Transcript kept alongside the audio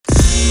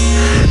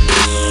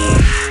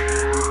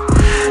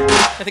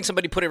I think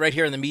somebody put it right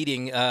here in the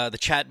meeting, the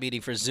chat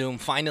meeting for Zoom.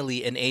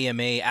 Finally, an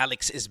AMA.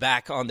 Alex is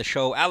back on the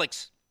show.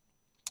 Alex,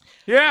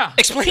 Yeah.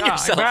 explain Yeah, I'm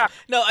yourself. back.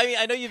 No, I mean,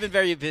 I know you've been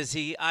very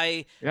busy.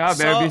 I Yeah,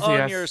 very saw busy,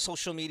 on your yes.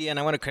 social media, and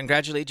I want to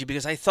congratulate you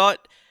because I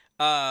thought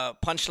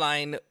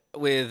Punchline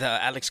with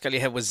Alex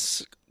Calleja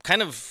was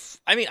kind of,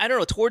 I mean, I don't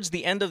know, towards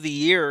the end of the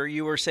year,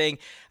 you were saying,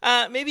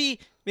 maybe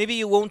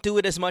you won't do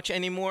it as much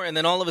anymore. And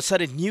then all of a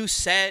sudden, new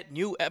set,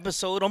 new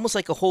episode, almost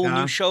like a whole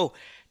new Yeah. show.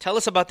 Tell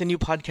us about the new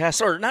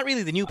podcast, or not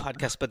really the new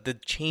podcast, but the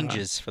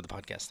changes for the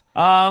podcast.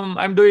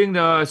 I'm doing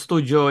the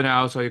studio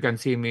now, so you can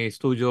see me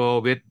studio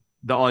with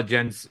the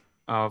audience,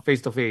 face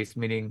to face,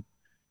 meaning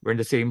we're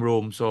in the same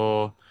room.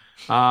 So,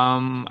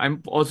 I'm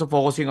also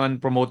focusing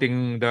on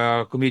promoting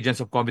the comedians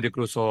of Comedy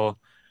Crew.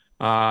 So,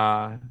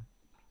 uh,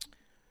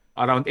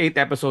 around 8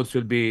 episodes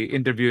will be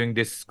interviewing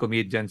this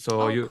comedian.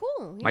 So Oh, you,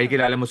 cool. Yeah.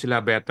 makikilala mo sila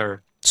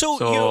better. So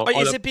So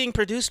all is of it being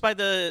produced by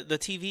the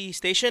TV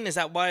station? Is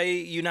that why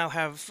you now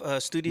have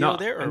a studio no,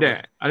 there, or hindi.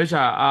 what? Ano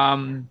siya?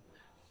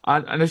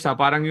 Ano siya?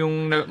 Parang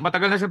yung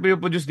matagal na siya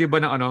produce, di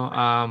ba, ng ano,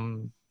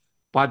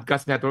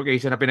 Podcast Network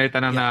Asia na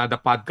pinalitan Yeah. na The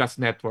Podcast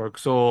Network.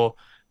 So,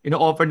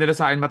 ino-offer nila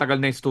sa akin matagal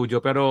na yung studio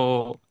pero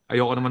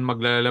ayoko naman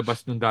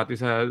maglalabas nung dati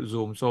sa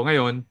Zoom. So,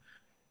 ngayon,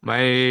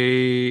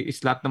 may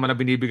slot naman na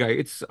binibigay.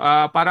 It's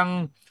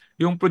parang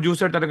yung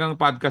producer talagang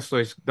podcast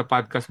to is The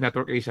Podcast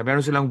Network Asia.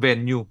 Meron silang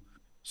venue.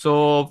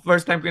 So,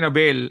 first time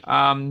kinabail.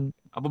 Ang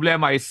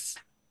problema is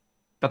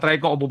tatry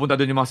ko kung pupunta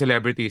doon yung mga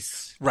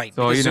celebrities. Right,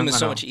 So, because yun Zoom ang is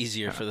so ano. much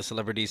easier for the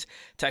celebrities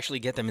to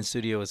actually get them in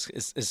studio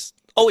is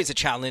always a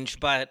challenge,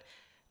 but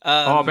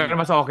Pero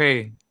mas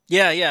okay.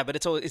 yeah, but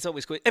it's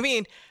always good. I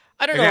mean,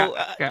 I don't Kaya, know.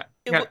 kaya,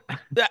 It kaya,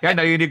 w- kaya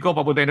narinig ko,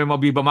 papunta na yung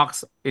mga Viva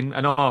Max in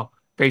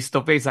face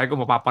to face. Sabi ko,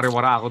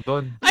 mapapariwara ako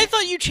doon. I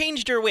thought you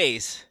changed your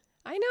ways.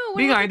 I know.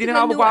 What Hindi nga, happened hindi to na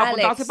the ako new magpapunta.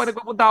 Alex? Kasi pag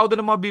nagpupunta ako doon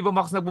ng mga Viva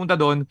Max nagpunta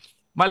doon,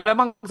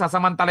 malamang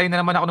sasamantalayin na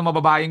naman ako ng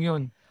mababaeng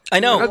yun. I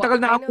know. Tagal-tagal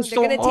na I ako know. gusto.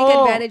 They're gonna take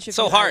advantage of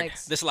So you, hard,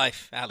 Alex. this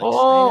life, Alex. Oo,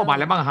 I know.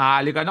 malamang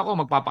halikan ako,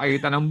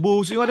 magpapakita ng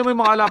buso. Yung ano mo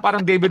yung mga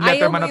parang David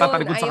Ayaw Letterman mo na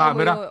tatalikod sa Ayaw mo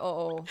camera. yun.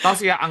 Oo. Tapos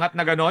iaangat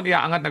na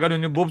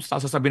gano'n yung boobs.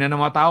 Tapos sasabihin na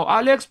ng mga tao,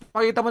 Alex,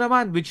 pakita mo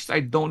naman. Which I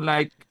don't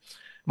like.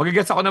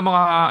 Magigets ako ng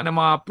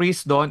mga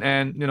priest doon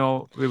and,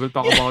 we will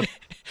talk about.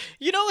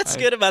 You know what's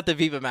good about the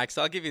Viva Max?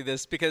 I'll give you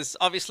this because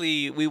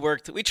obviously we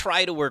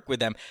try to work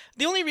with them.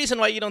 The only reason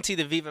why you don't see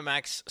the Viva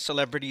Max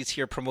celebrities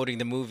here promoting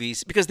the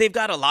movies because they've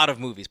got a lot of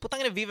movies.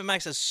 Putang ina, Viva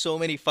Max has so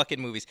many fucking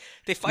movies.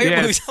 They fire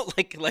Yes. movies out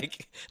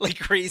like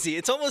crazy.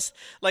 It's almost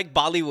like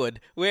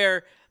Bollywood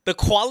where the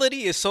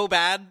quality is so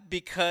bad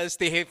because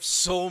they have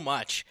so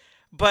much.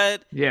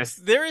 But Yes.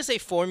 there is a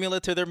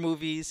formula to their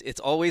movies. It's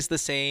always the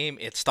same.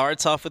 It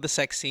starts off with a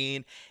sex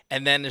scene,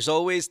 and then there's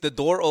always the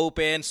door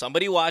open,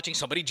 somebody watching,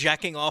 somebody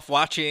jacking off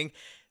watching,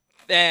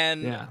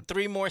 and Yeah.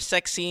 3 more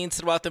sex scenes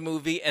throughout the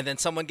movie, and then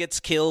someone gets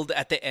killed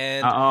at the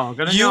end. Oo,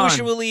 ganun yun.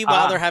 Usually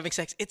while they're having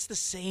sex. It's the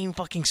same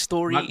fucking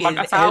story in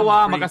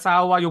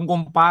Mag-asawa, yung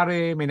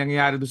kumpare, may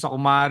nangyayari doon sa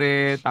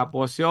kumare,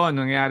 tapos yun,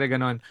 nangyayari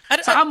ganun.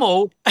 Sa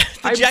Amo,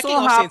 The I'm jacking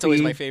so off scene's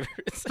always happy. my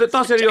favorite. Ito,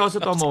 seryoso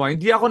to mo.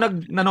 Hindi ako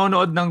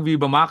nanonood ng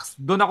Viva Max.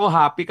 Doon ako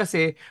happy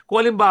kasi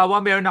kung halimbawa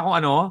meron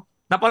akong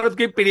napanood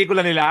ko yung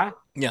pelikula nila,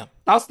 Yeah.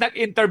 tapos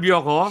nag-interview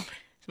ako,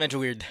 It's medyo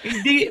weird.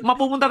 hindi,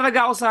 mapupunta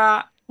talaga ako sa,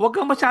 huwag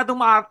kang masyadong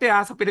maarte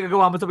sa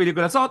pinagagawa mo sa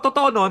pelikula. So,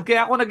 totoo nun,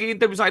 kaya ako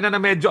nag-i-interview sa kanya na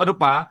medyo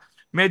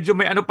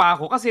may ano pa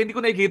ako kasi hindi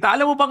ko nakikita.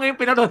 Alam mo ba ngayon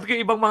pinanood ko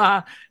yung ibang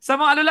sa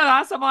mga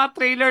sa mga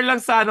trailer lang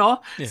sa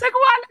Yeah. Sa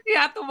wala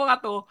kaya itong mga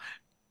to.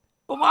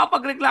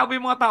 Pumapagreklamo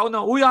yung mga tao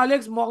na, uy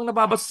Alex, mukhang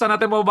nababastusan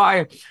natin mga babae.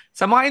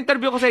 Sa mga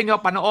interview ko sa inyo,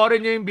 panoorin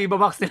nyo yung Viva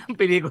Max nilang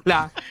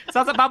pelikula.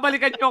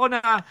 Babalikan nyo ako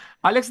na,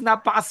 Alex,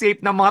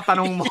 napaka-safe ng mga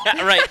tanong mo.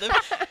 Yeah, right.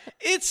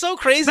 It's so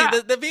crazy.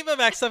 The Viva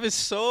Max stuff is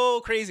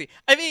so crazy.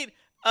 I mean,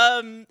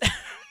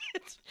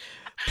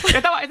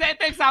 Ito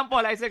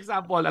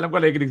example. Alam ko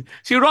lang.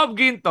 Si Rob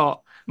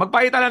Ginto,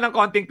 magpakita lang ng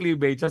konting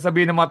cleavage.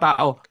 Sasabihin ng mga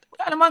tao,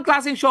 wala naman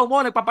klaseng show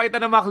mo,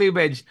 nagpapakita ng mga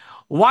cleavage.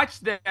 Watch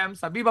them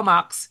sa Viva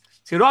Max.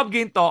 Si Rob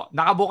Ginto,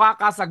 nakabuka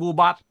ka sa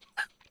gubat.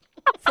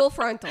 Full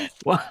frontal.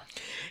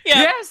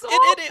 yeah. Yes!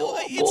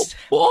 It's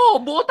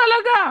Buo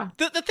talaga.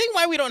 the thing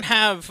why we don't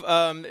have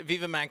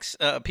Viva Max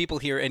people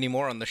here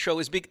anymore on the show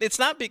is it's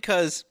not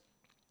because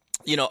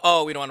we don't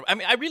want to. I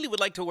mean, I really would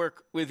like to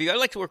work with you. I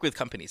like to work with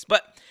companies,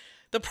 but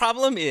the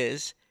problem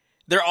is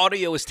their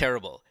audio is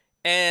terrible.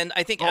 And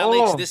I think,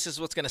 Alex, this is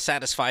what's going to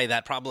satisfy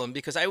that problem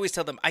because I always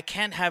tell them I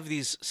can't have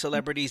these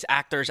celebrities,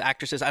 actors,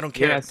 actresses. I don't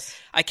care. Yes.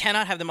 I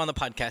cannot have them on the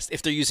podcast if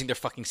they're using their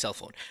fucking cell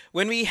phone.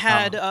 When we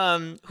had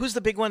who's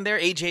the big one there?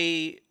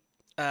 AJ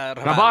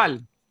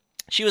Rabal.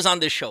 She was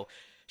on this show.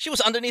 She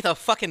was underneath a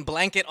fucking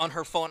blanket on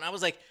her phone. I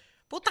was like,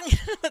 putang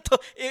ina to.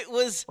 It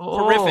was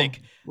horrific.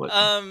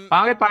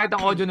 Pangit ang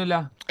audio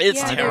nila.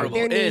 It's Yeah, terrible.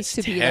 there needs It's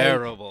to be, like,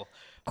 terrible.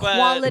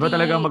 quality. Diba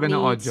talaga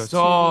magandang needs audio? to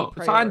So,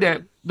 be saka hindi,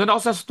 priority. doon ako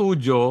sa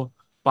studio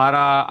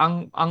para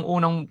ang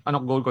unang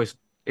goal ko is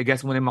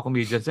i-guess muna yung mga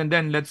comedians. And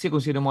then, let's see kung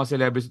sino mga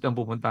celebrities ang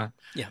pupunta.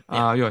 Yeah.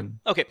 Yun.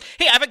 Okay.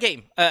 Hey, I have a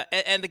game.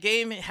 And the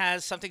game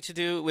has something to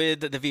do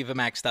with the Viva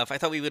Max stuff. I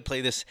thought we would play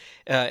this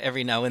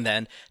every now and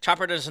then.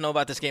 Chopper doesn't know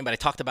about this game, but I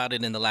talked about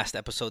it in the last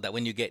episode that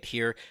when you get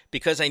here,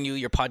 because I knew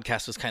your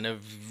podcast was kind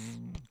of,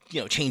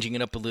 changing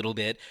it up a little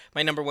bit,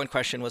 my number one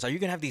question was, are you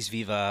going to have these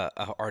Viva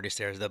artists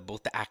there,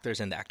 both the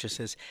actors and the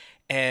actresses?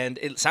 And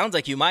it sounds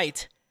like you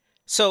might.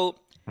 So,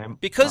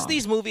 because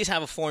these movies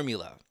have a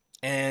formula,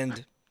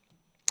 and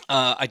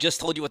I just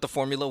told you what the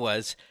formula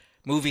was.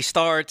 Movie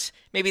starts,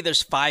 maybe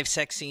there's 5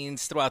 sex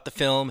scenes throughout the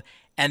film,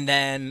 and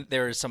then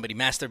there's somebody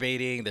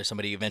masturbating, there's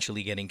somebody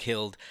eventually getting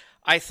killed.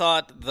 I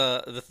thought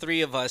the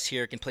three of us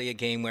here can play a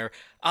game where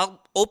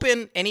I'll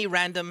open any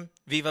random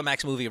Viva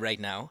Max movie right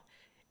now,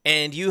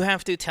 and you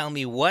have to tell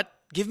me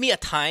give me a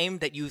time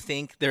that you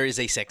think there is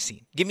a sex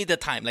scene. Give me the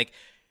time, like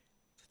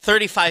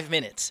 35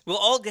 minutes. We'll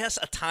all guess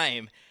a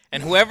time.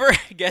 And whoever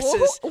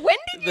guesses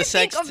when did you the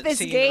sex think of this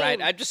scene, game?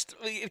 right?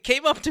 It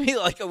came up to me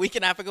like a week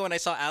and a half ago when I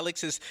saw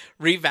Alex's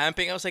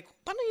revamping. I was like,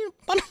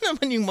 paano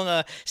naman yung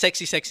mga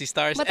sexy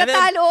stars?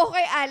 Matatalo ako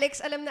kay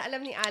Alex. Alam na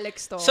alam ni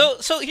Alex to.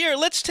 So here,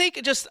 let's take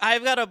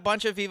I've got a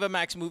bunch of Viva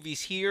Max movies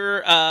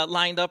here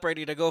lined up,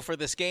 ready to go for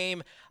this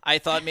game. I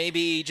thought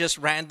maybe just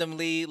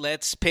randomly,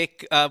 let's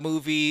pick a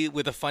movie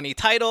with a funny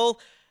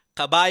title,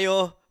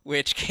 Caballo,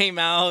 which came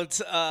out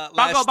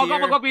last year.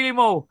 Bago pili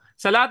mo,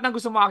 sa lahat ng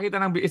gusto makakita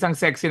ng isang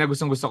sexy na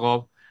gustong-gusto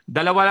ko,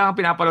 dalawa lang ang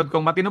pinapanood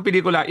kong matinong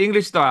pelikula.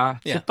 English to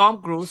Si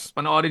Tom Cruise,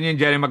 panoorin niyo yung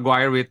Jerry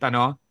Maguire with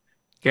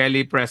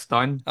Kelly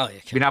Preston. Oh,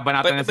 yeah.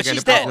 Binabanatan na si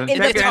Kelly dead.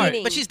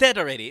 Preston. But she's dead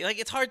already. Like,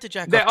 it's hard to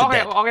jack up to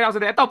okay, dead. Okay ako sa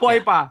dead. Ito,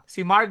 buhay pa.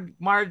 Si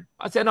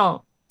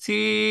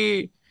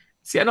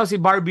si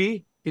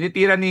Barbie,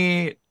 tinitira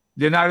ni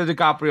Leonardo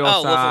DiCaprio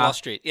Wolf sa... of Wall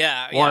Street.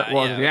 Yeah.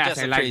 Yes,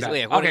 Just I like crazy. that.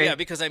 Yeah, Okay. yeah,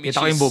 because I mean,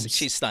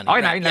 she's stunning.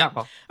 Okay, right? na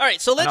ako. All right,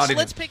 so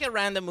let's pick a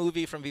random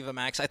movie from Viva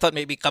Max. I thought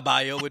maybe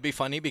Caballo would be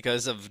funny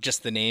because of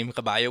just the name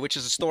Caballo, which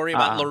is a story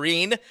about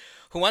Lorene,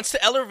 who wants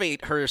to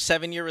elevate her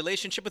 7-year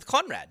relationship with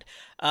Conrad.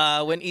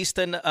 When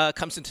Easton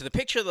comes into the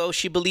picture, though,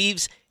 she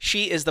believes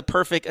she is the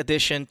perfect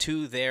addition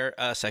to their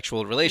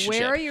sexual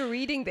relationship. Where are you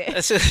reading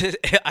this?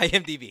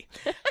 IMDb.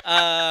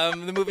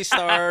 The movie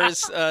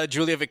stars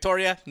Julia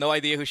Victoria, no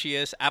idea who she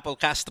is. Apple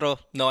Castro,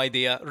 no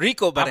idea.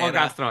 Rico Barrera. Apple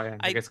Castro, yeah.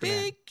 I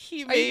think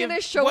he Are may you gonna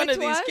have show one it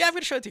of to these. us? Yeah, I'm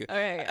going to show it to you.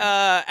 Okay.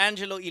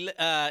 Angelo,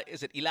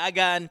 is it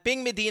Ilagan?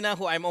 Ping Medina,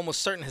 who I'm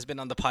almost certain has been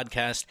on the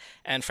podcast.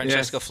 And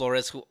Francesco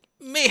Flores, who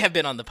may have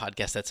been on the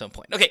podcast at some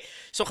point. Okay,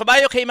 so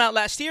Caballo came out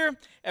last year.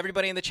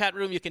 Everybody in the chat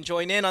room, you can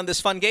join in on this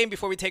fun game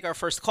before we take our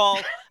first call.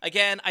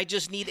 Again, I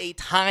just need a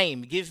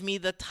time. Give me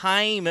the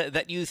time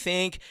that you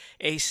think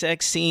a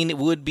sex scene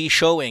would be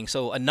showing.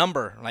 So a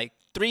number, like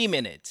 3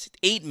 minutes,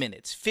 8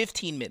 minutes,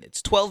 15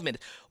 minutes, 12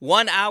 minutes,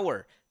 1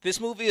 hour. This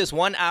movie is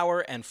 1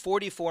 hour and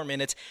 44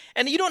 minutes.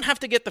 And you don't have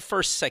to get the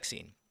first sex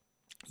scene.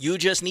 You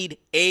just need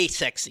a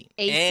sex scene.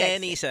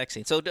 Any sex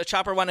scene. So,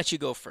 Chopper, why don't you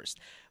go first?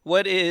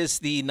 What is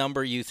the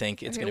number you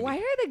think it's going to be? Why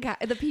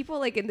are the people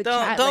like in the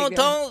don't, chat?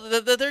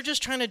 Don't. They're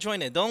just trying to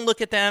join in. Don't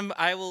look at them.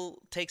 I will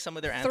take some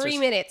of their answers. 3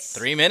 minutes.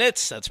 3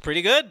 minutes. That's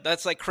pretty good.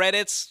 That's like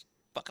credits.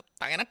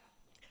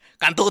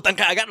 Kantutan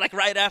ka agad, like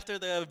right after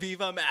the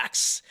Viva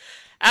Max.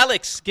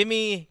 Alex, give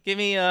me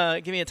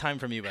a time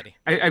from you, buddy.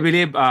 I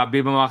believe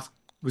Viva Max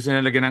gusto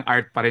na lagyan ng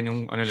art pa rin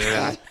yung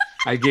nila.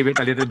 I give it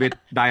a little bit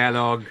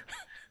dialogue.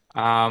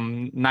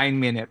 9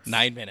 minutes.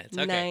 9 minutes.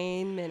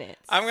 Okay. 9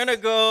 minutes. I'm gonna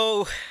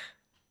go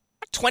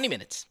 20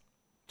 minutes.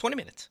 20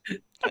 minutes.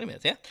 20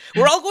 minutes, yeah.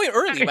 We're all going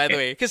early, by the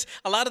way, because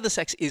a lot of the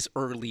sex is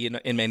early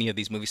in many of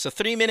these movies. So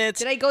 3 minutes.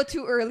 Did I go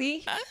too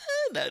early?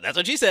 That's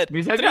what she said.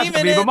 3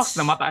 minutes. Viva Max,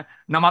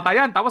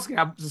 namatayan. Tapos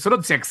kaya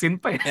susunod sex scene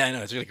pa eh. Yeah, I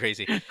know, it's really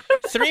crazy.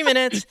 3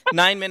 minutes,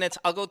 9 minutes.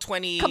 I'll go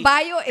 20.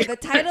 Caballo. The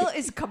title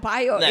is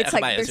Caballo. Yeah, It's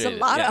Caballo, like there's it's a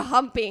really- lot yeah. of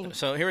humping.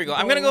 So here we go.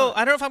 I'm gonna go.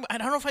 I don't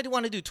know if I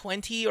want to do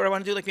 20 or I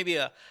want to do like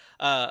maybe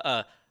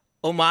a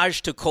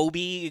homage to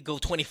Kobe. Go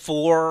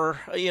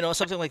 24.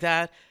 Something like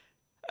that.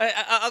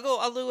 I'll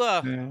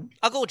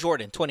go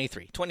Jordan,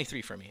 23.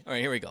 23 for me. All right,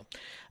 here we go.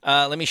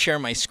 Let me share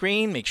my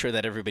screen, make sure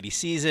that everybody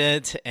sees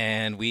it,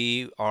 and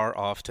we are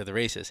off to the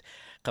races.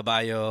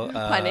 Caballo.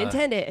 Pun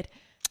intended.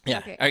 Yeah.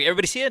 Okay. All right,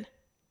 everybody see it?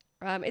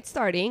 It's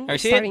starting. Are you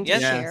It's seeing starting it?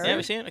 Yes. to share. Yeah,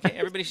 we see it? Okay,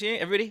 everybody see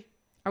it? Everybody?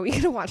 Are we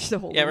gonna watch the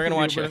whole? Yeah, we're going to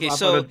watch it. Okay,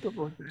 so Papanood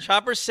ko.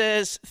 Chopper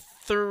says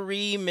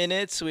 3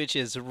 minutes, which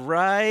is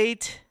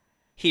right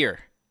here.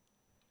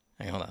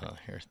 Okay, hold on.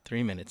 Here,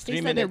 3 minutes. Please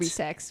 3 let there be minutes.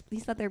 sex.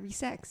 Please let there be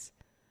sex.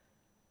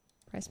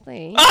 Press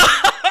play.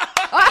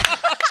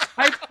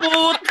 Ay,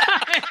 puta!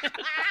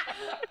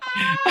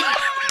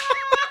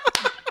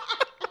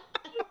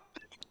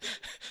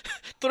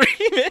 3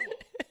 minutes.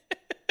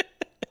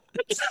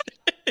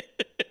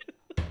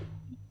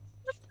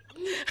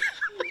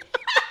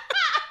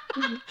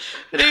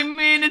 3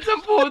 minutes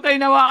ang puta,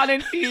 hinawakan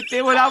ng titi.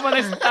 Wala pa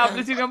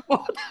na-establishing ang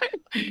puta.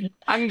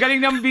 Ang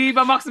galing ng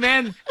Viva Max,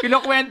 man.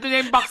 Binakwento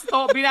niya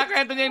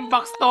yung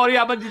backstory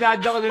habang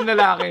dinadya ko ng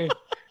lalaki.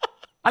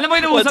 Alam mo,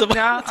 inuusap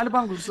niya, ano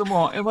bang gusto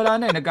mo? Wala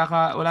na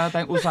wala na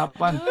tayong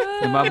usapan.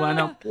 Baba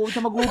na, siya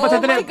mag-uubad.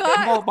 Sandali.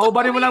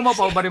 Paubarin mo lang mo.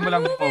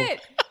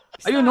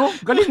 Ayun, no?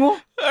 Galing mo.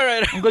 All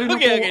right. Ang galing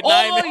mo. Okay.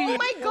 Oh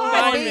my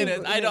God. 9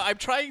 minutes. I know. I'm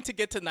trying to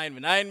get to 9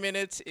 minutes. 9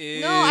 minutes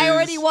is... No, I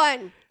already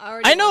won.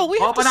 I know. We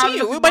have to see.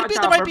 There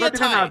might be a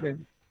tie.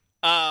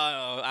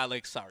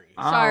 Alex, sorry.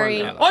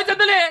 Sorry.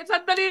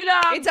 Sandali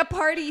lang. It's a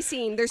party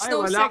scene. There's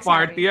no wala, sex.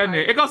 party yan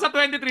eh. Ikaw sa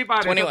 23,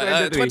 pare.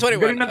 21.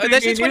 21.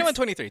 That's 21,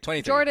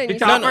 23. Jordan, The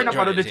you Chopper, said-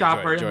 napanood the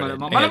Chopper.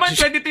 Malaman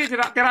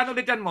 23, tirano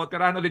ulit yan mo.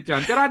 Tirano ulit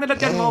yan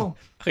mo.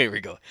 Okay, here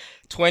we go.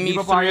 Di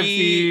pa payag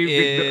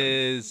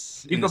 23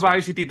 is... Di pa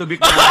payag si Tito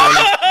Vic.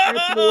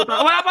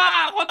 Wala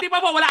pa. Konti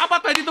pa mo. Wala ka pa.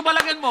 22 pa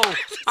lang yan mo.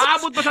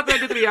 Aabot ba sa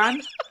 23 yan?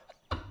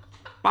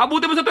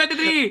 Paabutin mo sa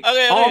 23.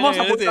 Okay. Mo,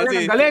 sa pool ka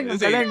lang.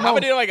 Galing mo. How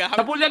many do I got?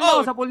 Sa pool yan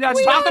mo, sa pool yan.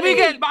 Baka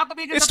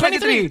tumigil It's sa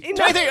 23. 23.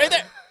 23, right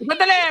there.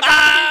 Sandali, baka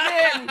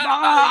tumigil.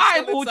 Ay,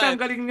 putang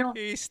galing nyo.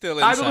 He's still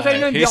inside. Sabi ko sa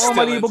inyo, hindi ako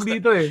malibog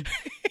dito eh.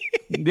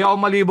 Hindi ako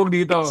malibog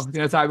dito.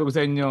 Sinasabi ko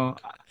sa inyo.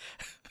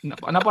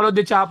 Napanood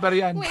ni Chopper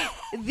yan. Wait,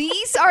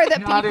 these are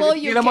the people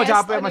you guessed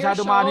guessed Chopper, on your masyado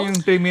show? maano yung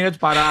 3 minutes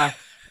para...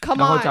 Come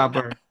on. Nako,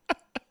 Chopper.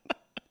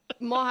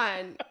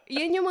 Mohan,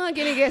 yun yung mga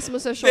gine-guess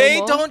mo sa show They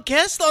mo? don't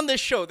guest on the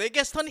show. They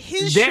guest on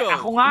his Hindi, show.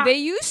 ako nga. They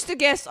used to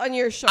guest on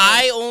your show.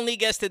 I only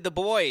guested the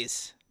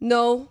boys.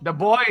 No. The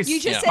Boys.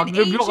 You just Yeah. said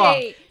Mag-review ka.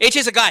 AJ. H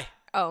is a guy.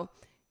 Oh.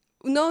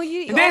 No,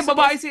 you Hindi, also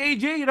babae si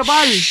AJ,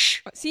 Rabal.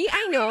 See,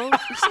 I know.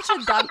 You're such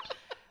a dumb...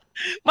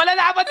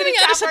 Malalaman din ni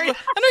Chopper.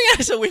 Ano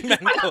nangyari sa wingman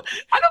ko?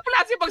 Anong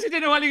klase pag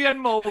sinungalingan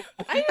mo?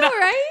 I know,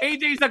 right?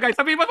 AJ is the guy.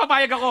 Sabihin mo,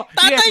 papayag ako.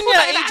 Tatay Yes. niya,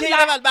 Puta, AJ ala-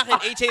 Raval. Bakit?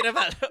 AJ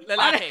Raval.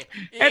 Lalaki.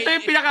 Ito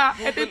yung pinaka,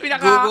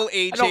 Google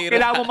AJ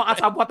kailangan mo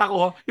makasabot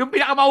ako. Yung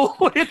pinaka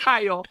mauhuli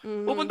tayo.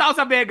 Pupunta ako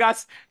sa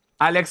Vegas.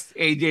 Alex,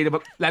 AJ,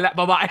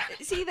 babae.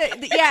 See the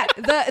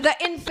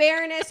in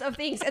fairness of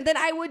things, and then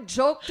I would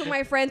joke to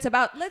my friends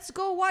about let's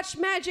go watch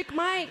Magic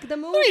Mike the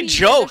movie.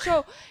 joke?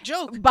 The show.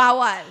 Joke.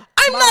 Bawal.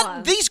 I'm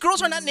Bawal. not. These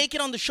girls are not naked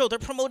on the show. They're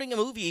promoting a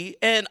movie,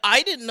 and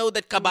I didn't know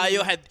that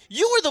Caballo had.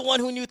 You were the one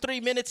who knew 3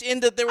 minutes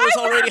in that there was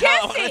I was already.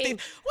 guessing.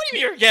 What do you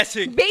mean you're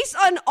guessing? Based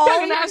on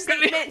all your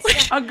statements.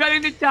 Ang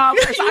galing ni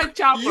Chopper. Saan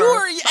Chopper? You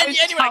were, Saan and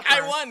you were like, I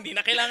Chopper? won. Di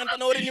na kailangan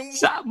panoorin yung.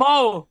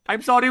 Mo,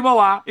 I'm sorry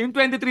mo yung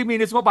 23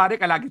 minutes mo pare,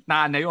 kalagitnaan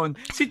na yun.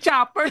 Si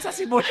Chopper sa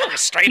simula.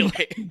 Straight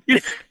away.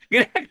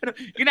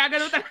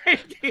 Ginagano talaga.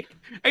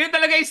 Ayun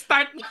talaga yung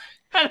start.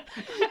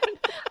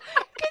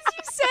 Because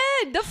you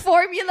said the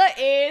formula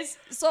is,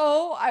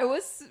 so I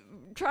was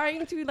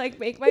trying to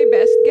like make my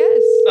best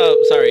guess. Oh,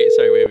 sorry.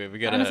 Wait. We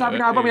gotta. Ano sabi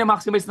na ba may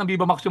maximize ng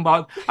Viva Max yung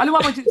bawat? Alam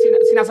mo ba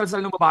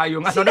sinasalsal ng babae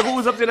yung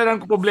nag-uusap sila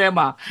ng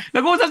problema.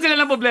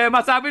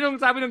 Sabi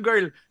nung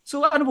girl,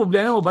 so ano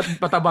problema mo? Ba't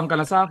patabang ka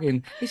na sa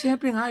akin?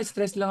 Siyempre nga,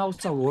 stress lang ako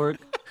sa work.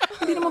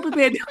 Hindi naman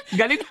pwede.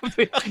 Galit mo.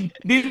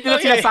 Hindi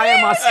nila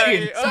sinasayang mga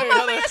skins. So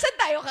mamaya saan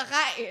tayo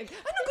kakain?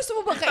 Anong gusto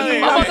mo ba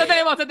kainin?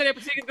 Sandali.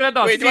 Pasigit ko na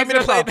to. Wait, do you want me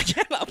to play it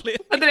again? I'll play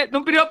it. Sandali,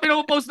 nung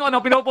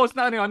pinopost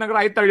na ng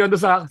writer yun doon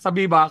sa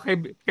Viva,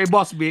 kay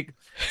Boss Vic.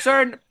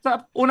 Sir,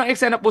 sa unang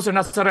eksena po sir,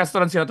 nasa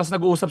restaurant sila, tapos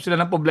nag-uusap sila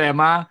ng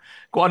problema,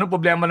 kung anong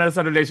problema na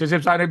sa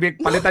relationship. Sabi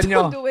Vic, palitan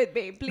nyo. Don't do it,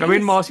 babe, please.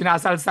 Gawin mo,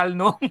 sinasalsal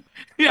no.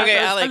 Okay,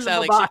 Alex,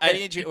 I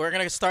need you. We're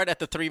gonna start at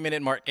the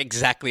 3-minute mark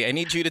exactly. I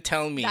need you to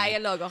tell me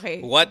Dialogue,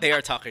 okay. what they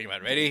are talking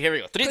about. Ready? Here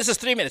we go. This is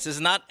 3 minutes. This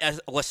is not a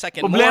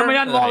second Problema more.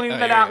 yan, mukhang yung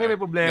lalaki may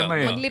problema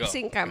eh.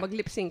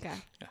 Mag-lip-sync ka.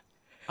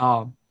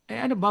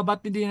 Ano ba,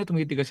 ba't hindi na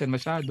tumitigas yan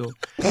masyado?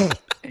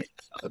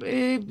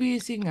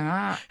 Busy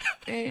nga.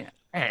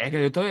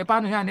 Ganito,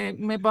 paano yan?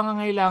 May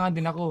pangangailangan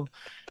din ako.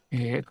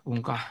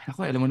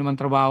 Alam mo naman,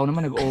 trabaho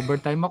naman,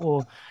 nag-overtime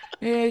ako.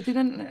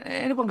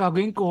 Ano bang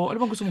gagawin ko? Ano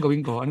bang gusto mong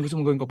gawin ko? Ano gusto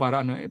mong gawin ko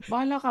para ano?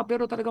 Bahala ka,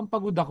 pero talagang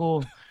pagod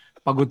ako.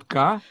 Pagod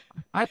ka?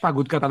 Ay,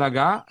 pagod ka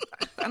talaga?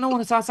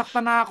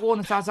 Nasasaktan na ako.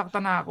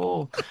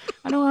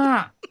 Ano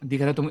nga? Hindi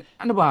ka na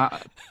ano ba?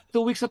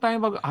 2 weeks na tayo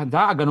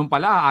ganun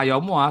pala. Ayaw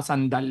mo ha,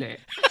 sandali.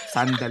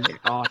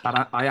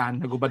 Tara,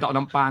 ayan, nagubad ako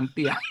ng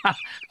panty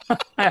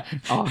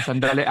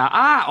sandali.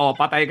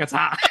 Patay ka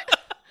sa...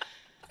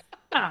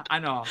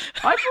 ano?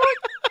 Ay, po.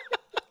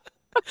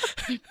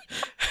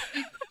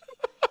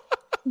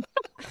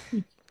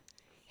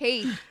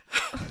 Hey,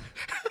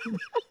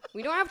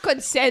 we don't have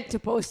consent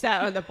to post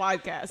that on the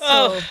podcast.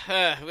 So.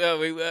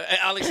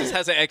 Alex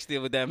has an X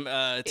deal with them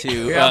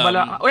too.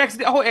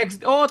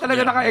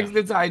 Talaga naka-X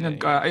din sa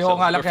akin. Ayoko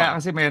nga lang kaya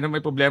kasi may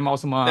problema ako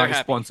sa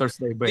mga sponsors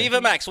na iba.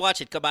 Viva Max,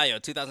 watch it, Caballo,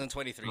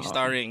 2023,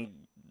 starring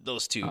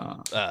those two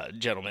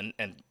gentlemen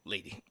and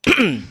lady.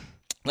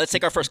 Let's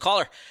take our first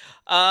caller.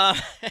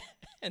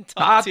 And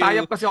talk to...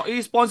 Tayap kasi ako.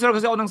 I-sponsor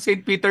kasi ako ng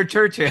St. Peter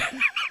Church eh.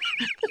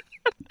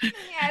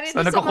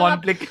 So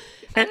nagko-conflict.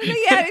 Ano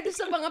nangyari doon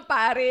sa mga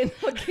pare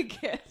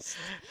mag-guess?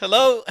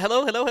 Hello?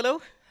 Hello?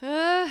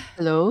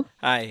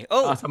 Hi.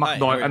 Sa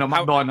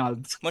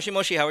McDonald's.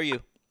 Moshi, how are you?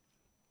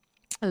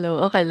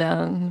 Hello, okay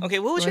lang. Okay,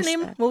 what was your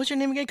name? What was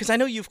your name again? Because I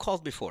know you've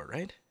called before,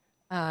 right?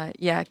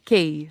 Yeah,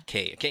 Kay.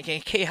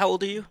 Kay, how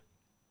old are you?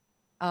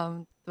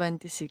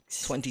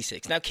 26.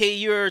 26. Now, Kay,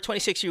 you're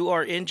 26. You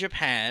are in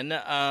Japan.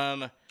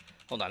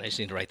 Hold on, I just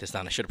need to write this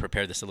down. I should have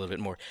prepared this a little bit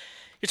more.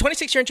 You're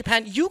 26. You're in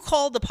Japan. You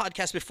called the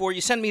podcast before.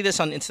 You sent me this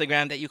on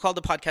Instagram that you called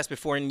the podcast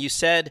before, and you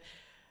said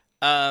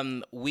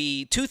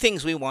two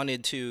things we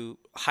wanted to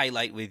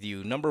highlight with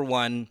you. Number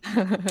one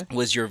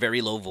was your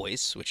very low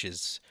voice, which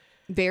is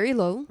very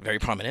low, very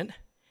prominent.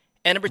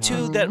 And number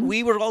two, that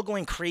we were all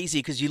going crazy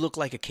because you look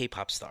like a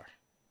K-pop star.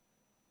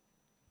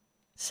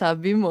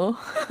 Sabi mo.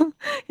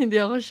 Hindi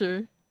ako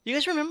sure. You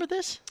guys remember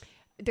this?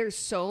 There's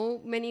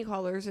so many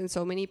colors and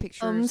so many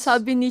pictures.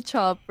 Sabi ni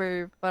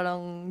Chopper,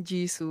 parang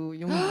Jisoo,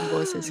 yung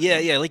boses ko.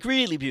 Yeah, like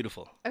really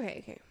beautiful.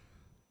 Okay.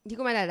 Hindi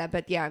ko malala,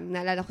 but yeah,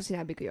 naalala ko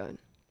sinabi ko yun.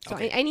 So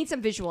Okay. I need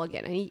some visual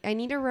again. I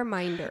need a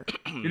reminder.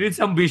 You need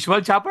some visual,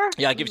 Chopper?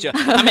 Yeah, I'll give it to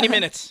you. How many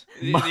minutes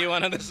do you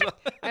want on this one?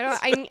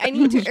 I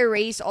need to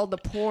erase all the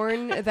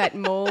porn that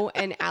Mo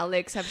and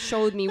Alex have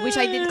showed me, which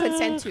I didn't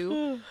consent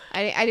to.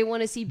 I didn't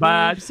want to see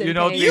But, boobs you and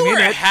know, things. You were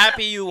minutes.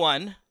 happy you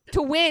won.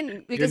 To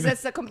win, because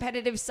that's the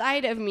competitive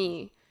side of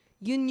me.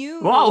 You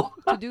knew Wow.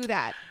 to do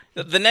that.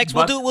 The next,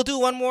 But- we'll do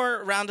one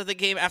more round of the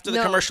game after the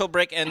No. commercial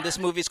break, and this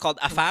movie is called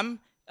Afam.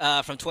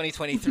 From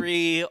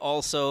 2023,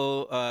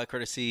 also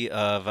courtesy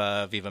of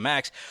Viva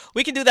Max.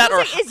 We can do that, I or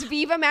was like, is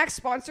Viva Max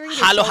sponsoring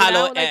the Halo show Halo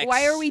now? Like, X.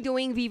 why are we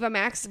doing Viva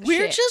Max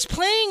we're shit? just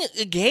playing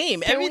a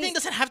game. Can Everything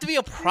we- doesn't have to be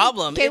a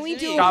problem. Can we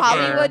do Chopper.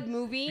 Hollywood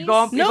movies?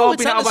 Ikaw, No, ikaw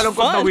it's not as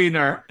pinakamalungkot na fun.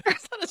 winner.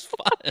 It's not as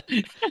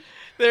fun.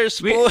 There's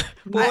Chopper,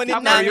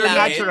 you're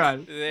natural.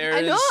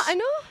 There's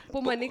Ano?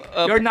 Pumanik.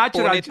 You're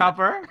natural, punit-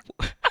 Chopper.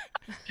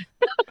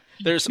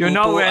 There's You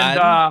know when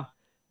upuan.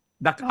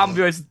 the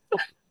cambio is...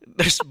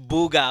 There's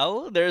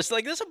Bugao. There's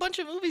a bunch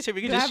of movies here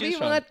we can just Grabe choose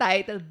yung from. mga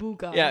title,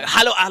 buga. Yeah,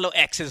 Halo Halo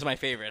X is my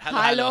favorite.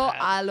 Halo,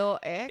 Alo,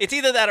 X. It's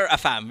either that or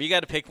Afam. You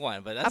got to pick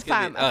one, but that's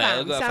Afam, good. All right, Afam.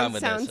 I'll go Afam Sounds-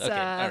 with sounds, this. Okay,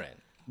 all right.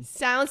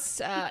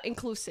 Sounds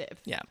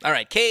inclusive. Yeah. All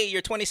right. Kay,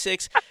 you're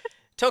 26.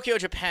 Tokyo,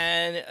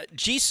 Japan.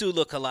 Jisoo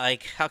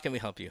look-alike. How can we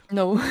help you?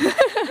 No.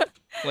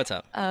 What's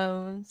up?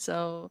 Yun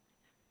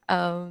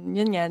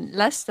nga.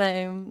 Last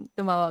time,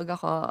 tumawag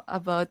ako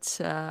about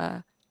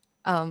sa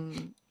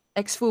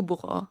ex-Fubu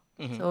ko.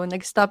 So,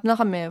 nag-stop na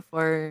kami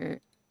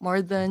for more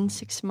than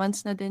 6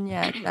 months na din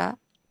yata.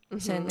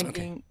 Kasi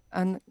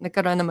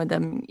nagkaroon na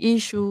madaming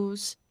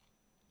issues.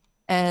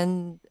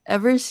 And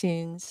ever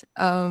since,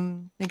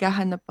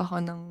 naghahanap ako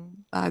ng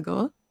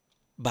bago.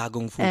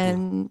 Bagong Fubu.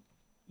 And,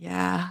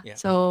 yeah. Yeah.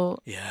 So,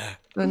 Yeah.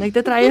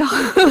 nagtatry ako.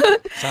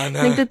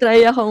 Sana.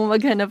 Nagtatry akong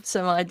maghanap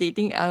sa mga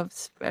dating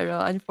apps. Pero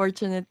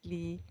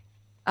unfortunately,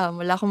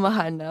 wala akong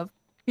mahanap.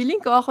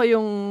 Feeling ko ako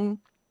yung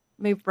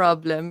may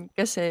problem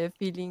kasi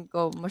feeling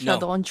ko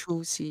masyado akong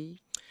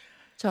choosy.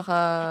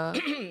 Tsaka,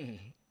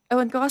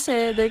 ewan ko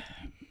kasi, like,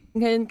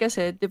 ngayon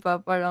kasi, di ba,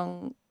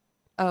 parang,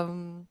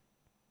 ano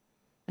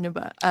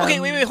ba? Okay,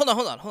 wait. Hold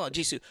on,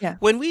 Jisoo. Yeah.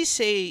 When we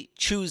say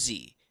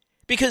choosy,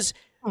 because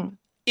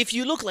if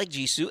you look like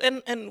Jisoo,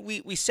 and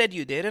we said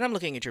you did, and I'm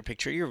looking at your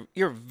picture,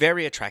 you're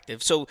very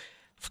attractive. So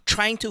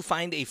trying to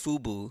find a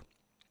Fubu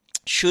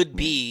should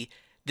be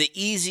the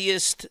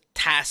easiest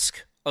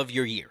task of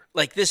your year.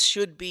 Like, this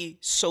should be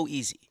so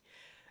easy.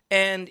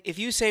 And if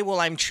you say,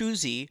 well, I'm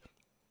choosy,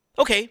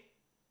 okay,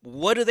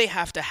 what do they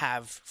have to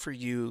have for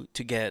you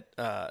to get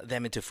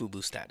them into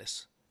Fubu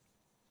status?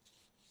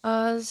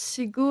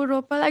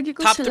 Siguro, palagi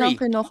ko Top silang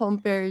three.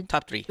 kino-compare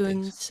Top three dun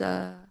things.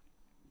 sa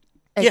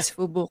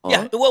ex-Fubu ko.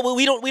 Yeah, well,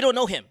 we don't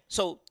know him.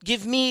 So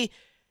you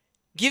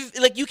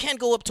can't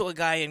go up to a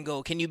guy and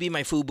go, "Can you be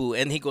my Fubu?"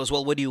 And he goes,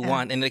 "Well, what do you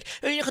want?" And like,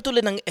 "Ay, yung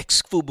katulad ng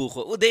ex-Fubu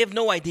ko." Well, they have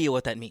no idea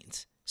what that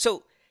means.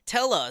 So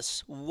tell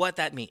us what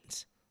that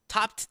means.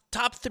 Top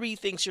 3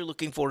 things you're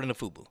looking for in a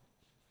Fubu.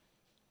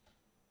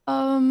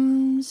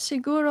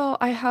 Siguro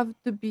I have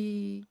to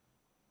be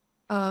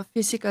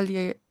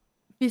physically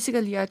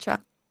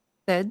attracted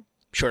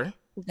Sure.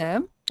 to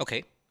them.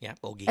 Okay. Yeah,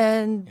 pogi.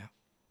 And Yeah.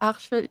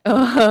 actually,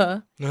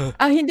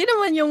 hindi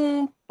naman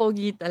yung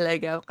pogi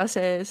talaga.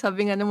 Kasi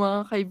sabi nga ng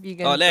mga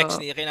kaibigan Oh, Lex,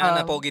 ko. hindi kailangan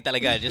na pogi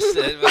talaga. Just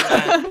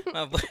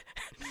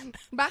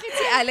Bakit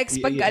si Alex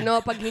pag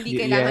pag hindi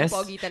kailangan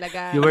pogi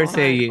talaga? You were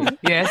saying.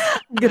 Yes.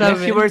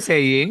 Grabe. Yes, you were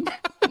saying.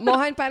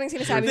 Mohan, parang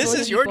sinasabi this mo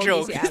is hindi your pogi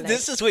joke. si Alex.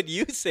 This is what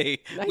you say.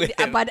 With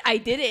him. But I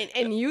didn't,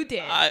 and you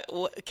did.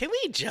 Can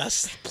we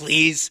just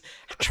please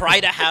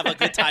try to have a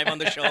good time on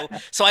the show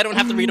so I don't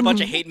have to read a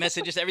bunch of hate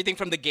messages, everything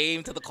from the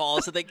game to the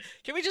calls? So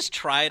can we just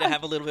try to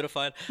have a little bit of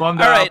fun? From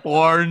the All right.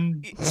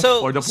 porn.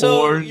 So, or the so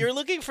porn. you're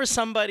looking for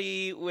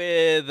somebody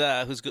with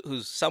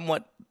who's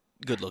somewhat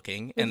good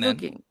looking, and then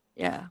Looking.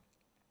 Yeah.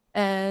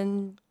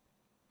 And,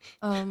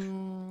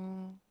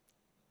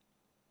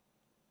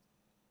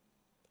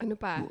 Ano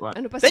pa? What?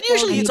 Ano pa then sa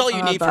usually pogi? it's all you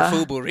Ano need pa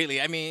for Fubu, really.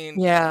 I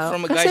mean, yeah.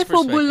 from a Kasi guy's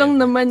Fubu perspective. lang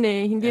naman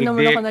eh. Hindi naman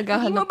ako Hindi. Hindi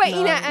naghahanap mo ba ng,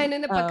 inaano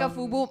na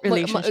pagka-fubu,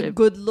 relationship.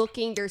 good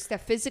looking, there's the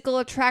physical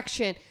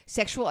attraction,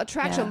 sexual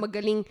attraction,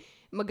 Yeah.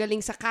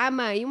 magaling sa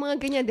kama, yung mga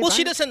ganyan, di ba? Well,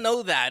 she doesn't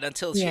know that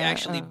until she Yeah,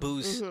 actually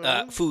foos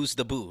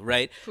the boo,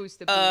 right? Foos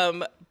the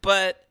boo.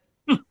 But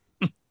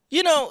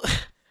you know,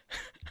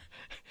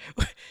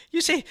 You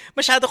say,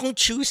 masyado kong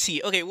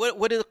choosy. Okay,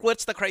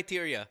 what's the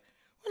criteria?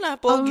 Wala,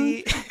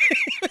 pogi.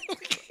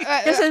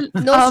 Kasi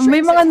no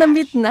may strings mga attached.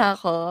 na-meet na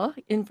ako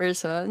in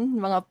person,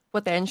 mga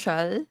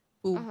potential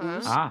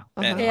Fubus.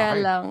 Kaya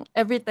okay. lang,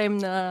 every time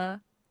na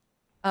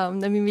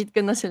nami-meet ko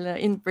na sila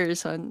in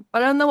person,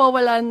 parang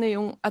nawawala na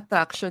yung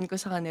attraction ko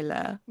sa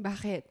kanila.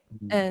 Bakit?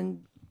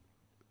 And,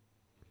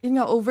 yun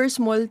nga, over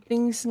small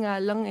things nga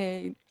lang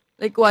eh.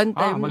 Like one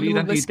time, maliit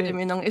ang lumabas tite.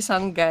 kami ng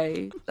isang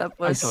guy.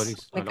 Tapos, sorry.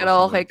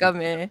 nag-karaoke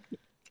kami.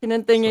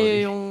 Kinanta niya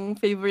Sorry. yung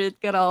favorite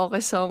karaoke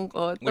song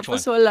ko. Which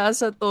Tapos one? wala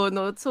sa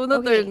tono. So,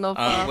 na-turn off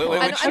ako.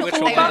 Which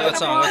one?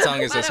 What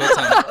song is this? What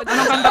song?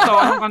 Anong kanta to?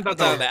 Anong kanta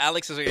What's to? on that?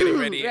 Alex is getting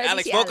ready. Ready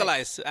Alex, si Alex.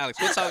 vocalize. Alex,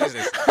 what song is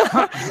this?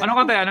 Anong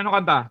kanta yan? Anong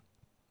kanta?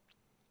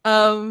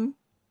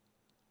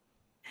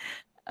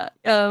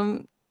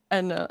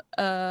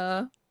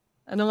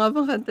 Ano nga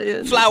bang kanta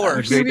yun?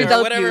 Flowers. Here Or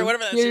Without whatever- You.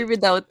 whatever that Here is.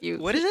 Without You.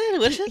 What is it?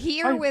 What is it?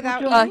 Here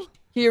without you?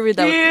 Here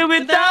Without You. Here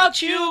without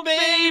you,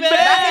 baby.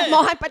 Bakit,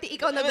 Mohan, pati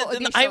ikaw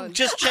nag-audition? I'm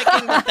just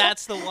checking that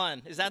that's the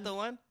one. Is that the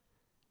one?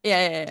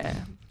 Yeah.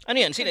 Ano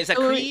yan? Sino? Is that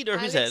Creed or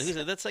who's that? Alex. Who's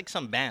that? That's like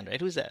some band, right?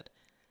 Who's that?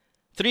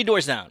 Three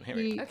Doors Down. Here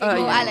we go.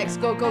 Okay, go, Alex.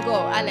 Go.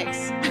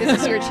 Alex, this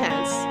is your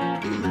chance.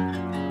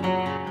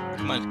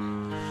 Come on.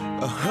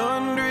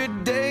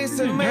 100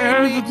 days have made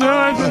There's me a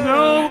time to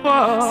know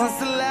since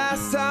the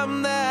last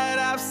time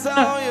that I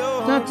saw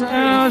your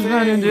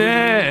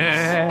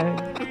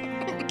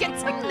Get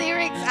some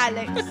lyrics,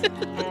 Alex.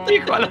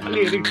 Hindi ko alam ang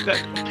lyrics na.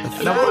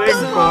 Alam ko rin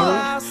ko.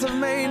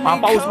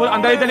 Papaus mo.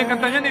 Ang dali-daling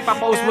kanta niyan eh.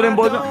 Papaus mo rin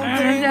bono.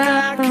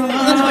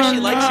 That's why she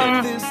likes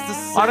it.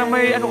 Parang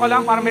may ano ka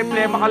lang. Parang may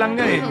plema ka lang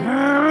niya eh.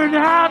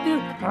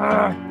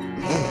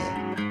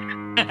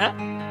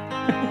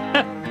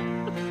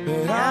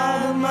 all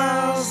the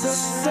miles that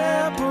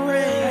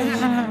separate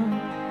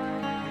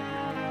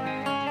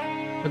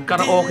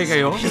Nagkaraoke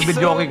kayo?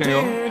 Nag-videoke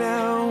kayo?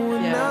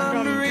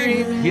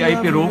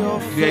 VIP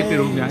room? VIP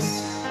room yan?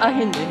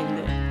 Hindi.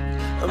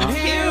 I'm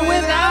here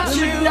without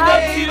you,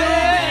 baby,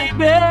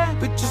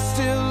 but you're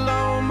still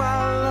on my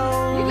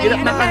lonely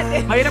Yun lang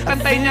yun. Mahirap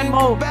kantayin yan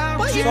mo.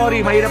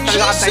 Sorry, mahirap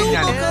talaga kantayin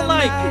yan.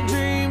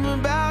 dream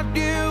about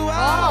you.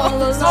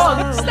 Oh,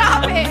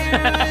 stop it.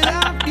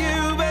 Without you,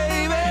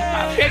 baby,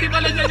 Pwede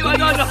pala dyan yung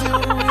ano.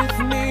 with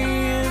me.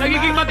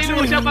 Nagiging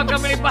matino siya pagka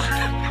may pa.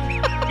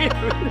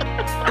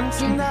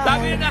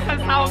 Sabi niya nasa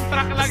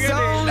soundtrack lang It's yun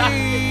eh. only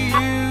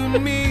you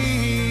and me.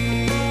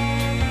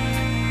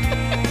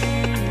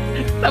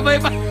 Sabay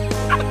pa.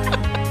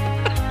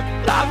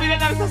 Sabi niya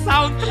nasa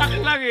soundtrack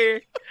lang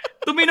eh.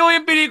 Tumino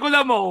yung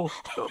pelikula mo.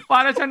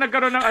 Para siyang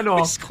nagkaroon ng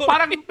ano.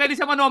 Parang pwede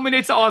siya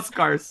manominate sa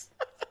Oscars.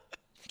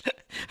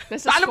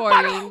 Nasa Paano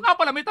scoring. nga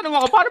pala, may tanong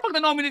ako, paano pag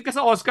na-nominate ka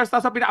sa Oscars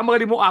tapos sa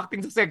pinakamagaling mo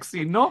acting sa sex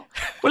scene, no?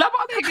 Wala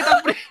pa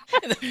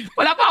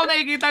ako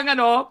nakikita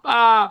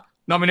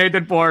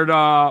nominated for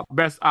the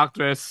Best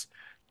Actress,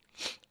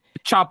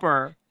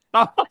 Chopper.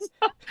 Tapos,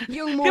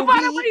 Yung di movie.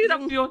 parang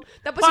mahirap yun.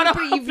 Tapos yung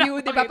preview,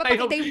 di ba?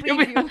 Papakita yung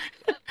preview.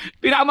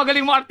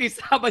 Pinakamagaling mo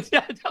artista, ba't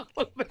siya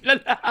pag may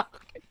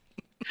lalaki?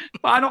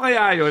 Paano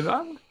kaya yun?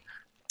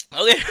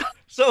 Okay,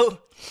 so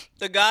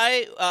the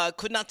guy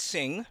could not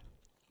sing,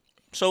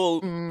 so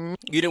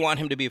you didn't want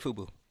him to be a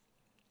Fubu.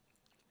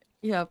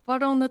 Yeah,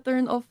 parang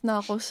na-turn off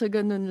na ako sa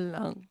ganun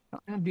lang.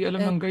 Hindi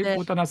alam ng guy,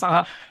 puta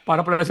nasa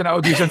para pala siya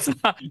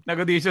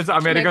nag-audition sa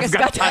America's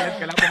Got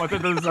Talent. Kailangan pumunta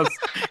doon sa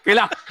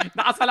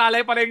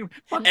nakasalalay pa rin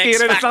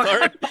pagtira na sa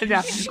X-Factor. kanta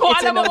niya.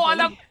 Kung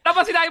alam,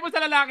 tapos sinabi mo sa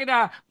lalaki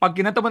na pag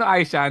kinanta mo ng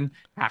ayos yan,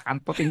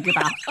 kakantutin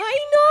kita. I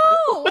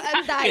know!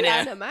 Ang daya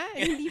Kina- naman.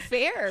 Hindi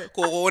fair.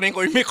 Kukunin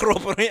ko yung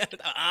microphone yan.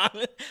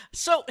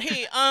 So,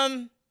 hey,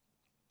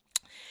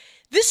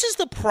 this is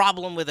the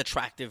problem with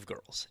attractive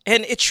girls.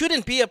 And it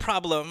shouldn't be a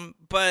problem,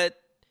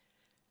 but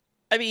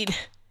I mean,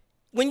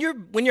 when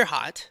you're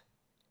hot,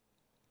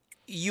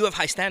 you have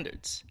high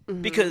standards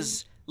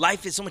because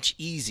life is so much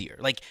easier.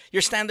 Like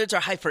your standards are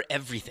high for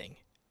everything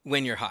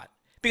when you're hot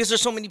because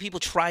there's so many people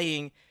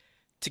trying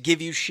to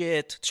give you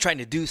shit, trying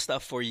to do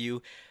stuff for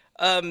you.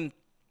 I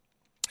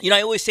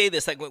always say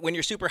this, like when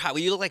you're super hot,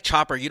 when you look like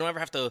Chopper, you don't ever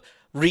have to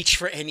reach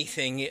for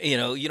anything.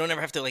 You don't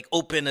ever have to like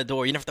open a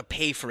door. You don't have to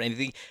pay for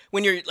anything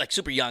when you're like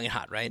super young and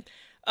hot, right?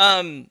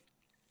 And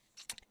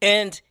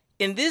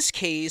in this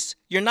case,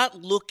 you're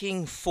not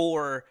looking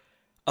for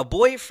a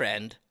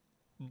boyfriend,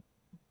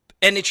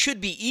 and it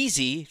should be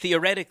easy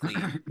theoretically,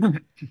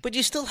 but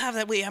you still have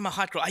that way. I'm a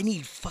hot girl. I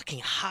need fucking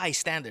high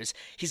standards.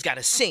 He's got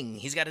to sing.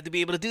 He's got to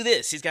be able to do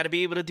this. He's got to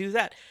be able to do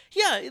that.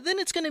 Yeah, then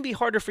it's going to be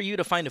harder for you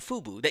to find a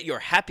Fubu that you're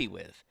happy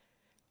with.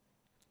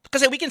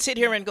 Because we can sit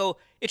here and go,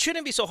 it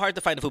shouldn't be so hard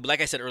to find a Fubu.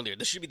 Like I said earlier,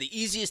 this should be the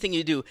easiest thing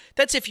you do.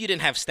 That's if you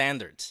didn't have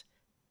standards.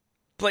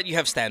 But you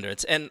have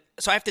standards. And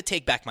so I have to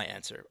take back my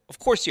answer. Of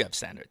course you have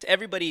standards.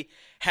 Everybody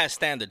has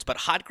standards. But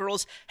hot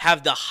girls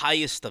have the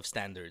highest of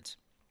standards.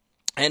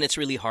 And it's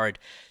really hard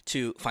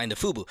to find a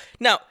Fubu.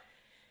 Now,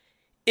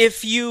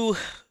 if you're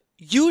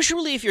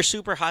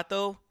super hot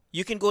though,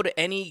 you can go to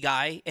any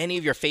guy, any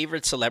of your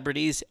favorite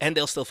celebrities, and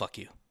they'll still fuck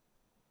you.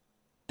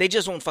 They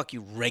just won't fuck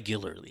you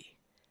regularly.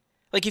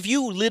 Like if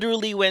you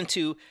literally went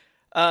to,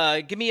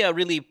 give me a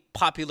really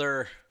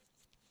popular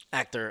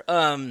actor.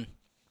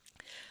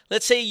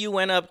 Let's say you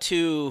went up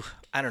to,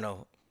 I don't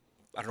know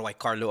why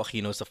Carlo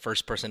Aquino is the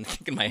first person to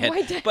think in my head.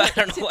 Why did But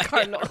I I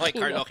don't know say why,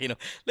 Carlo Aquino.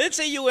 Let's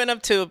say you went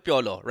up to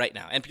Piolo right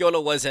now, and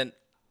Piolo wasn't,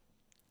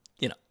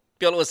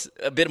 Piolo was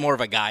a bit more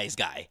of a guy's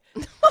guy.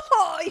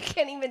 Oh, you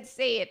can't even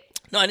say it.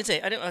 No, I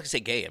didn't say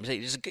gay. I'm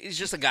saying he's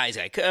just a guy's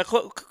guy.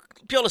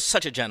 Piolo's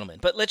such a gentleman.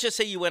 But let's just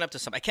say you went up to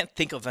some. I can't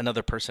think of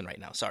another person right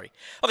now. Sorry.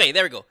 Okay,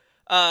 there we go.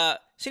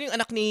 Sino yung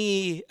anak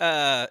ni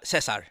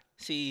Cesar?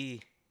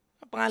 Si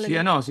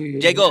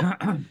Diego.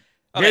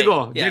 Okay,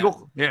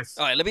 Diego, yes.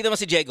 Okay, labitan mo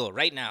si Diego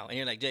right now. And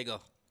you're like,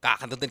 Diego,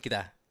 kakantutin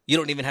kita. You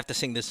don't even have to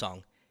sing this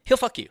song. He'll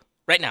fuck you.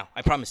 Right now.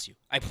 I promise you.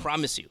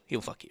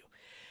 He'll fuck you.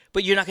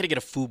 But you're not going to get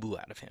a Fubu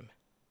out of him.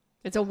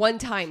 It's a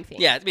one-time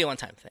thing. Yeah, it'd be a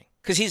one-time thing.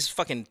 Because he's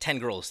fucking 10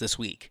 girls this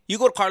week. You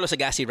go to Carlos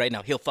Agassi right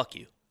now. He'll fuck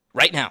you.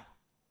 Right now.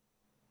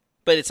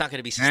 But it's not going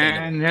to be sustainable.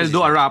 And he'll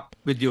do a rap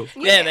with you.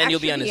 Yeah, and then you'll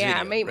be on his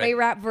video. May right?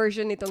 rap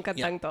version nitong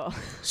kantang to.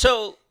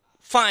 So,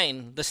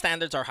 fine. The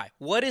standards are high.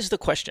 What is the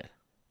question?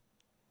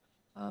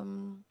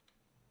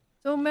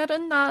 So,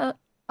 meron na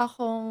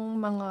akong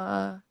mga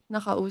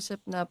nakausap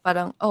na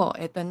parang,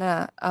 eto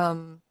na,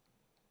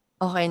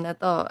 okay na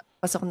to,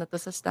 pasok na to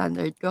sa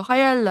standard ko.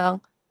 Kaya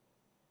lang,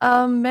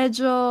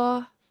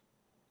 medyo,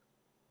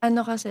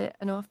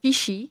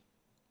 fishy.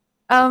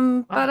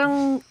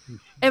 Parang,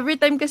 every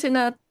time kasi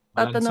na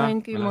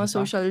tatanungin ko yung mga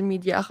social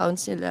media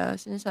accounts nila,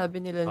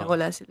 sinasabi nila na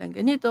wala silang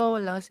ganito,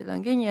 wala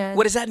silang ganyan.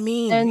 What does that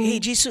mean? And, hey,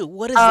 Jisoo,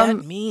 what does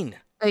that mean?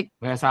 Like,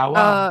 may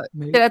asawa.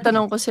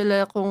 tinatanong ko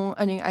sila kung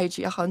ano yung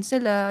IG accounts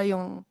nila,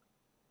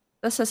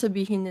 tapos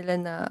sasabihin nila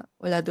na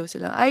wala daw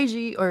silang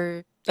IG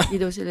or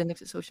hindi daw sila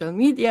nagsasocial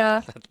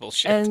media. That's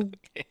bullshit. And,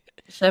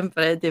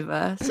 syempre, di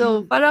ba?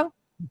 So, parang,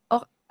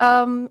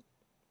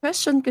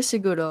 question ko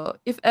siguro,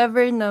 if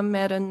ever na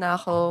meron na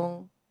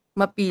akong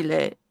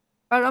mapili,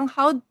 parang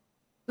how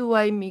do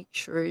I make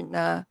sure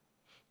na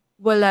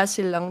wala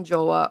silang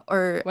jowa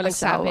or Walang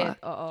asawa?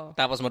 sabit. Oo.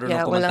 Tapos marunong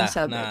Yeah, walang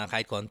kumanta sabit. na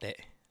kahit konti.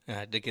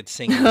 They could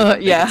sing,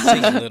 Yeah.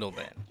 sing a little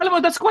bit. Alam mo,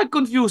 that's quite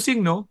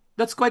confusing, no?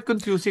 That's quite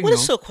confusing, What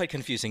no? is so quite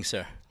confusing,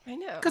 sir? I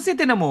know. Kasi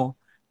tinan mo,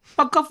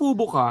 pagka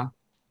Fubu ka,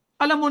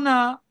 alam mo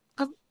na,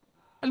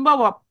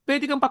 halimbawa,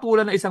 pwede kang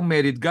patulan ng isang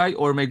married guy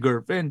or may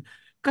girlfriend.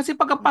 Kasi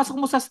pagkapasok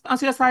mo ang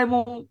sinasabi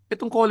mong,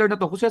 itong color na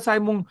to, kung sinasabi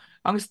mong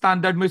ang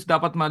standard mo is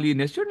dapat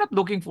malinis, you're not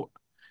looking for,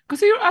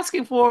 kasi you're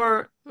asking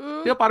for,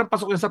 di ba, parang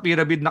pasok yan sa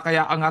pyramid na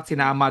kaya ka nga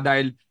sinama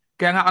dahil,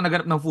 kaya nga ako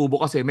naganap ng Fubu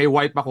kasi may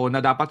wife ako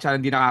na dapat siya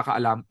hindi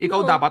nakakaalam. Ikaw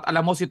No. dapat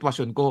alam mo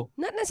sitwasyon ko.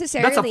 Not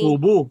necessarily. That's a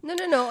Fubu.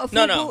 No. A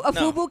No.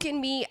 Fubu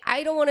can be, I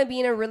don't want to be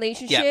in a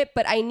relationship,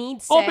 but I need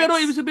sex. Oh, pero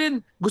ibig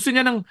sabihin, gusto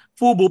niya ng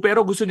Fubu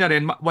pero gusto niya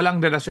rin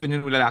walang relasyon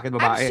yung lalaki at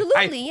babae.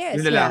 Absolutely, yes.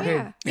 Yung lalaki.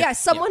 Yeah,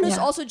 someone who's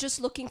Yeah. also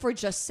just looking for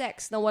just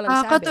sex na walang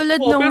sabit.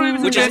 Katulad Oh, nung pero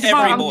ibig Which is sabihin, di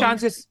ba, every ang boy.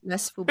 chances,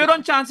 last Fubu. pero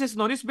ang chances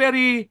nun is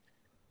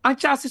ang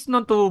chances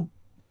nun to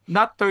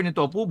not turn into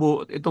a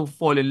Fubu, to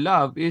fall in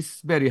love is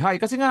very high.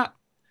 Kasi nga,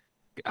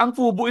 ang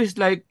Fubu is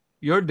like,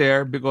 you're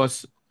there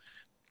because,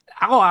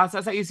 ako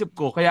sa isip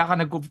ko, kaya ka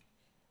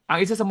ang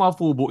isa sa mga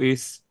Fubu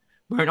is,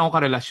 meron akong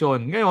karelasyon.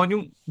 Ngayon,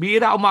 yung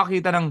bihira ako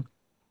makakita ng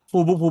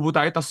Fubu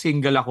tayo, tapos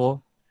single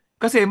ako.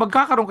 Kasi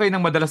magkakaroon kayo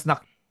ng madalas na,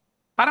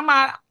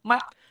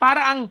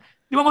 parang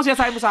di ba mo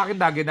sinasabi mo sa akin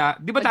dagi na,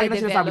 di ba tayo na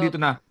sinasabi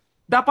dito na,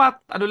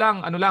 dapat, ano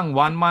lang,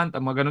 1 month,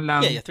 mga ganun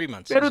lang. Yeah, 3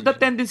 months. Pero the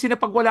tendency na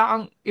pag wala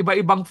kang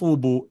iba-ibang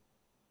Fubu,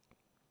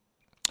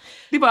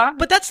 di ba?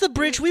 But that's the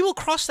bridge. We will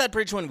cross that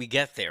bridge when we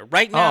get there.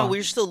 Right now,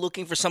 we're still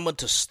looking for someone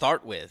to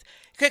start with.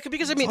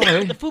 Because, I mean,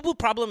 the Fubu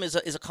problem is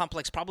a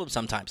complex problem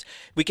sometimes.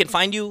 We can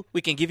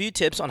give you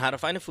tips on how to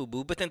find a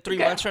Fubu, but then 3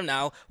 months from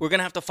now, we're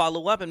going to have to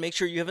follow up and make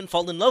sure you haven't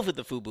fallen in love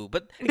with the Fubu.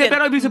 But Hindi, again,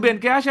 pero ibig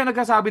sabihin, kaya siya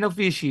nagkasabi ng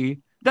fishy,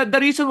 the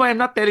reason why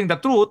I'm not telling the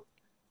truth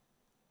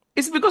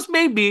is because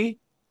maybe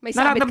May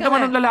sabit ka nararamdaman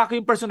na. ng lalaki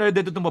yung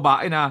personalidad ng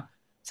babae na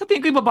sa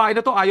tingin ko yung babae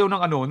na to ayaw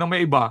ng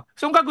may iba.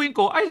 So ang gagawin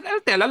ko,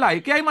 I'll tell a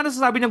lie. Kaya yung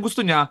nasasabi niyang gusto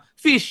niya,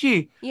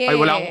 fishy. Yeah. Ay,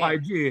 wala akong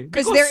IG eh.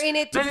 Because they're in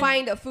it to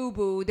find a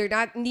Fubu.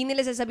 Hindi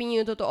nila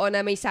sasabihin yung totoo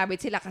na may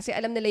sabit sila kasi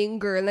alam nila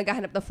yung girl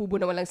naghahanap ng Fubu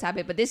na walang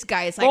sabit. But this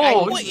guy is like, I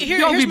Wait, need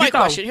here's my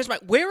bibitaw. question.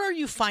 Where are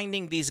you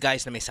finding these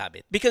guys na may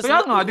sabit? Because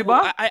Kaya nga, di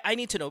ba? I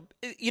need to know.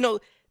 You know,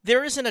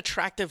 there is an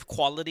attractive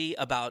quality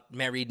about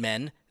married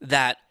men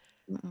that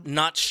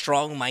not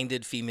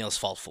strong-minded females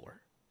fall for.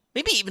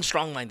 Maybe even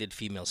strong-minded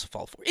females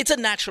fall for. It's a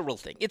natural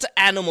thing. It's an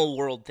animal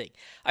world thing.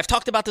 I've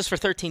talked about this for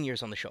 13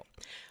 years on the show.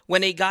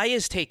 When a guy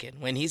is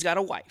taken, when he's got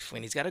a wife,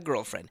 when he's got a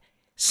girlfriend,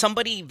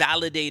 somebody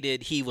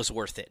validated he was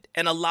worth it.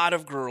 And a lot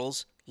of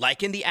girls,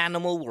 like in the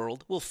animal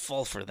world, will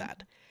fall for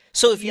that.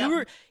 So if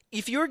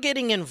you're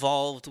getting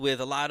involved with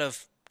a lot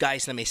of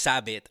guys na may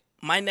sabit,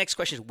 my next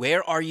question is,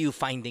 where are you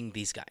finding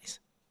these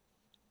guys?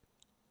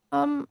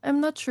 I'm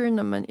not sure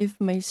naman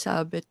if may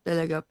sabit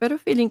talaga. Pero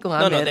feeling ko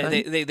nga No, meron.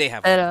 they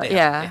have Pero, one.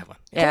 yeah. They have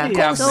one. Yeah.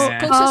 Yeah, So, man.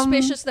 kung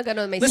suspicious na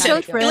gano'n, may Listen,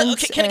 sabit ka.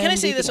 friends can I and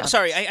say this? dating apps.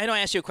 Sorry, I know I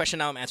asked you a question.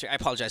 Now I'm answering. I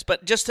apologize.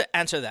 But just to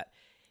answer that,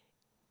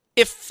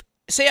 if,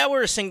 say I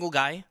were a single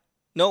guy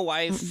no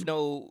wife,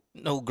 no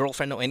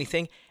girlfriend, no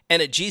anything.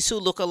 And a Jisoo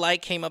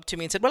lookalike came up to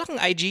me and said, "Wala kang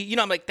IG?" You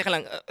know, I'm like, "Teka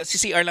lang,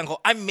 CCR lang ko."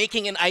 I'm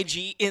making an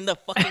IG in the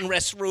fucking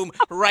restroom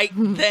right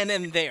then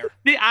and there.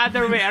 The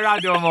other way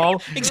around,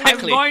 mo.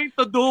 Exactly. I'm going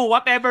to do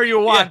whatever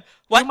you want.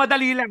 Yeah. What? Yung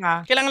madali lang,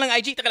 ha? Kailangan lang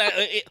IG. Teka lang,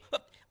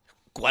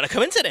 what a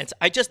coincidence.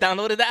 I just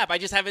downloaded the app. I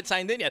just haven't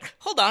signed in yet.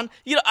 Hold on.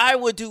 You know, I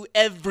would do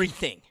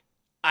everything.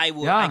 I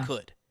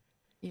could.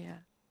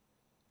 Yeah.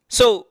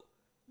 So,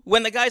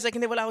 when the guy's like,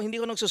 hindi ko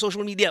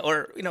nagsa-social media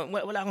or, you know,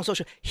 wala akong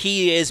social,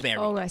 he is married.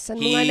 Oo nga, saan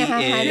mo He nga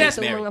nahahanap is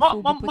sa married.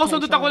 mga Fubu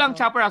Sundot ako lang,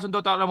 Chopper.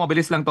 Sundot ako lang,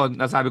 mabilis lang to.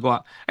 Nasabi ko.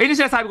 Ayun yung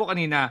sinasabi ko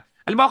kanina.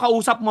 Alam mo,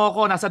 kausap mo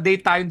ako, nasa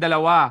date tayong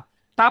dalawa.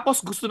 Tapos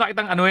gusto na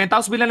kitang ano yan.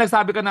 Tapos bilang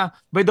nagsabi ka na,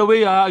 by the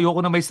way,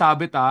 ayoko na may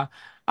sabit,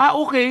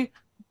 okay.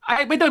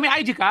 Ay, by the way, may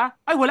IG ka?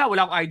 Ay, wala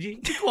akong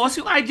IG. Because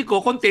yung IG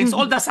ko contains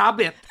all the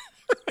sabit.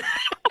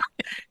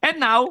 And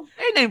now,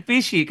 ayun na yung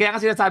fishy. Kaya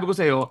kasi sinasabi ko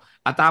sa'yo,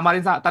 at tama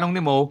rin sa tanong ni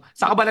Mo,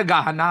 saan ka ba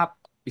naghahanap?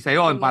 Isa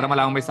yon para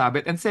malaman may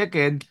sabit. And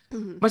second,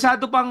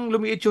 masyado pang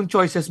lumiit yung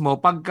choices mo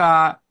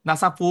pagka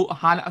nasa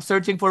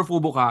searching for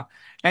Fubu ka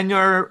and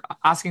you're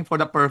asking for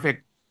the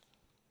perfect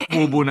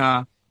Fubu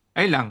na,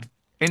 ayun lang.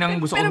 Ayun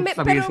ang gusto kong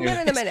sabihin sa'yo. Pero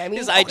naman, I mean,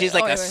 His IG is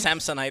like a okay.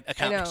 Samsonite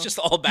account. It's just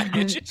all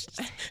baggage. It's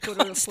just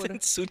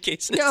constant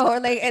suitcases. No,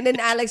 like, and then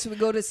Alex would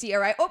go to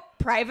CRI. Oh,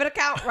 private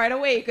account right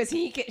away because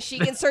she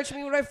can search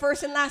me with my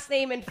first and last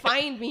name and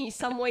find me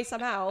some way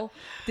somehow.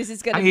 This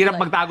is gonna. Ang be hirap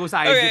like, magtago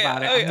sa IG,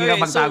 pare. Ang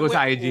hirap magtago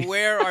sa IG.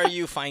 Where are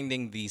you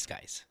finding these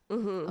guys?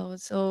 Oh,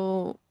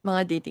 so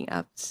mga dating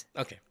apps.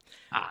 Okay.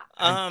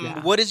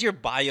 Yeah. What does your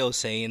bio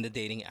say in the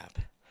dating app?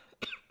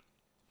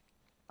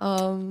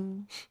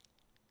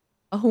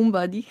 A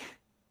homebody.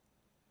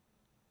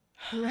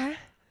 Huh?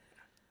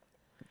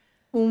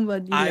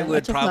 Homebody. I lang. would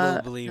At saka-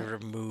 probably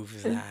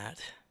remove that.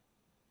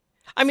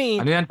 I mean,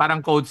 Ano yan?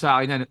 Parang code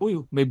sa akin yan.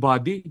 Uy, may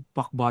body.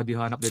 Fuck body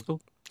hanap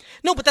dito.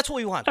 no, but that's what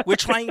we want. We're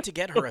trying to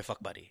get her a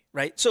fuck buddy,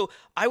 right? So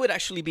I would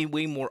actually be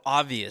way more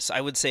obvious.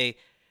 I would say,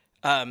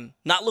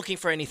 not looking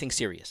for anything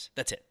serious.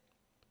 That's it.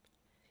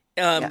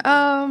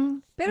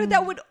 Pero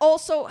that would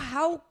also,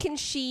 how can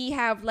she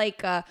have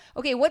like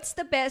okay, what's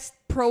the best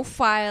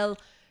profile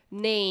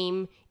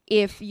name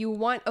if you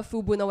want a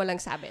Fubu na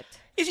walang sabit?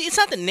 It's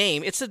not the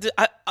name. It's the.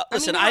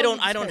 Listen, how I would you don't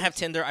describe have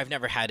Tinder. I've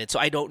never had it, so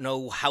I don't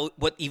know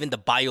what even the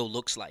bio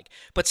looks like.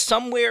 But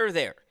somewhere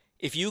there,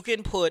 if you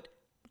can put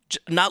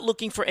not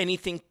looking for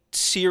anything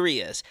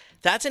serious,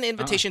 that's an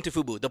invitation to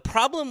Fubu. The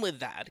problem with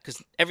that,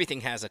 because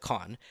everything has a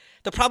con,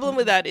 the problem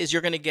with that is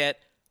you're going to get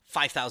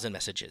 5,000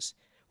 messages.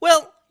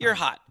 Well, you're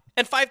hot.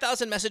 And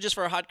 5,000 messages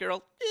for a hot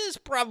girl is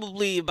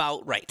probably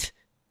about right.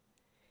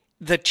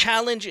 The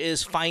challenge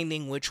is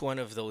finding which one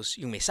of those,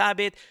 yung may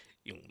sabit,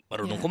 yung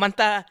marunong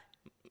kumanta,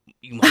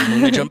 yung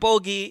marunong medyo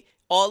pogi,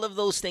 all of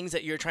those things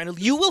that you're trying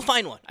to, you will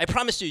find one. I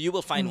promise you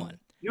will find one.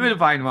 You will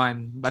find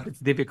one, but it's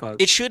difficult.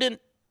 It shouldn't.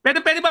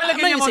 Pwede ba I'm lagyan not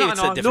niyo gonna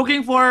say mo it's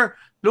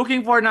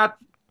looking for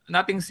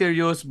nothing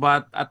serious,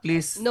 but at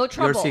least No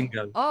trouble. you're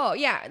single. Oh,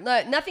 yeah.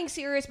 Nothing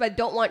serious but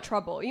don't want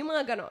trouble. Yung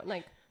mga ganon.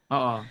 Like,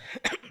 Oo.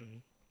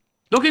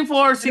 Looking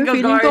for Pero single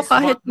feeling ko guys.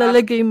 kahit but not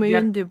lalagay mo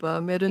yet. yun, di ba?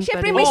 Meron pa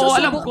Siyempre, rin. may Oo, susubok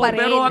alam ko, pa rin.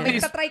 pero at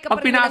least, Nagtatry ka pa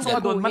pag rin pinasok ka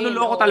naman doon, baguhin,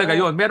 manluloko oo. talaga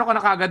yun. Meron ka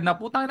na kagad na,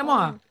 putang ina mo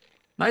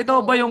Nakita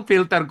mo ba yung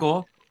filter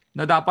ko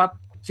na dapat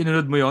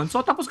sinunod mo yon?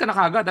 So, tapos ka na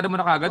kagad. Alam mo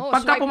na kagad. Oh,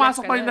 Pagka swipe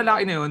pumasok left pa ka yung na.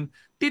 lalaki na yun,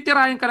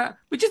 titirahin ka na.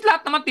 Which is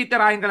lahat naman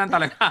titirahin ka lang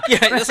talaga.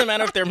 Yeah, it doesn't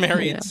matter if they're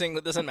married,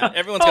 single, it doesn't matter.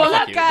 Everyone's Oh,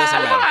 gonna fuck you. It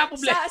doesn't matter.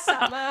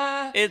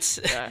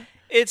 Sasama.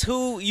 It's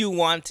who you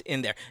want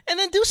in there. And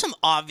then do some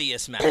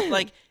obvious math.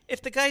 Like,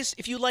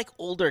 if you like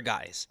older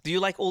guys, do you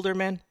like older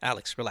men?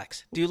 Alex,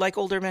 relax. Do you like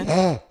older men?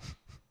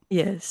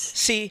 Yes.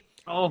 See,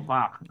 Oh,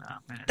 fuck. Nah,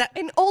 man.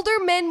 And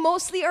older men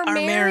mostly are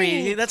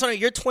married. That's why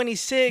you're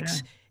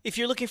 26. If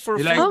you're looking for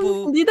You like-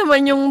 Fubu, Hindi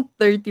naman yung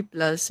 30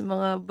 plus.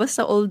 Mga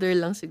basta older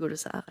lang siguro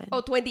sa akin.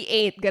 Oh,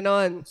 28.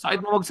 Ganon.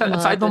 Sakit mo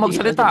Mga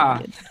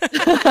magsalita.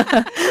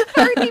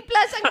 30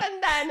 plus ang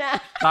tanda na.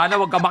 Sana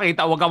wag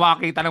ka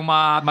makita ng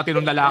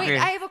matinong lalaki.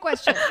 Wait, I have a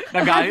question.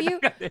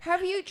 Nagalit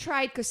have you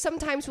tried, because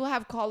sometimes we'll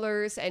have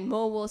callers and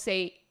Mo will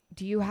say,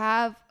 do you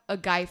have a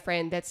guy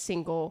friend that's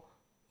single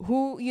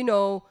who, you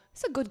know,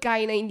 is a good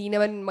guy na hindi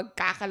naman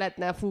magkakalat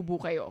na Fubu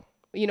kayo?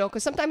 You know,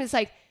 because sometimes it's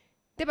like,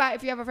 diba,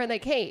 if you have a friend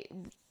like, hey,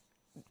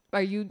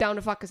 are you down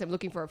to fuck because I'm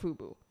looking for a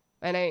Fubu?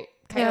 And I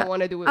kind of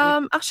want to do it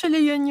with... Actually,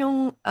 yun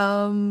yung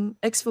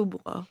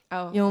ex-Fubu ko.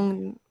 Oh.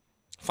 Yung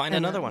find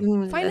another one.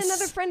 yung Find less-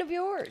 another friend of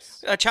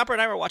yours. Chopper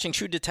and I were watching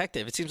True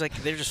Detective. It seems like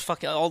they're just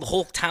fucking. The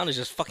whole town is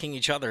just fucking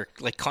each other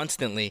like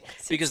constantly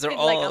because they're in,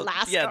 all like,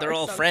 Alaska they're or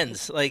all something.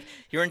 friends. Like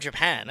you're in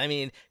Japan. I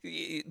mean,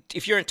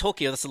 if you're in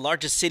Tokyo, that's the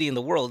largest city in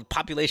the world,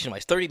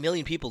 population-wise. 30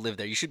 million people live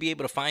there. You should be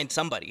able to find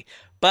somebody.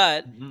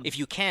 But if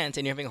you can't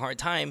and you're having a hard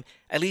time,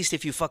 at least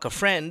if you fuck a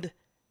friend,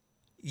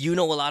 you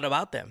know a lot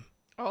about them.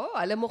 Oh,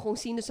 alam mo kung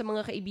sino sa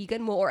mga kaibigan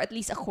mo or at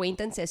least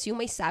acquaintances yung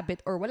may sabit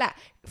or wala.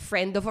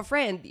 Friend of a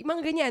friend. Yung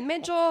mga ganyan.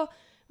 Medyo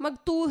mag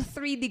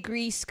 2-3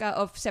 degrees ka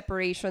of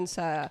separation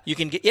sa... You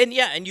can get and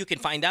you can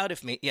find out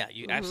if you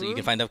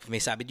can find out if may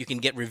sabit. You can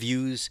get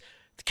reviews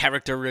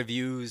character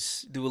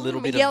reviews, do a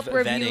little bit Yelp of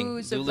reviews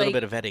vetting, do a of, little like-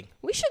 bit of vetting.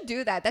 We should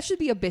do that. That should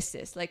be a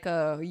business, like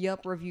a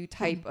Yelp review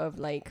type of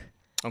like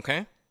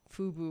Okay.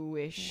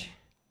 Fubu-ish.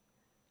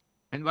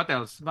 And what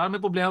else? Parang may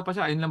problema pa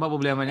siya. Ayun lang ba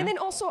problema niya? And then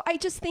also, I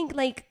just think,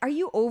 like, are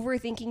you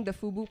overthinking the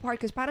Fubu part?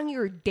 Because parang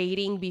you're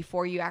dating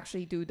before you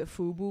actually do the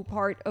Fubu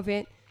part of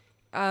it.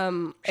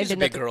 She's a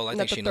big girl. I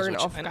think she knows turn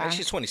what off she, ka.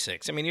 she's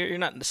 26. I mean, you're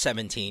not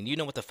 17. You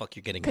know what the fuck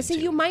you're getting Because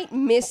into. you might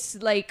miss,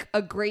 like,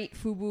 a great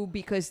Fubu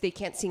because they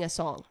can't sing a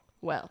song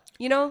well.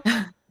 You know?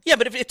 Yeah,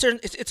 but if it's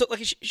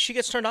like she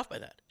gets turned off by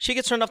that. She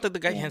gets turned off that the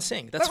guy can't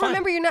sing. That's But fine.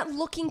 remember, you're not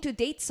looking to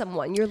date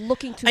someone. You're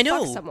looking to I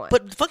know, fuck someone.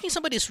 but fucking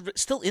somebody is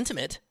still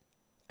intimate.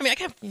 I mean, I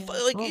can't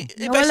like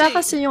if I Wala say,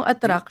 kasi yung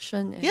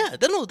attraction eh. yeah,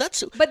 no,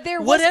 that's But there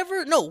was-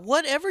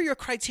 whatever your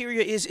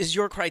criteria is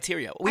your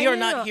criteria. We I are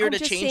know, not here I'm to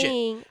just change it.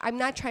 saying, I'm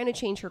not trying to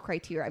change her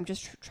criteria. I'm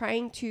just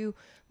trying to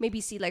maybe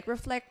see, like,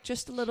 reflect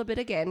just a little bit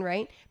again,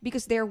 right?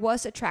 Because there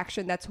was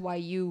attraction. That's why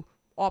you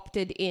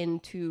opted in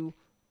to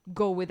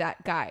go with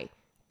that guy.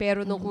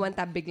 Pero nung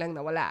kumanta, biglang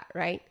nawala,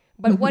 right?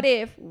 But what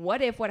if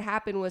what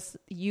happened was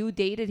you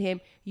dated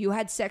him, you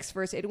had sex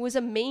first, it was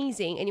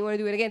amazing, and you want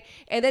to do it again,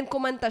 and then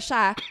kumanta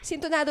siya,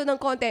 sintonado ng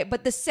konti,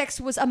 but the sex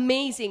was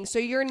amazing, so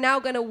you're now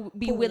gonna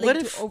be willing What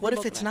to if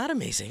overlook it's that. not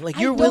amazing? Like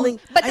I you're know, willing,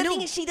 but I the know.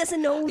 thing is, she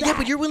doesn't know that. Yeah,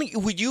 but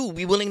would you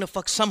be willing to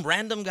fuck some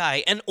random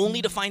guy and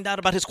only to find out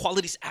about his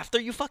qualities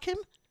after you fuck him?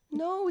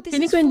 No, this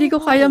Hindi is ko hindi ko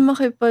Fubu. kaya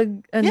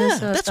makipag Yeah,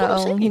 sa that's what I'm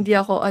taong saying. hindi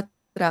ako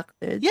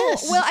attracted.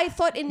 Yes. Well, I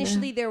thought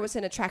initially there was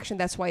an attraction.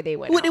 That's why they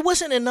went Well, out. it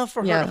wasn't enough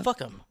for her Yeah. to fuck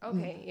him.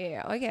 Okay,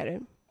 yeah, I get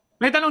it.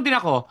 May tanong din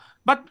ako,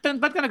 ba't ka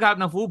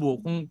naghahanap ng Fubu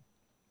kung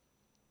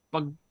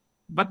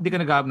ba't di ka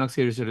naghahanap ng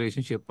serious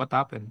relationship? What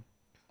happened?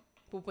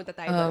 Pupunta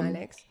tayo doon,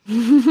 Alex.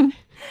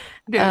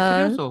 Hindi,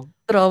 seryoso.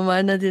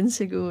 Trauma na din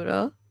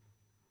siguro.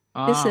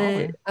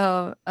 Kasi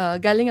Okay.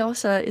 galing ako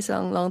sa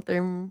isang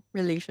long-term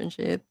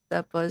relationship.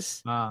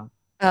 Tapos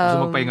Gusto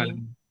magpahinga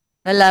lang.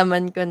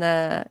 nalaman ko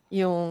na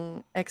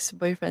yung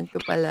ex-boyfriend ko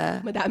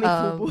pala Madaming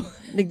Fubu.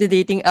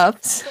 nagda-dating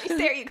apps.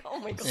 There you go. Oh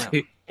my God.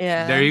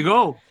 Yeah. There you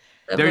go.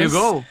 There you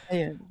go.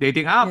 Ayun.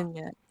 Dating app. Yun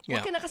nga.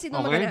 Huwag ka na kasi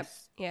nung Okay. maganap.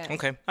 Yeah.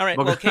 Okay. All right.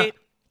 Well, Kate,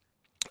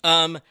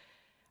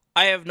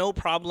 I have no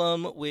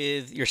problem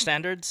with your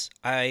standards.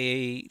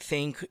 I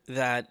think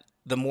that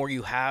the more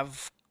you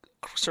have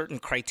certain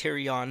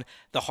criterion,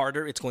 the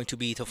harder it's going to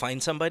be to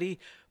find somebody.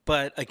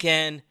 But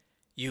again,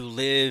 you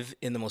live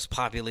in the most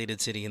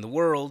populated city in the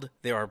world.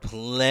 There are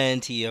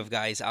plenty of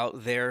guys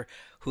out there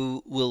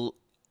who will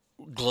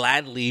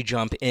gladly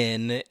jump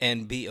in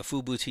and be a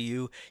Fubu to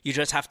you. You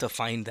just have to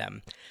find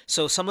them.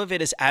 So some of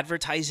it is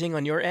advertising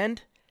on your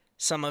end.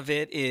 Some of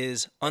it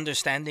is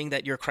understanding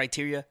that your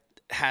criteria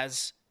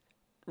has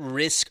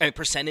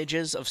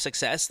percentages of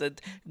success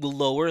that will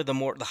lower the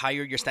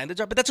higher your standards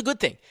are. But that's a good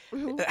thing.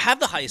 Have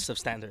the highest of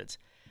standards.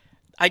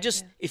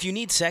 If you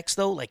need sex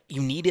though, like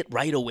you need it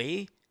right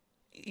away,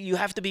 you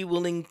have to be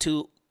willing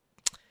to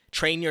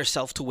train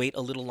yourself to wait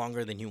a little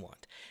longer than you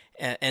want.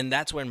 And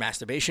that's where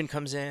masturbation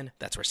comes in.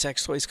 That's where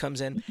sex toys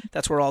comes in.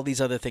 That's where all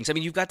these other things. I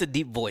mean, you've got the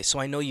deep voice, so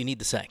I know you need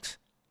the sex.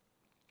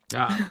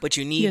 Yeah. But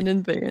you need,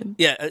 Ganun ba yun?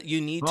 you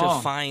need to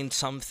find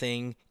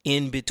something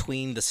in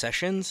between the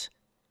sessions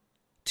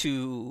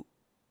to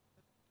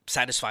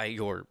satisfy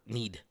your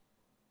need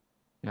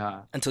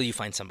Yeah. until you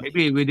find somebody.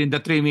 Maybe within the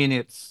 3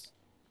 minutes.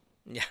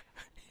 Yeah.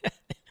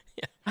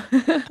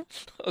 Yeah.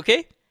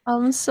 Okay.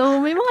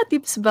 So may mga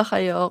tips ba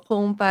kayo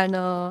kung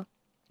paano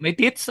May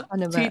tits?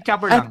 ano ba? Si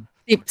Chopper lang.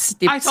 Tips.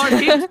 Ay, sorry,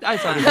 tits. Ay,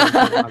 sorry.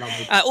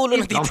 Ulo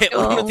na tite.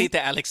 Ulo na tite,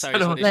 Alex. Sorry.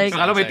 Like,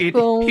 Akala may tits.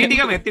 kung- Hindi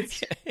ka may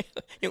tits.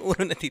 Yung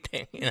ulo na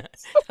tite. Yeah.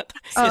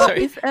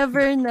 Sorry. If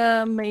ever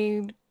na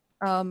may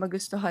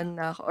magustuhan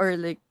na ako or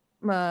like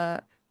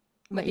maisip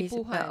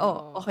Matipuhan, na,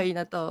 okay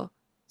na to.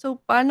 So,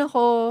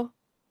 ano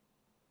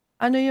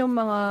yung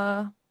mga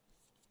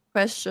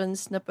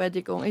questions na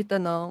pwede kong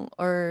itanong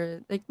or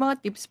like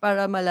mga tips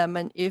para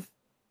malaman if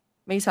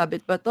may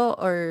sabit ba to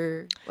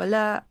or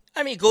wala?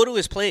 I mean, go to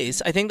his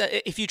place. I think that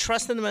if you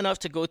trust him enough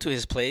to go to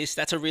his place,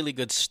 that's a really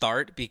good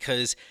start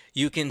because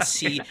you can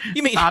see.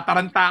 You mean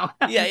Matataranta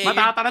ako. Yeah,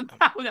 Matataranta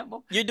ako niya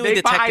mo. you're doing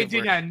Dave detective pa-IG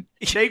work. niyan.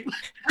 Dave,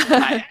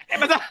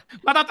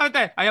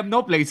 matataranta. I have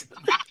no place.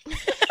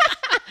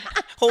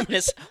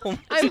 homeless.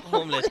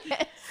 Homeless.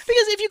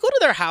 Because if you go to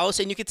their house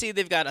and you can see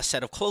they've got a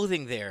set of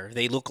clothing there,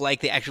 they look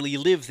like they actually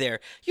live there.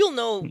 You'll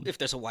know if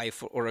there's a wife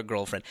or a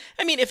girlfriend.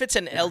 I mean, if it's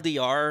an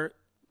LDR.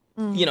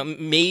 You know,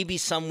 maybe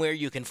somewhere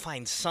you can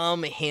find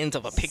some hint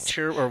of a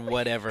picture or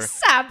whatever.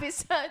 Sabi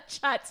sa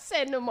chat,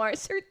 Senomar,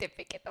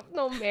 certificate of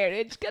no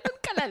marriage. Ganun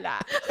kalala.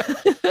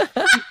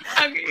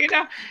 Ang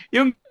ina.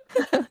 Yung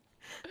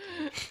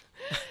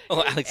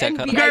Oh, Alex, I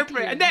cut off.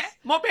 girlfriend. Hindi.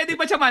 Pwede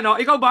ba siya mano?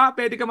 Ikaw ba?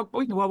 Pwede ka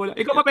Uy, nawawala.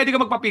 Ikaw ba pwede ka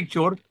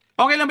magpa-picture?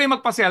 Okay lang ba yung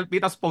magpa-selfie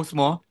tapos post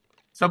mo?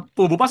 Sa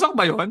Fubu. Pasok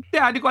ba yun?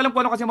 Hindi ko alam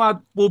kung ano kasi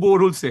mga Fubu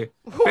rules eh.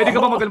 Pwede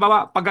ka ba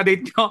magkalbawa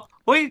pagka-date nyo?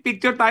 Uy,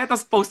 picture tayo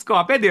tapos post ko.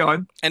 Pwede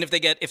yun? And if they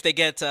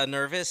get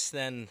nervous,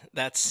 then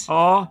that's.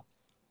 Oo.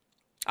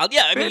 I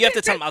mean, you have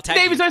to tell them. I'll tag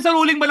Hindi, you. ibig sabihin sa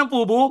ruling ba ng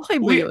Fubu? Okay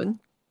ba Uy, yun?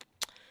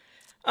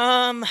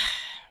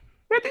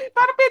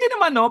 pwede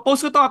naman, no?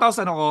 Post ko to, tapos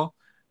ano ko,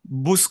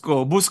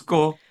 Busco,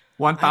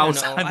 I don't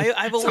know. 1,000.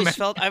 I've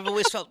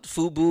always felt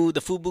Fubu,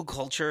 the Fubu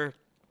culture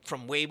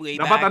from way Dapat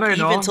back, ano, even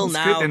no? till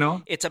Discreet, now,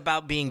 no? it's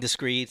about being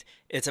discreet.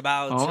 It's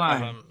about Oo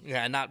nga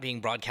eh. not being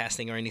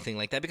broadcasting or anything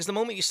like that. Because the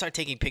moment you start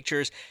taking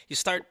pictures, you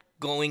start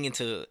going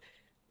into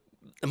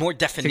a more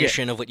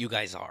definition of what you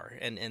guys are,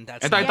 and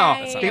that's Ito. that's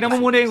not Tingnan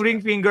mo what muna Fubu yung is ring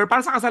about. finger.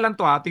 Para sa kasalan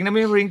to, ha? Tingnan mo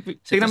yung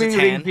tingnan mo there's a yung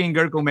ring tan.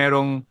 finger kung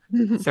merong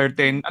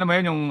certain, ano mo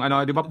yun, yung,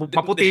 ano, di ba,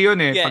 maputi yun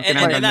eh, Yeah, pag and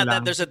tinanggal nyo that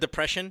lang. there's a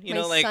depression, you May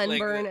know, like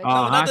sunburn and-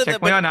 Oh, ha? no,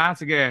 Check mo but- yun, ha?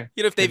 Sige.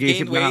 You know, if they've Nag-iisip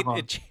gained lang weight,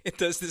 ako. it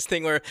does this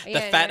thing where the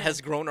Yeah, fat yeah.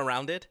 has grown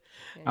around it.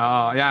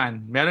 Oo,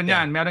 yan. Meron Yeah.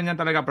 yan. Meron yan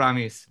talaga,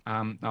 promise.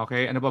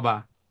 Okay, ano pa ba?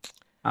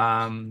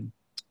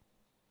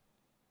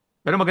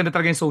 Pero maganda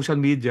talaga yung social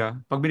media.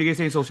 Pag binigay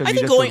sa yung social I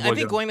media, think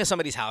sure going to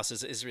somebody's house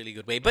is really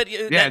good way. But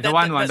Yeah, the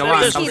one. there's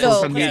Tapos risk.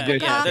 social Kasi media.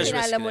 there's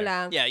risk kakilala mo there.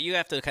 lang. Yeah, you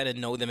have to kind of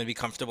know them and be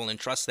comfortable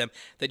and trust them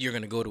that you're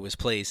going to go to his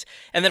place.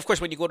 And then, of course,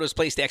 when you go to his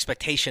place, the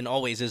expectation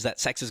always is that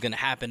sex is going to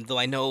happen. Though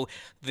I know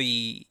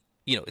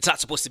it's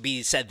not supposed to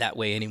be said that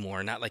way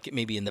anymore. Not like it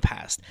may be in the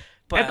past.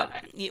 But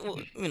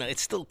it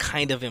still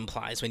kind of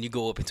implies when you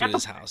go up into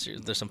his house,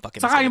 there's some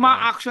fucking. Saka yung mga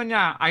action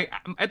niya,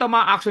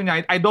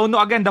 I don't know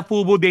again the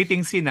Fubu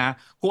dating scene,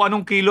 kung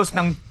anong kilos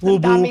ng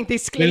Fubu daming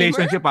disclaimer.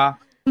 relationship,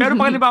 Pero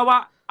pag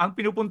halimbawa, ang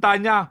pinupunta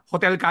niya,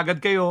 hotel kagad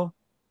kayo.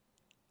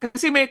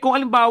 Kasi kung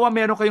halimbawa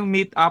meron kayong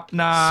meet up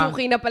na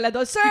Suki na pala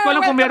doon. Sir, hindi ko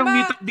alam kung merong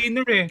welcome meet up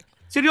dinner eh.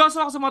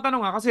 Seryoso ako sa mga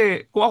tanong,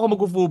 kasi kung ako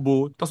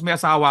mag-Fubu, tapos may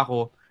asawa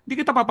ko,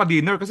 hindi kita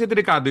papa-dinner kasi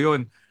delikado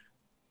yun.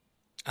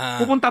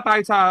 Pupunta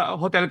tayo sa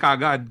hotel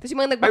kagad. Kasi mga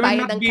I will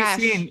nagbabayad not ng be cash.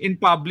 seen in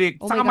public.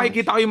 Oh Saka my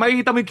gosh.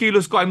 makikita mo yung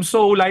kilos ko. I'm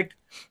so like,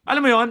 alam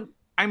mo yun?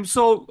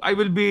 I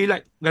will be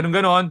like,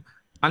 ganon.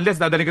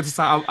 Unless dadaling ka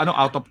sa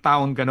out of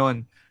town,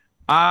 ganon.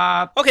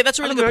 Okay, that's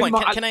a really alam good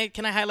mo point. yun,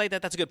 Can I highlight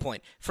that? That's a good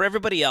point. For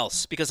everybody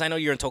else, because I know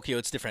you're in Tokyo,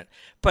 it's different.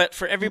 But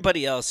for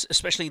everybody else,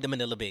 especially the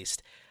Manila-based,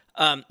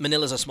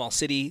 Manila's a small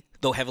city,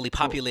 though heavily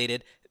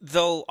populated.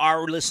 Though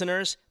our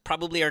listeners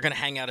probably are going to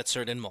hang out at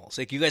certain malls.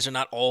 Like you guys are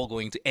not all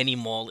going to any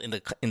mall in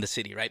the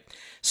city, right?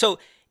 So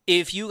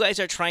if you guys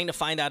are trying to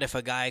find out if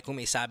a guy kung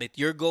may sabit,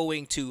 you're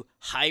going to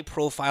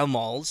high-profile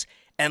malls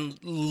and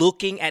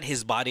looking at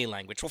his body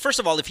language. Well, first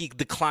of all, if he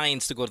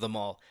declines to go to the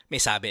mall, may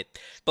sabit.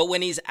 But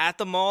when he's at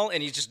the mall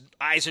and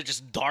eyes are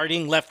just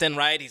darting left and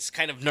right, he's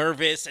kind of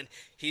nervous and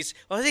he's,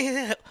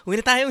 uwi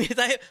na tayo.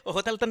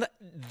 Hotel tanda.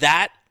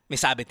 That, may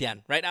sabit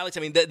yan. Right, Alex?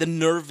 I mean, the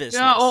nervousness.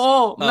 Yeah,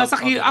 oo.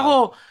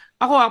 of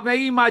Ako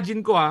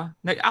nai-imagine ko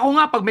ako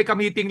nga pag may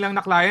ka-meeting lang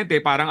na client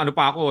parang ano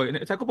pa ako.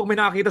 Sabi ko pag may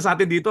nakakita sa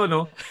atin dito,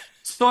 no?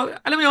 So,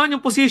 alam mo yun,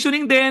 yung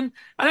positioning din.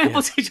 Alam mo yung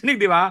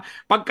positioning, di ba?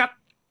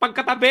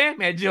 Pagkatabi,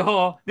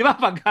 medyo, di ba?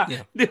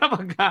 Di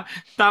ba?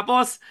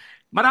 Tapos,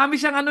 marami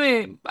siyang ano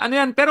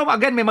yan. Pero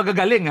again, may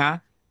magagaling,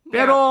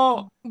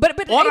 Pero, But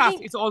oras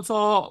I think, is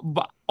also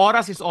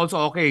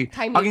okay.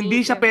 Time Pag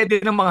hindi limit, siya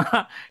pwede ng mga,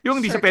 yung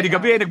hindi siya pwede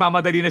gabi,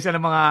 nagmamadali na siya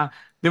ng mga,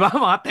 di ba,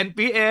 mga 10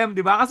 p.m.,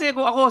 di ba? Kasi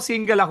kung ako,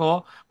 single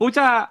ako,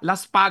 pucha,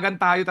 laspagan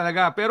tayo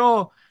talaga.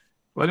 Pero,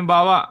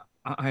 halimbawa,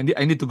 I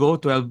need to go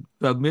 12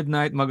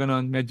 midnight, mga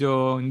ganon.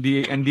 Medyo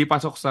hindi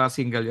pasok sa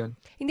single yon.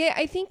 hindi,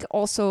 I think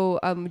also,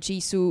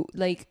 Jisoo,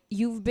 like,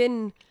 you've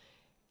been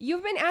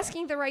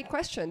asking the right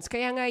questions.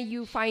 Kaya nga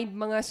you find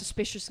mga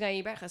suspicious nga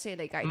iba kasi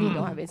like I don't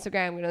have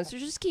Instagram, so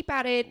just keep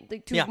at it.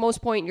 Like, to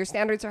most point, your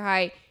standards are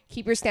high.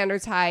 Keep your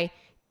standards high.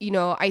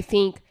 I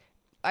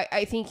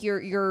think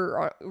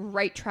you're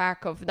right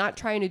track of not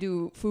trying to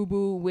do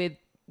Fubu with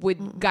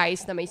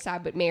guys na may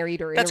sabit married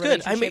or That's in a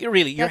good. I relationship. mean,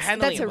 really, you're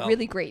handling that's it a well.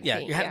 really great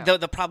thing.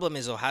 The problem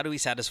is, though, how do we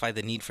satisfy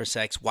the need for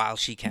sex while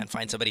she can't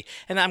find somebody?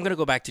 And I'm going to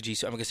go back to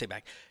Jisoo. I'm going to say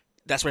back.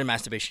 That's where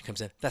masturbation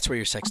comes in. That's where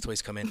your sex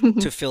toys come in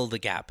to fill the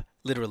gap,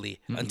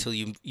 literally, until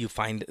you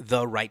find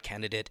the right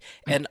candidate.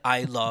 And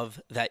I love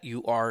that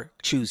you are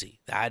choosy.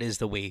 That is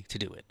the way to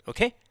do it.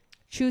 Okay?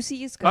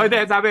 Choosy is Oh, good.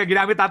 hindi. Sabi,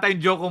 ginamit tata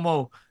yung joke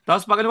mo.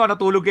 Tapos pag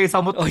natulog kayo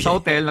sa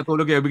hotel,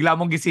 natulog kayo, bigla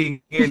mong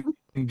gisingin.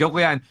 Joke ko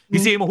yan.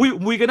 Gisingin mo,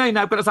 umuwi ka na,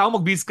 hinahip ka na asawa,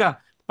 mag-bis ka.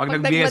 Pag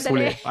nag-BS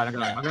nagmadali. uli. Parang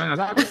gano'n.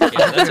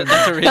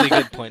 That's a really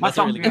good point. That's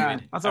a really good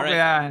point. Pasok All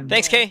right. yan.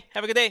 Thanks, Kay.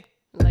 Have a good day.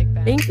 Like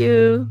that. Thank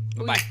you.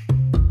 Bye-bye.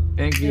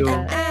 Thank you.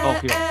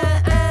 Tokyo.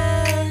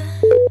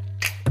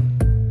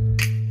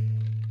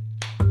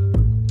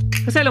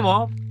 Kasi alam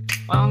mo,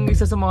 ang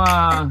isa sa mga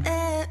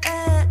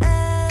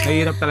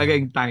mahirap talaga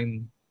yung time.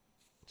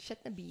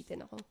 Shit,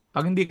 nabitin ako.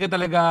 Pag hindi ka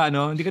talaga,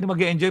 hindi ka na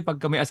mag-enjoy pag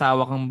may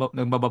asawa kang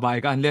nagbababae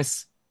ka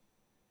unless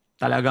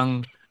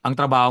talagang ang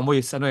trabaho mo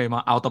is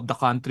mga out of the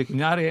country,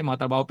 kunyari,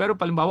 mga trabaho. Pero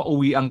palimbawa,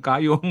 uwian ka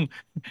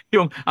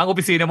ang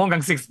opisina mo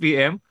hanggang 6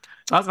 p.m.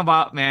 Tapos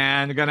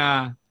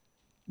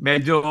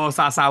medyo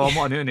sa asawa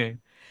mo,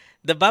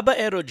 The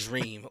babaero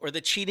dream or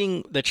the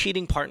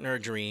cheating partner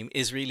dream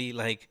is really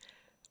like,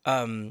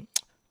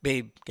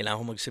 babe, kailangan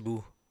ko mag-Cebu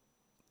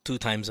 2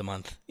 times a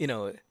month.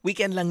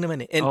 Weekend lang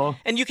naman eh.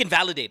 And you can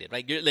validate it,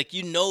 right? You're like,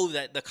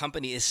 that the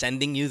company is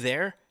sending you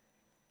there.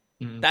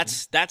 Mm-hmm.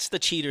 That's the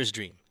cheater's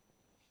dream.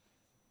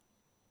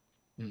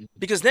 Mm-hmm.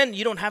 Because then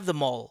you don't have the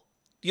mall.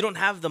 You don't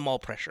have the mall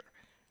pressure.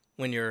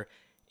 when you're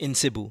in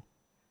Cebu.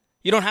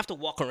 You don't have to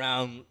walk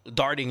around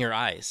darting your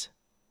eyes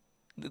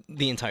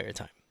the entire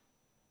time.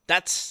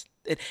 That's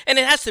it. And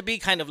it has to be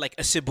kind of like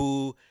a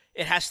Cebu.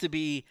 It has to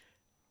be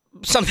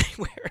something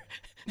where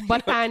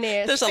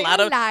Batanes. there's a lot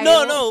of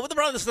no. But the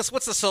problem is,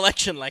 what's the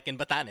selection like in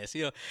Batanes?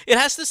 It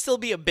has to still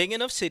be a big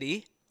enough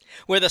city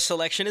where the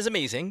selection is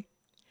amazing,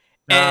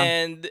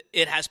 and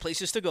it has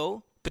places to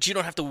go, but you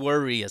don't have to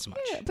worry as much.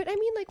 Yeah, but I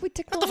mean, like with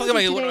What the technology fuck am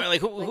I today,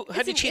 like?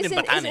 How do you cheat in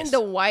isn't Batanes?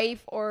 the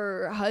wife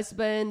or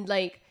husband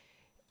like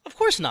Of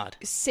course not.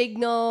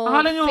 Signal,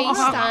 Akala nyo,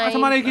 FaceTime? sa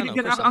mga nakikinig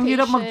dyan, ang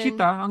hirap mag-cheat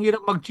Ang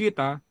hirap mag-cheat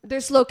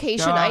There's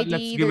location Yeah, ID.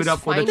 let's give it There's up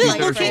for the Find My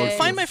cheaters Okay, Friends.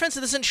 Find My Friends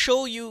doesn't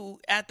show you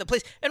at the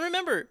place. And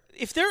remember,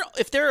 if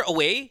they're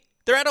away,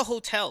 they're at a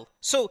hotel.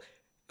 So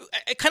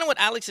kind of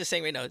what Alex is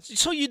saying right now.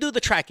 So you do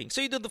the tracking.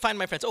 So you do the Find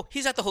My Friends. Oh,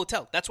 he's at the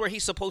hotel. That's where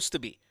he's supposed to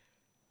be.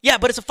 Yeah,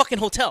 but it's a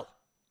fucking hotel.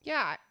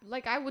 Yeah,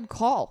 like I would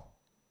call.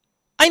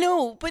 I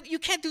know, but you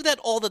can't do that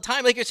all the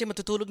time. Like you're saying,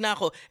 matutulog na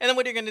ako. And then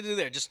what are you going to do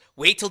there? Just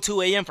wait till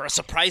 2 a.m. for a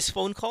surprise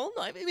phone call?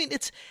 No, I mean,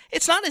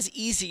 it's not as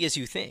easy as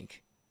you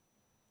think.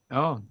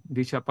 Oh,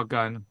 hindi siya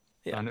pagka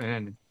Yeah. ano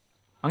yan.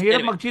 Ang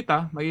hirap Anyway. mag-cheat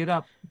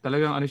Mahirap.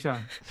 Talagang ano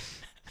siya.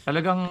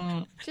 Talagang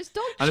Just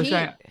don't ano cheat.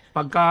 siya,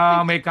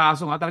 pagka may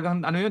kaso talagang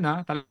ano yun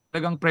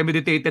talagang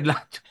premeditated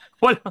lahat.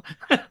 Wala.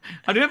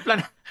 Ano yun,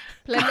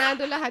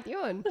 Planado lahat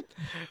yun.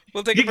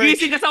 We'll take a break.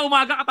 gigising ka sa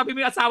umaga, katabi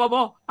mo yung asawa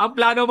mo. Ang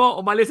plano mo,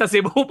 umalis sa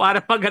Cebu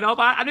para magano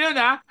pa. Ano yun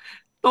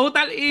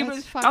Total evil.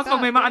 That's fucked Tapos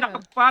pag may up, mga yeah. anak ka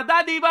pa,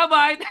 Daddy,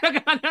 bye-bye.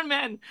 Talagang ano,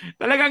 man.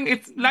 Talagang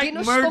it's like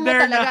Ginusto mo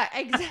murder talaga. na.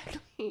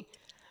 Exactly.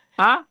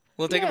 Ha?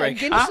 We'll take a break.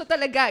 Ginusto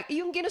talaga.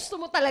 Yung ginusto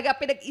mo talaga,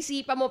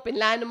 pinag-isipan mo,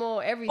 pinlano mo,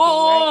 everything,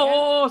 Oo, right? Yeah.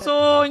 oo. So,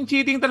 yung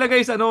cheating talaga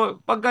is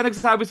pagka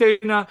nagsasabi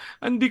sa'yo na,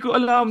 hindi ko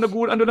alam,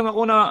 ano lang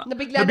ako na,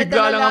 Nabigla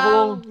lang ako.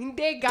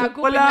 Hindi, gago,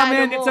 Wala, pinlano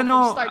man. mo It's from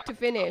ano, start to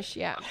finish.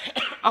 Yeah.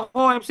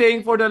 Ako, I'm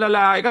saying for the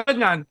lalaki.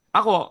 Ganyan,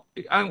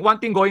 ang one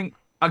thing going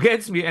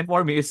against me and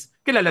for me is,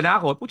 kilala na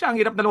ako. Pucha, ang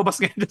hirap na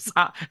lumabas ngayon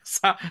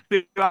sa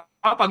di ba?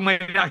 Pag may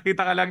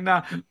nakita ka lang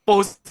na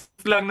post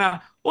lang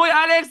na, Uy,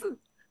 Alex,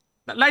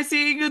 like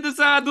seeing you doon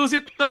sa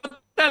Dusit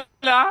Hotel,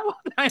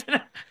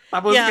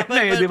 Tapos Yeah, ka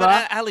na but di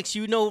ba? Alex,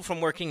 you know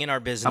from working in our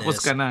business, Tapos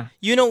ka na.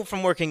 you know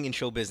from working in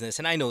show business,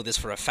 and I know this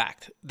for a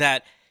fact,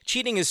 that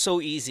cheating is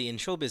so easy in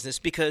show business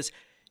because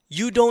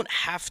you don't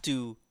have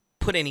to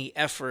put any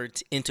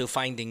effort into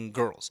finding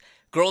girls.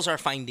 Girls are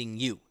finding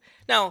you.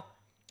 Now,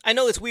 I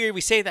know it's weird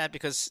we say that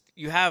because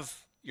you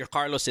have your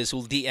Carloses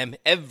who'll DM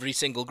every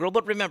single girl,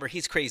 but remember,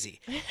 he's crazy.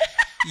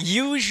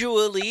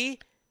 Usually,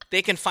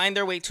 they can find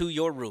their way to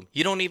your room.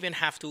 You don't even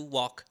have to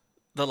walk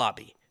the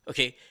lobby.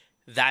 Okay?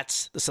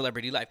 That's the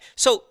celebrity life.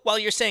 So, while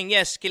you're saying,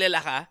 yes,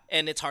 kilala ka,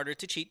 and it's harder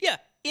to cheat, yeah,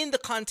 in the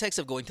context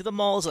of going to the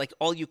malls, like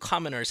all you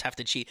commoners have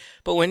to cheat.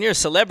 But when you're a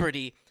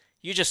celebrity,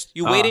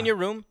 you wait in your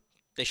room,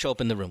 they show up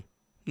in the room.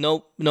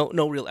 No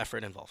real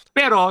effort involved.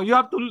 Pero you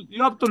have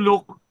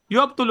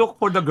to look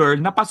for the girl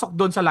na pasok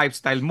doon sa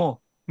lifestyle mo.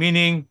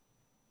 Meaning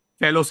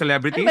fellow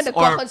celebrities Ano ba,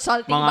 or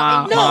nagko-consulting mga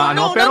ba kayo?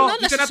 No, pero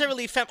not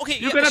necessarily fem. Okay,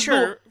 you yeah, cannot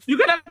sure. you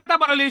cannot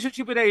have a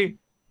relationship with a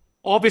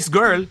office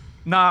girl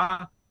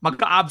na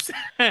magka-abs.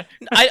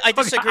 I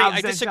disagree. I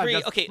Magka-absent disagree.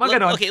 siya. Okay,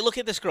 Mga ganon. look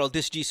at this girl,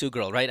 this Jisoo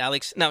girl, right,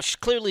 Alex? Now,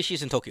 clearly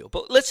she's in Tokyo,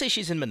 but let's say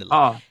she's in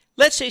Manila.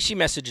 Let's say she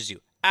messages you,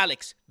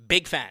 Alex,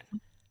 big fan.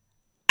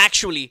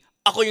 Actually,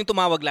 ako yung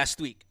tumawag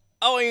last week.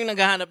 Ako yung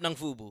naghahanap ng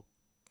Fubu.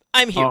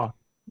 I'm here.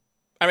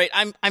 All right,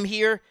 I'm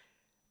here.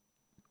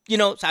 You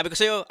know, sabi ko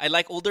sa'yo, I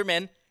like older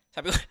men.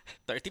 Sabi ko,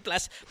 30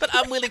 plus. But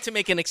I'm willing to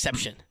make an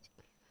exception.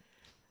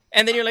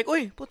 And then you're like,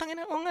 uy, putang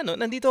ina,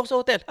 nandito ako sa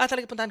hotel.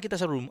 Talaga puntahan kita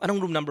sa room.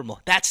 Anong room number mo?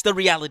 That's the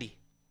reality.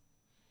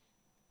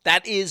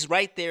 That is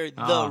right there,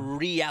 the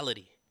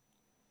reality.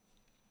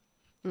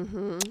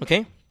 Mm-hmm.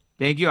 Okay?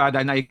 Thank you,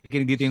 Dana.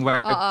 Nakikinig dito yung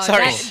word.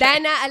 Sorry.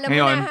 Dana, alam mo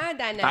Ngayon. na ha,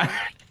 Dana.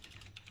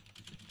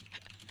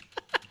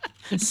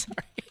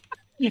 Sorry.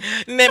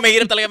 Hindi,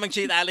 mahirap talaga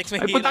mag-cheat, Alex. Ay,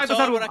 Mahirap. punta ka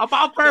sa room.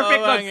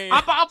 Apaka-perfect doon.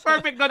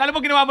 Apaka-perfect doon. Alam mo,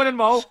 ginawa mo nun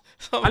mo?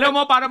 Alam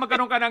mo, para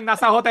magkaroon ka ng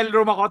nasa hotel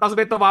room ako, tapos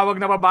may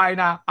tumawag na babae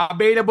na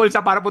available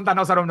sa para punta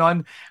na sa room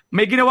noon.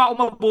 May ginawa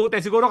akong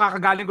mabuti. Siguro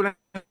kakagaling ko lang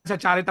sa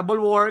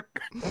charitable work.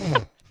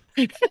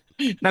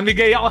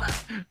 Namigay ako.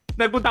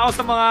 Nagpunta ako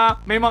sa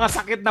may mga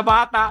sakit na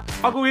bata.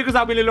 Pag uwi ko,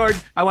 sabi ni Lord,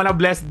 I wanna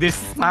bless this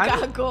son.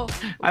 Gago.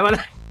 I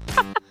wanna...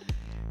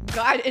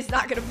 God is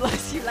not gonna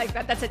bless you like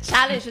that. That's a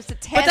challenge. It's a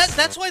But test.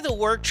 that's why the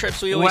work trips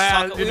we always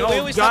Well, talk. you know, we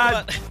always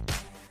God- talk about.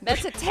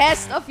 That's a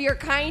test of your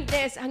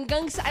kindness.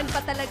 Hanggang saan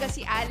pa talaga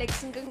si Alex?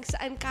 Hanggang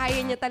saan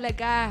kaya niya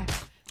talaga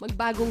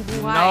magbagong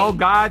buhay? No,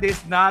 God is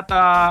not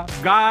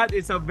God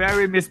is a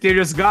very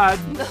mysterious God.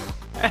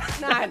 It's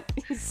not.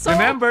 So,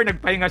 Remember,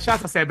 nagpahinga siya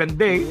sa 7th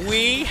day.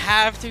 We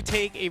have to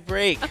take a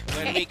break.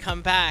 When we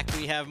come back,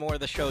 we have more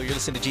of the show. You're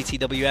listening to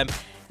GTWM.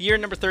 Year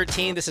number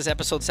 13. This is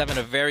episode 7,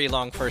 a very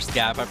long first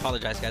gap. I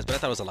apologize, guys, but I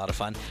thought it was a lot of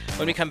fun.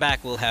 When we come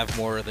back, we'll have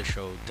more of the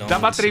show.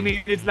 Dapat 3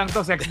 minutes lang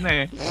to, sex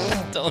na eh.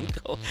 Don't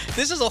go.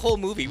 This is a whole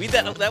movie.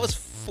 That was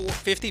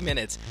 50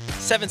 minutes.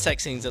 7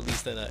 sex scenes at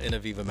least in a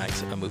Viva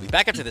Max movie.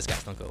 Back after this,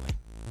 guys. Don't go away.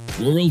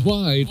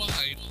 Worldwide,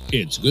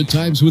 it's Good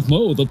Times with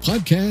Mo, the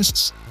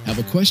podcasts. Have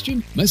a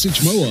question?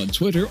 Message Mo on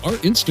Twitter or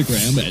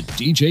Instagram at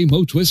DJ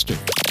Mo Twister.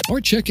 Or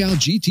check out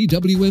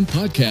GTWM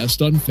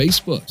Podcast on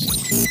Facebook.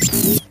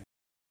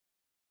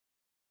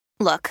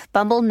 Look,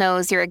 Bumble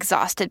knows you're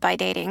exhausted by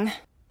dating.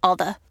 All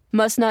the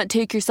must not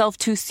take yourself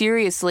too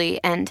seriously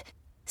and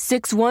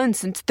 6'1"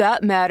 since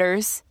that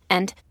matters.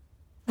 And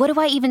what do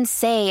I even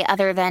say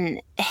other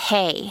than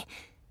hey?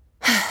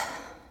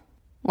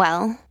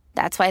 Well,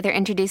 that's why they're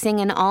introducing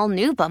an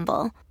all-new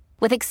Bumble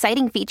with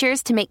exciting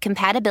features to make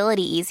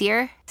compatibility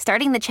easier,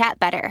 starting the chat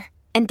better,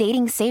 and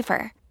dating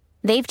safer.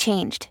 They've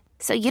changed,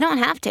 so you don't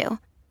have to.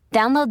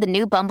 Download the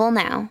new Bumble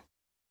now.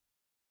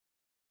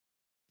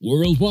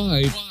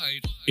 Worldwide,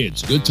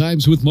 it's Good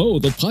Times with Mo,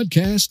 the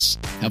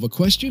podcasts. Have a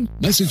question?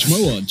 Message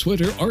Mo on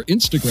Twitter or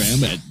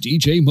Instagram at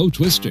DJ Mo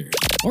Twister.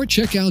 Or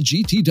check out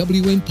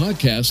GTWM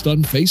Podcast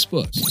on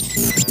Facebook.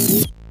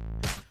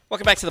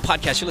 Welcome back to the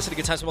podcast. You're listening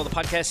to Good Times with Mo, the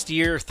podcast,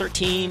 year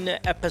 13,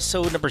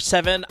 episode number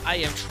 7. I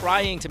am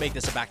trying to make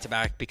this a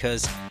back-to-back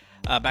because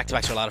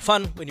back-to-backs are a lot of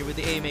fun when you're with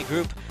the AMA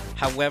group.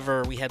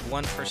 However, we had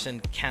one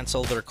person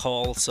cancel their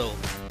call, so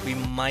we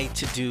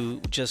might do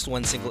just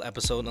one single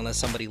episode unless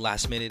somebody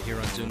last minute here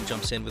on Zoom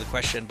jumps in with a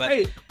question. But,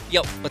 Hey.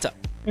 yo, what's up?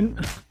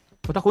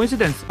 What a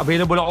coincidence.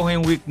 Available ako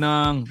ngayong week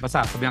ng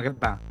basta, sabihan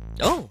kita.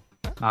 Oh.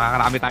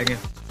 Makakarami tayo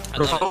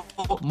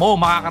ngayon. Mo,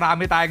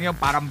 makakarami tayo ngayon.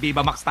 Parang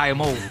Viva Max tayo,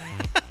 Mo.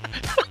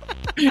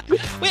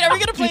 Wait, are we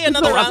gonna play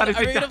another round? Are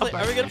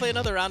we gonna play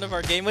another round of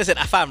our game? Was it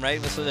Afam,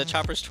 right? Was the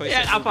Chopper's Choice?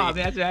 Yeah, Afam.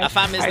 That's right.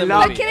 Afam is I the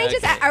love movie. But can I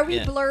just Okay, are we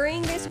yeah.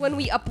 blurring this when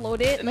we upload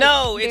it? Like,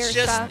 No, it's there's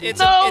just stuff? it's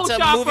No,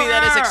 a movie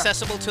that is Chopper!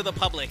 accessible to the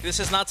public. This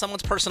is not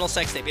someone's personal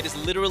sex tape. It is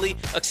literally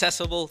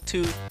accessible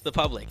to the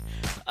public.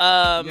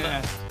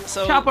 Yeah.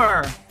 So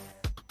Chopper,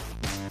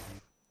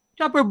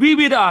 be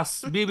with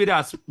us. Be with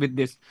us with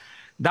this.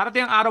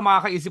 Darating ang araw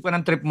makakaisip ka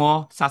ng trip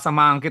mo,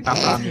 sasamahan kita,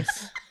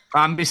 promise.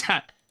 Promise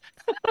yan.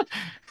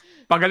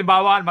 Pag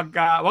halimbawa,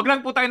 wag lang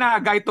po tayo na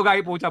guy to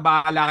guy po siya.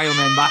 Bahala kayo,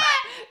 men.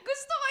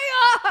 Gusto ko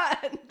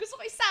yun! Gusto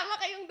ko isama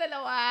kayong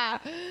dalawa.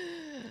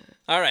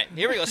 all right,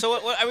 here we go. So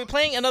what, are we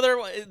playing another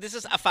one? This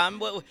is Afam.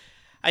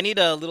 I need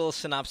a little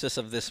synopsis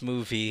of this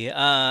movie.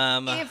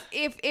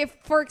 If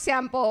for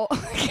example,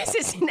 kasi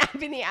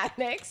sinabi ni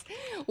Alex,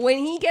 when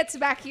he gets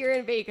back here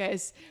in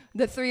Vegas,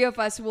 the three of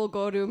us will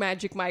go to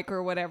Magic Mike or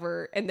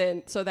whatever, and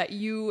then so that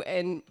you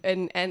and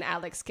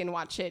Alex can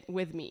watch it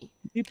with me.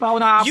 Di pa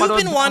ako nakapanood.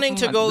 You've been wanting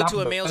to go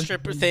to a male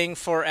stripper thing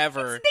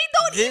forever. They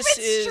don't even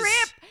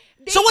strip.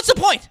 So what's the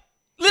point?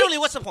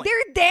 Literally, what's the point?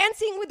 They're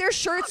dancing with their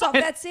shirts off.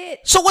 That's it.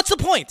 So what's the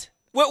point?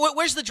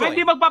 Where's the joy?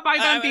 Hindi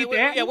magpapakita ng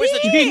tite. Yeah, where's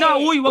the joy? Hindi na,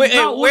 uy, wag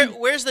na, uy.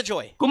 Where's the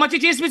joy? Kung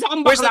machichismis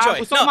akong Where's the bakla, joy?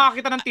 gusto ko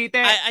makakita ng tite.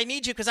 I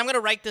need you because I'm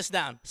gonna write this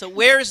down. So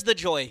where's the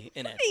joy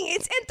in it?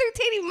 It's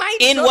entertaining. My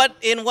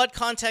In what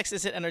context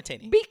is it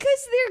entertaining?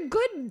 Because they're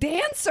good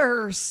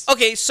dancers.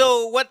 Okay,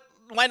 so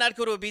why not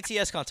go to a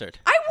BTS concert?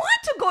 I want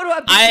to go to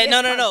a BTS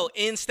No. concert.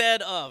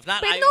 Instead of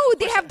not. But no,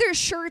 they have their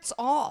shirts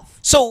off.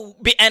 So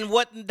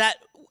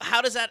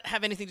how does that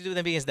have anything to do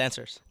with them being as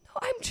dancers? No,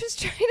 I'm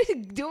just trying to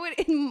do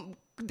it in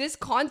this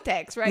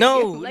context, right?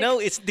 No,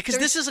 it's because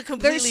this is a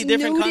completely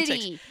different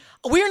nudity. context.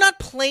 We're not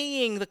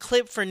playing the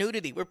clip for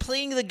nudity. We're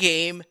playing the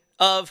game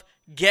of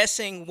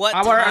guessing what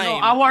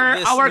time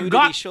this nudity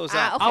gut. shows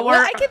up. Okay,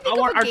 well, I can think of a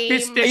game.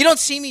 artistic. You don't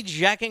see me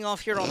jacking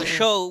off here on the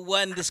show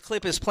when this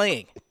clip is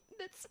playing.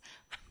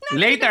 I'm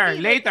not gonna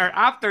be Later,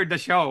 after the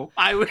show,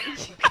 I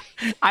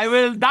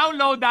will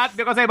download that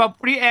because I have a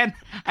pre.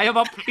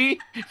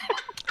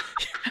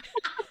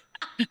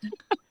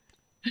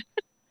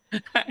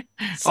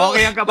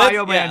 Okay ang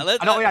kabayo mo yan.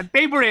 Ano ko yan?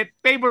 Favorite.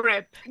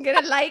 I'm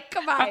gonna like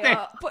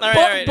kabayo. All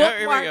right,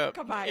 here we go.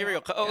 Kabayo. Here we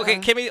go.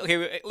 Okay,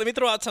 let me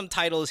throw out some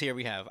titles here.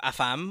 We have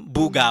Afam,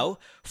 Bugao,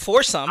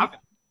 Foursome.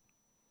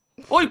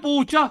 Oy,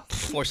 pucha.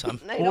 Foursome.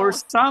 I know.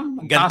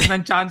 Foursome. Taas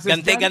ng chances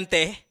dyan.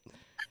 Gante.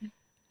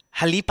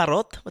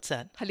 Haliparot? What's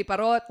that?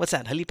 Haliparot. What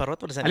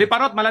does that mean?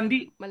 Haliparot,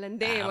 malandi.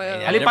 Malandi.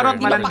 okay. Haliparot,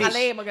 Never-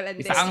 malandi. Magalandi.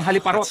 Isa ang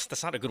haliparot.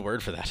 That's not a good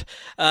word for that.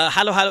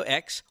 Halo Halo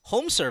X,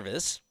 Home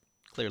Service,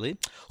 clearly.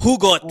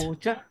 Hugot.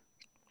 Pucha.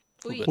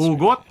 Uy.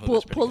 Hugot.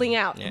 Hugot's pretty Pulling good.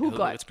 out. Yeah, Who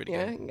got? Hugot's pretty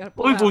Yeah, good. you gotta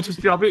pull Uy, out.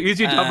 pucha.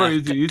 Easy, chopper.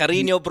 Easy.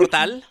 Cariño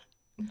Brutal,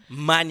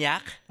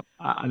 Manyak,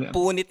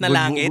 Punit na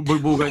Langit.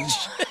 Bulbugan.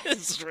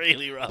 It's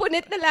really rough.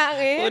 Punit na lang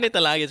eh. Punit na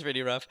Langit is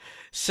pretty rough.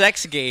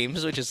 Sex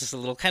Games, which is just a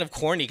little kind of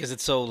corny because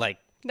it's so like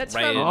That's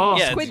right. from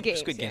Yeah, Squid it's Games.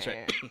 Squid Games, yeah,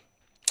 right?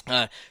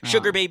 yeah.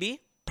 Sugar Baby,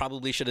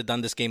 probably should have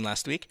done this game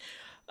last week.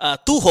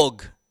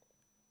 Tuhog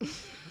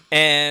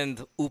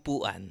and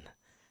Upuan.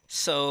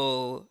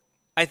 So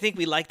I think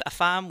we liked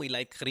Afam, we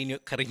like Cariño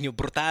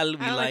Brutal,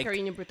 we I like like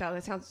Cariño Brutal.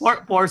 That sounds...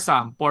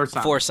 Foursome.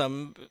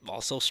 Foursome,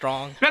 also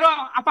strong. Pero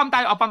apam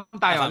tayo. Afam,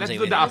 Let's say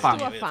do wait, the let's apam.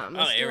 do Afam.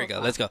 Oh, here we go.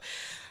 Let's go.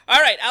 All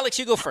right, Alex,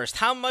 you go first.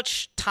 How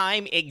much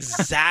time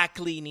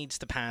exactly needs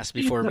to pass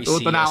before we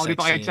see Natuto na a ako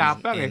dito sex kay scene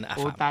Chopper in eh.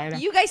 Afam? Putay na.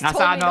 You guys told Nasa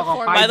me ano the ako,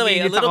 format. 5 By the way,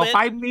 a minutes little ako.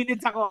 bit- 5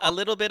 minutes ako. A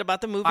little bit about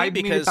the movie 5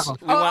 minutes because ako.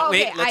 we want. okay,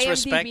 Wait, let's IMDb,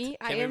 respect.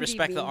 Can we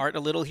respect the IMDb. art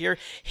a little here?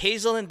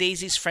 Hazel and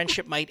Daisy's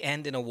friendship might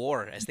end in a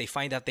war as they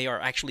find out they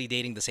are actually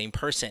dating the same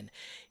person.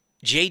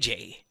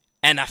 JJ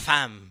and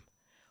Afam.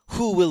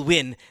 Who will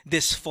win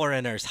this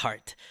foreigner's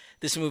heart?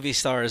 This movie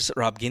stars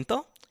Rob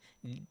Ginto,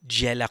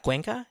 Jella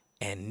Cuenca,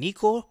 and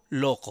Nico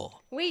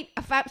Loco. Wait,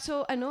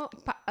 so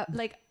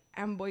like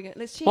Amboy.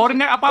 Let's change.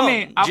 Foreigner it. apam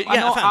eh.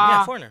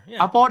 Foreigner.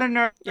 Yeah. A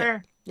foreigner.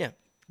 Yeah.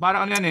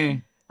 Parang ano yan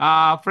eh.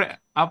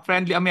 A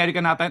friendly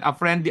American natin. A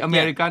friendly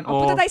American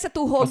o... Punta tayo sa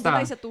tuhod. Basta. Punta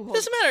tayo sa tuhod.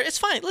 Doesn't matter. It's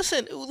fine.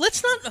 Listen,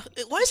 let's not.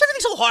 Why is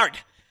everything so hard?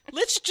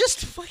 Let's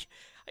just.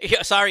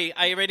 Yeah, sorry,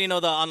 I already know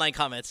the online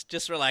comments.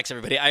 Just relax,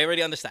 everybody. I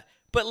already understand.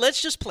 But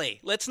let's just play.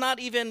 Let's not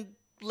even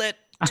let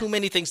too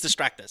many things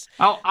distract us.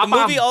 The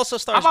movie also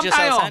stars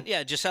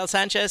Giselle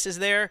Sanchez is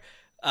there,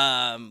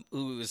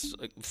 who's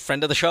a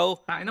friend of the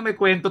show. Tayo na may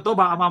kwento to.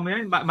 Baka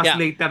mamaya mas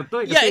later to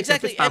eh. Yeah, Kasi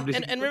exactly.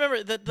 established And ito.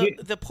 remember,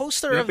 the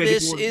poster of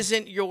this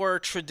isn't your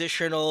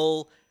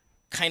traditional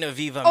kind of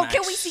Viva Max.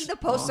 Can we see the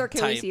poster?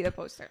 Can we type. see the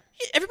poster?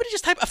 Yeah, everybody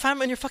just type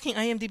Afam on your fucking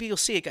IMDb. You'll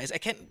see it, guys. I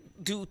can't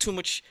do too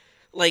much,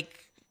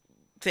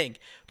 thing.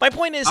 My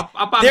point is,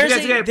 there's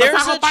a chance.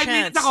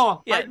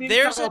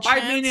 There's a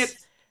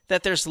chance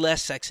that there's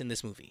less sex in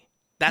this movie.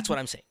 That's what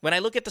I'm saying. When I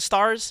look at the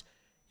stars,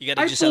 you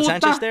got a Giselle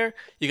Sanchez there.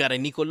 You got a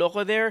Nico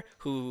Loco there,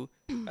 who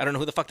I don't know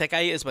who the fuck that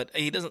guy is, but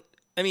he doesn't.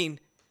 I mean,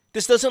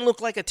 this doesn't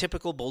look like a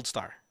typical Bold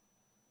Star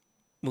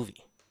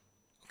movie.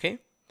 Okay.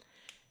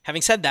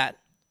 Having said that,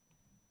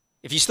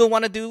 if you still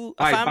want to do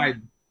a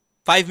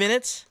 5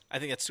 minutes, I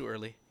think that's too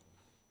early.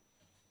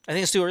 I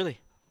think it's too early.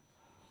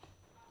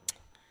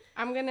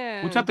 I'm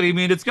gonna... Pucha, 3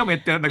 minutes ka, may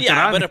nagtiraan.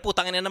 Yeah, but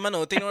putang ina naman,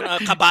 tingnan mo,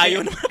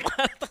 kabayo naman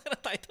ang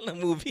title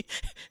ng movie.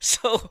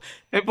 So...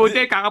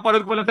 pucha,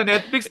 kakapanood ko lang sa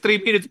Netflix,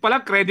 3 minutes pa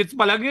lang, credits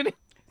pa lang yun eh.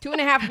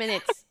 2.5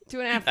 minutes.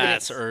 2.5 minutes.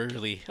 That's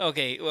early.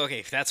 Okay,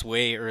 that's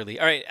way early.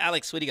 All right,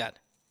 Alex, what do you got?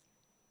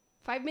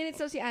 5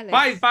 minutes daw si Alex.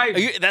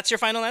 5. That's your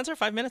final answer?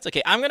 5 minutes?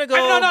 Okay, I'm gonna go...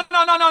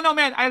 No,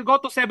 man. I'll go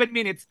to 7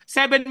 minutes.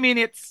 7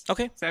 minutes.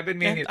 Okay. 7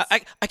 minutes.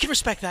 I can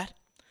respect that.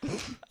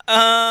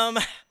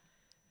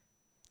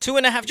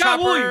 2.5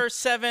 Chopper,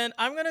 7.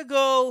 I'm gonna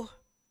go...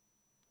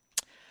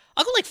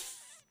 I'll go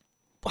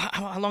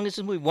how long is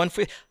this movie?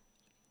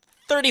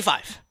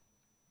 35.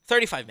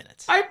 35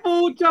 minutes. Ay,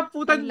 puta.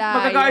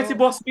 Magagaya si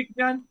Boss Vic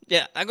yan.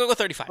 Yeah, I'm gonna go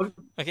 35.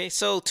 Okay,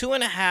 so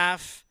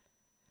 2.5.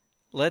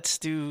 Let's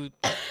do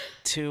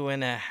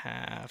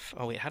 2.5.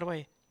 Oh, wait, how do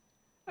I...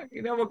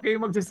 Huwag kayo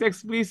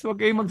magsa-sex, please. Huwag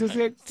kayo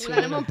magsa-sex.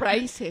 Wala namang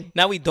price eh.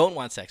 Now we don't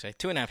want sex, right?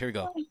 2.5, here we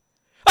go.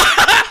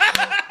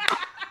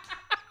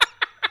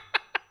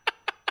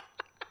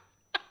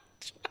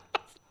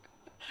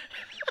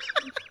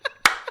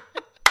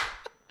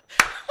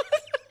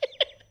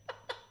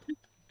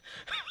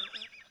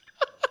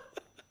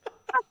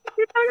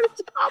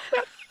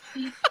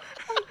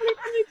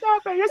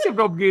 Yan si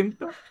Rob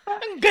Ginto.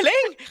 Ang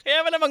galing!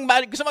 Kaya ba namang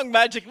gusto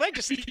mag-magic Mike?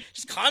 Just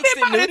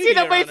constant nudity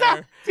around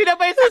her.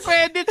 Sinabay sa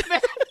credits, man.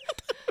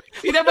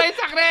 Sinabay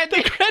sa The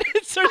credits.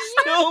 credits are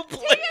still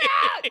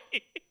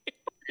playing.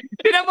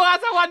 Tinan mo nga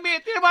sa 1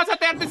 minute. Tinan mo nga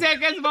sa 30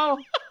 seconds mo.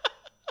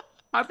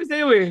 Happy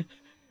sa'yo eh.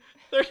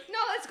 No,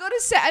 let's go to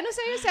 7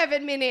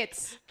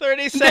 minutes.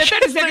 30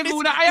 seconds. 30 seconds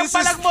muna. Ayaw This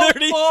palang is mo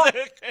 30 po.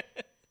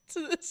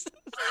 seconds.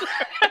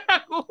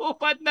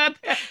 Nakukupat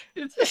natin.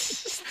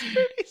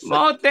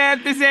 Mga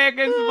 30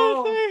 seconds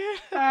mo.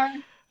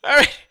 All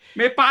right.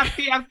 May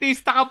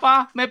pa-artista ka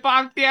pa. May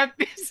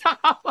pa-artista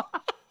ka pa.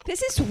 This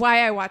is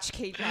why I watch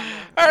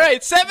K-drama. All right,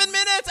 7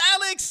 minutes,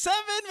 Alex. 7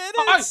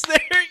 minutes.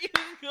 There you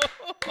go.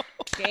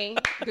 Okay,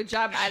 good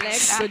job,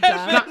 Alex. Good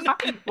job.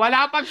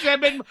 Wala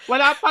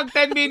pang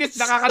 10 minutes,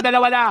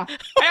 nakakadalawa na.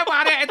 Ay,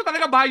 pare, ito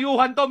talaga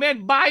bayuhan to,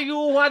 men.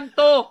 Bayuhan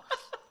to.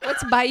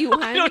 What's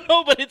bayuhan? I don't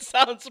know, but it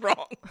sounds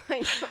wrong.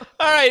 I know.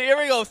 All right, here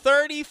we go.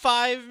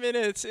 35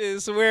 minutes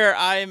is where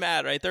I'm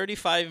at, right?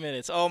 35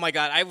 minutes. Oh, my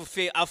God.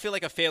 I'll feel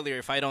like a failure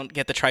if I don't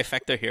get the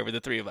trifecta here with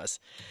the three of us.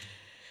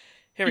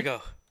 Here we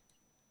go.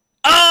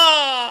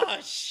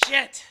 Oh,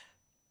 shit.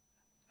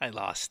 I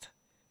lost.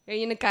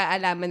 Yan yung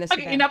nagkaalaman na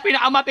sila. Ang ina,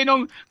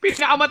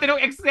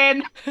 pinakamatinong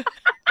exen.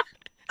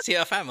 Si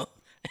Afamo.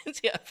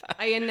 Si Afamo.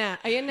 Ayan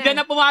na. Diyan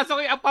na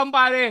pumasok yung apam,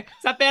 pare.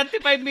 Sa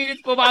 35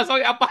 minutes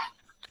pumasok yung apam.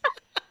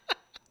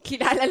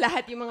 Kilala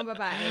lahat yung mga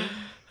babae.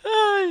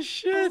 Oh,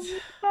 shit.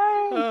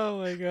 Oh,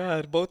 my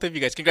God. Both of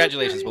you guys.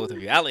 Congratulations, both of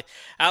you.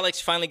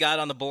 Alex finally got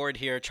on the board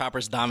here.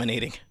 Chopper's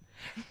dominating.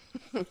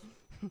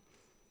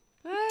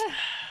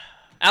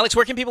 Alex,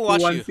 where can people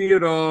watch you?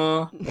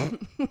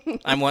 1-0.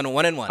 I'm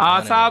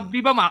 1-1. Sa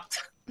Viva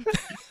Max.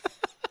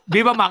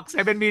 Viva Max,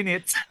 7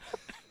 minutes.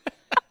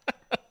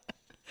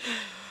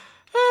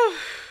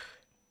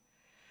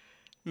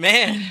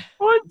 Man.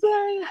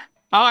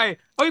 Okay.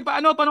 Oy,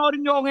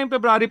 panoorin niyo ako ngayong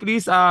February,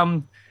 please.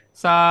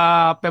 Sa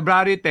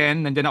February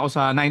 10, nandiyan ako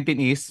sa 19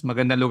 East.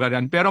 Magandang lugar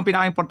yan. Pero ang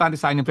pinaka-importante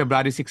sa akin yung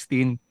February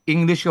 16.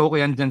 English show ko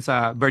yan dyan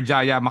sa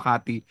Berjaya,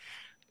 Makati.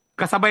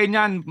 Kasabay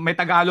niyan, may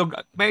Tagalog.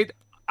 May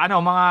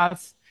mga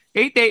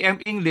 8 a.m.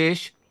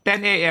 English,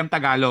 10 a.m.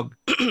 Tagalog.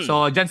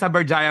 So, dyan sa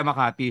Berjaya,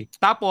 Makati.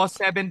 Tapos,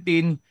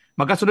 17,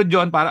 magkasunod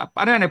yun.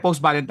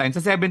 Post-Valentine.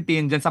 Sa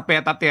 17, dyan sa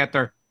PETA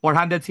Theater,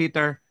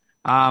 400-seater.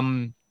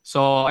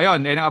 So,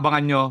 ayun, yan ang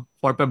abangan nyo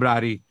for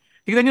February.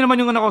 Tignan nyo naman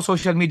yung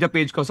social media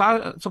page ko.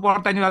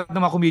 Supportan nyo lahat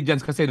ng mga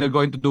comedians kasi they're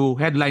going to do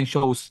headline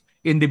shows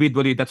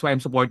individually. That's why I'm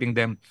supporting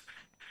them.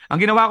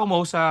 Ang ginawa ko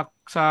mo sa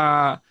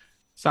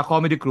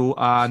comedy crew,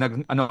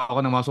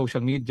 ako ng mga social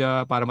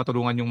media para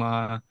matulungan yung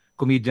mga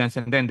comedians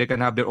and then they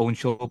can have their own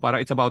show para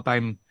it's about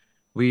time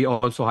we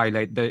also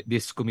highlight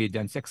these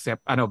comedians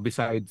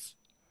besides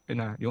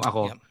yung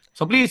ako. Yeah.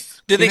 So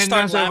please, do they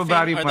start laughing?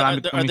 February,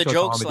 Are the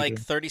jokes like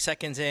 30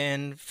 seconds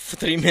in,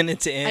 3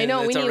 minutes in? I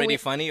know, it's already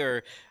funny,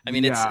 or I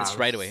mean, it's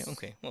right away.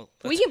 Okay, well,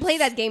 we can play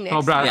that game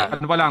next. Yeah.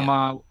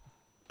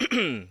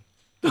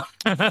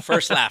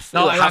 First laugh.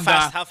 No, how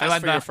fast for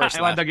your first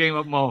laugh? I want the game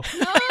of Mo.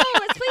 No,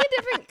 let's play a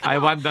different.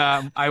 I want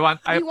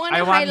We want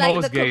to highlight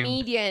Mo's the game.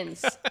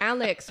 comedians,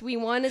 Alex.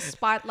 We want to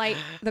spotlight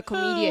the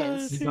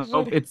comedians.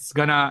 No, it's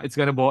gonna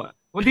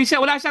Hindi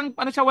siya wala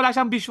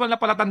siyang visual na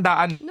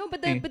palatandaan. No, but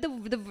the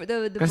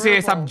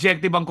Kasi verbal.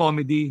 subjective ang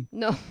comedy.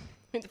 No.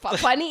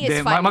 Funny is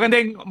Then, funny.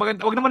 maganda.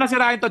 Wag naman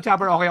nasirain to,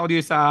 Chopper. Okay ako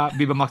dito sa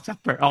Viva Max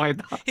Chopper. Okay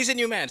to. He's a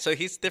new man, so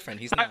he's different.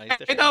 He's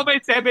different. Ito ba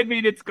yung 7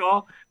 minutes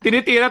ko?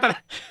 Tinitira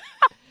talaga.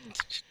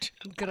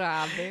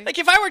 Grabe.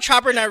 Like if I were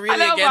Chopper not really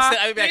against it,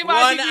 I would be like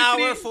 1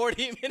 hour,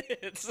 40 3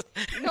 minutes.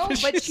 No,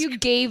 but you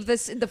gave the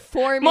Mo,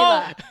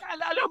 formula.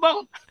 alam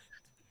mo.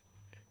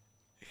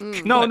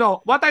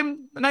 No. What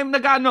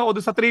nag-ano ako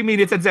doon sa 3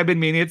 minutes and 7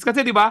 minutes.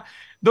 Kasi di ba,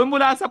 doon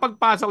mula sa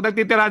pagpasok,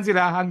 nagtitirahan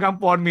sila hanggang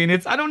 4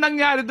 minutes. Anong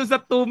nangyari doon sa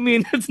 2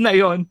 minutes na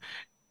yon?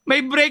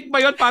 May break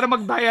ba yon para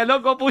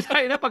mag-dialogue? O pusa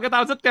na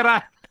pagkatapos sa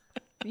tirahan?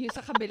 Yung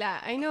sa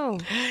kabila. I know.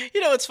 You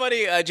know, it's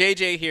funny.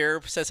 JJ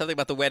here said something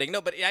about the wedding.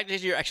 No, but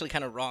you're actually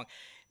kind of wrong.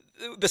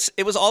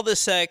 It was all the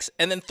sex,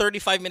 and then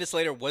 35 minutes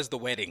later was the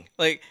wedding.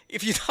 Like,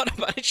 if you thought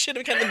about it, should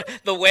have kind of been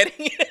the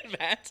wedding in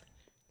advance.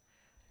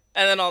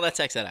 And then all that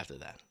sex after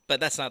that. But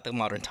that's not the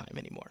modern time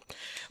anymore.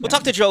 We'll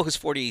talk to Joe, who's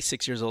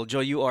 46 years old. Joe,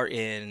 you are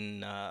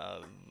in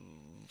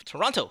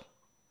Toronto,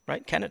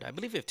 right? Canada. I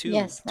believe we have two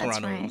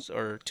Torontos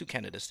or two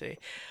Canadas today.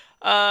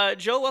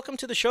 Joe, welcome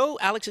to the show.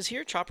 Alex is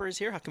here. Chopper is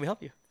here. How can we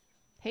help you?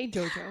 Hey,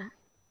 Jojo.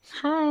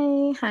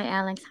 Hi,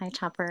 Alex. Hi,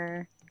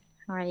 Chopper.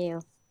 How are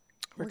you?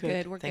 We're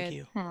good. Thank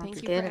you. Thank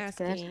you good, for it's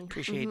good. asking.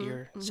 Appreciate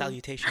your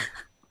salutation.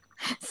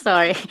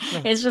 Sorry,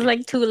 it's just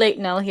like too late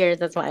now here.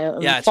 That's why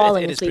I'm Yeah,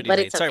 falling it is asleep. pretty But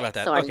late. it's Sorry okay. about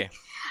that. Sorry. Okay.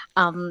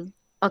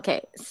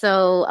 Okay.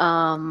 So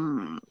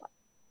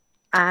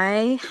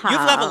I have. You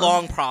have a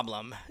long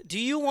problem. Do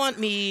you want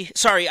me?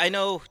 Sorry, I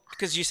know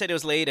because you said it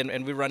was late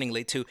and we're running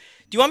late too.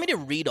 Do you want me to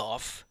read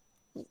off?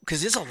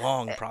 Because it's a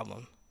long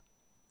problem.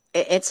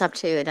 It's up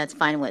to you. That's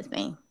fine with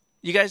me.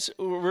 You guys,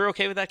 we're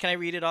okay with that? Can I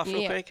read it off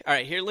real Yeah. quick? All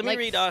right, here, let me Like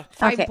read. 5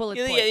 Okay. bullet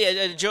points.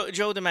 Yeah,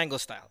 Joe DeMango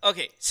style.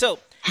 Okay, so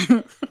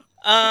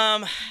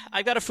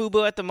I've got a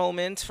Fubu at the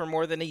moment for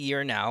more than a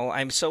year now.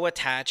 I'm so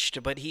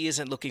attached, but he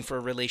isn't looking for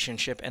a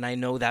relationship, and I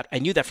know that. I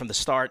knew that from the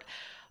start.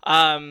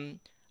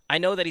 I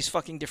know that he's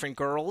fucking different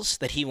girls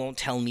that he won't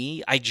tell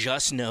me. I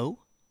just know.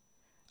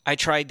 I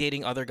tried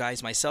dating other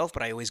guys myself,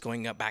 but I always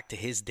going back to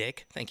his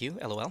dick. Thank you,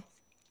 LOL.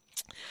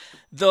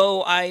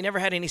 Though I never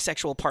had any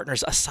sexual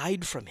partners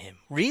aside from him.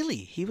 Really?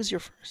 He was your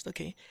first?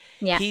 Okay.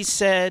 Yeah. He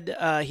said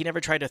he never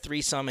tried a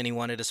threesome and he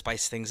wanted to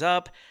spice things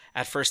up.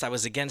 At first I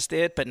was against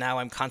it, but now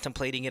I'm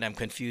contemplating it. I'm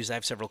confused. I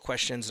have several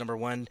questions. Number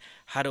one,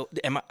 how do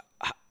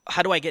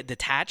I get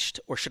detached,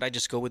 or should I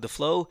just go with the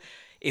flow?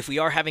 If we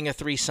are having a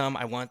threesome,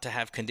 I want to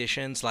have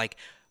conditions like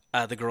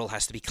the girl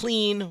has to be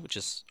clean, which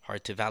is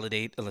hard to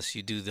validate unless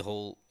you do the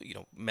whole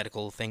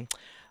medical thing.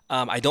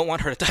 I don't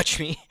want her to touch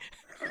me.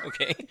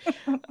 Okay.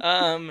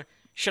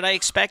 Should I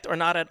expect or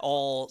not at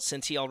all,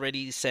 since he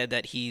already said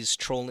that he's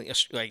trolling,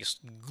 I guess,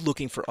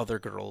 looking for other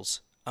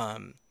girls?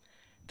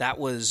 That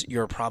was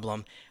your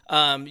problem.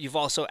 You've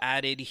also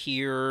added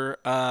here,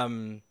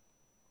 hold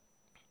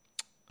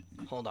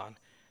on.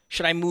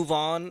 Should I move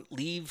on,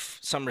 leave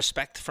some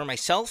respect for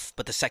myself,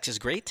 but the sex is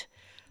great?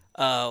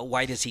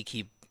 Why does he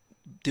keep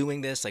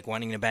doing this, like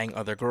wanting to bang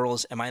other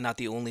girls? Am I not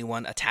the only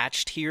one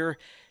attached here?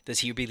 Does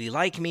he really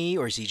like me,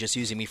 or is he just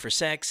using me for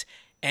sex?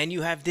 And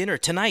you have dinner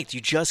tonight. You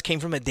just came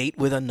from a date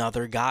with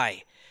another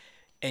guy.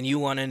 And you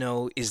want to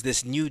know, is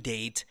this new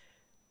date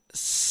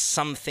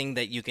something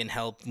that you can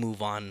help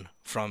move on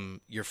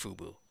from your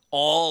Fubu?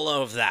 All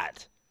of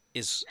that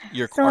is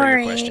your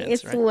Sorry, questions,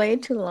 it's right? way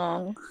too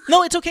long.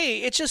 No, it's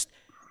okay. It's just,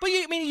 but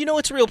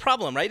it's a real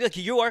problem, right? Like,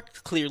 you are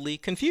clearly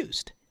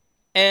confused.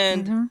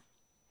 And,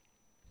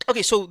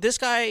 okay, so this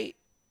guy,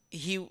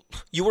 you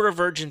were a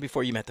virgin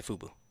before you met the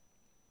Fubu.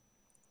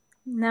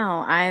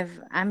 No,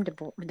 I'm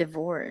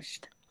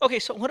divorced. Okay,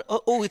 so what?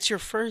 Oh, it's your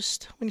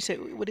first. When you say,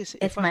 what is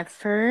it? It's my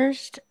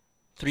first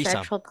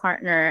threesome. sexual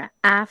partner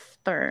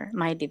after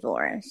my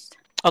divorce.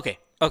 Okay.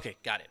 Okay.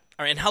 Got it.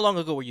 All right. And how long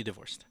ago were you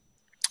divorced?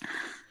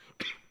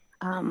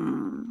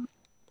 Um,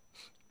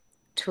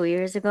 2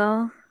 years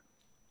ago.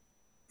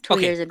 Two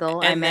Okay. years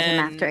ago, I And met him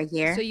after a then,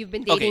 year. So you've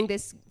been okay. dating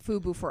this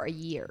Fubu for a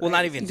year, Well,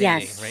 not right? even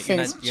Yes, dating, right?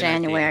 since You're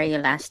not dating January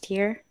him. last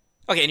year.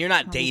 Okay, and you're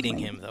not I was dating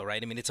like, him though,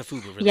 right? I mean, it's a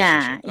FUBU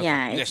yeah, relationship. Okay,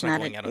 yeah, you guys it's are not not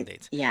going out on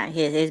dates. yeah,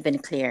 he's been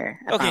clear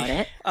about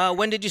Okay, it.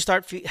 when did you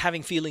start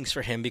having feelings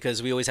for him?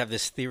 Because we always have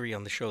this theory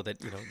on the show that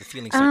the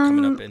feelings start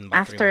coming up in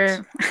about 3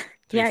 months. After,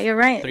 yeah, you're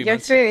right. Three Your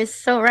months. theory is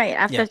so right.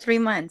 After Yeah. 3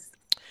 months.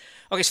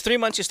 Okay, so 3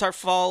 months you start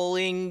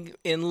falling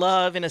in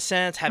love in a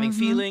sense, having Mm-hmm.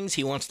 feelings.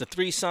 He wants the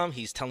threesome.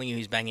 He's telling you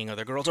he's banging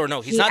other girls, or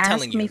no, he's He not asked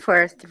telling me you.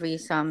 for a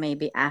threesome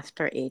maybe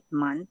after 8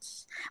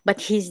 months,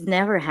 but he's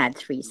never had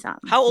threesome.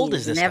 How old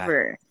is He's this guy?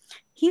 never.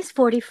 He's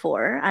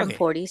 44. I'm Okay.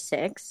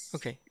 46.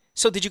 Okay,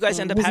 so did you guys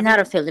end And up he's having? not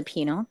a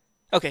Filipino.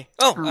 Okay.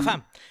 Oh, Um,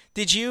 Afam.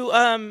 Did you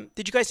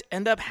guys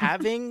end up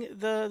having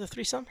the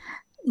threesome?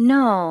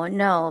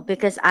 No,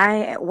 because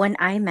when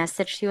I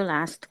messaged you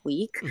last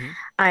week, Mhm.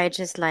 I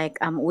just like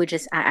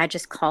I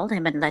just called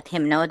him and let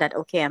him know that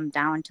okay, I'm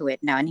down to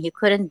it now, and he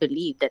couldn't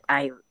believe that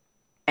I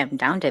am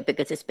down to it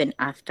because it's been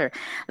after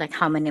like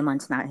how many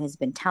months now he's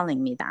been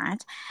telling me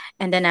that,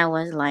 and then I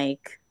was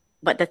like,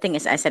 but the thing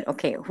is, I said,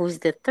 okay, who's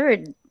the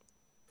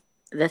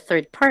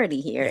third party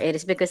here? Yeah. It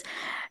is because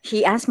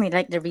he asked me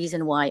like the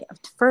reason why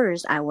at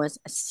first I was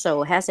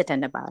so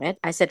hesitant about it.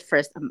 I said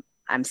first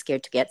I'm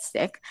scared to get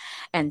sick,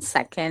 and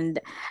second,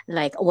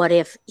 like what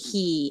if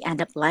he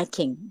end up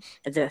liking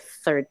the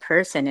third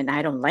person and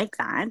I don't like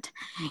that?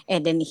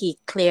 And then he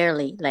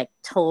clearly like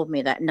told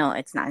me that no,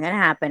 it's not gonna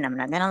happen. I'm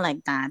not gonna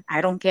like that. I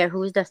don't care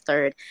who's the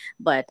third,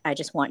 but I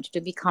just want you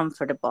to be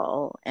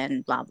comfortable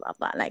and blah blah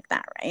blah like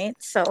that, right?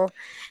 So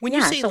When you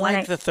yeah, say so when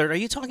like the third, are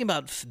you talking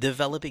about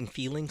developing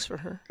feelings for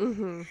her?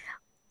 Mm-hmm.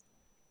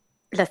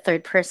 the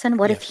third person,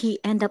 what Yeah. if he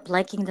end up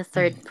liking the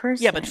third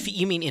person? Yeah, but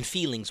you mean in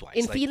feelings wise,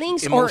 In like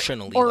feelings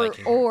emotionally or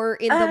liking her. or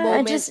in the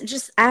moment.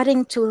 just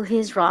adding to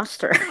his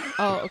roster.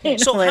 Oh, okay. You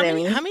know So what how I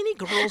many mean? how many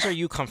girls are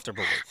you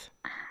comfortable with?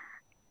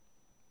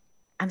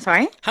 I'm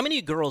sorry? How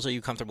many girls are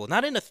you comfortable with?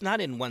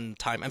 Not in one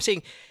time. I'm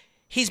saying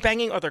he's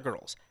banging other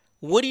girls.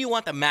 What do you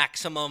want the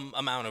maximum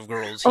amount of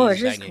girls Oh,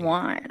 he's just banging?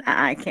 one.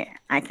 I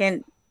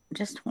can't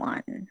just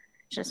one.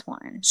 Just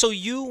one. So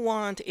you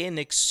want an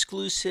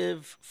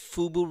exclusive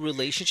FUBU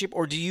relationship,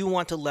 or do you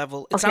want to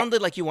level? It Okay.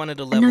 sounded like you wanted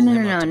to No, level no, him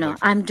no, up no, to no. boyfriend.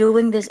 I'm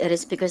doing this. It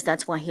is because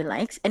that's what he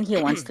likes and he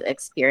wants to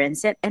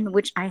experience it, and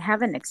which I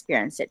haven't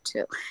experienced it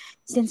too.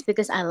 Since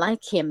because I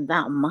like him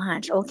that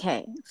much,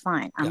 okay,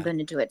 fine. I'm Got it. going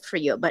to do it for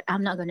you, but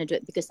I'm not going to do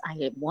it because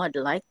I would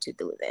like to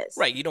do this.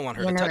 Right, you don't want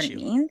her You to know what touch I you.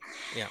 mean?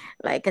 Yeah.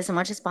 Like as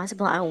much as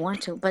possible, I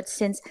want to. But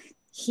since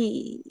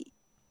he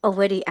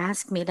already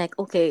asked me, like,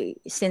 okay,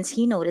 since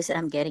he noticed that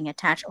I'm getting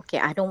attached, okay,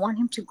 I don't want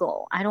him to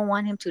go. I don't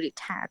want him to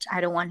detach. I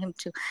don't want him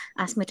to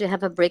ask me to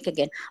have a break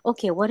again.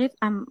 Okay, what if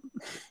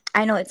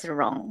I know it's a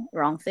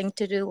wrong thing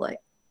to do.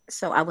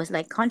 So I was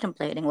like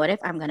contemplating, what if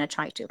I'm gonna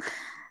try to?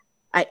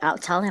 I'll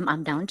tell him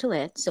I'm down to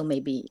it. So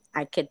maybe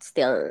I could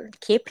still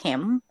keep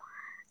him.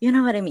 You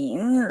know what I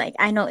mean? Like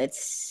I know You're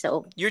it's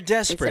a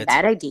desperate.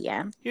 bad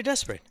idea You're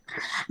desperate.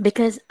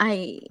 because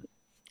I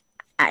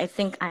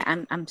think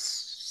I'm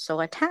so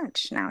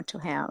attached now to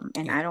him,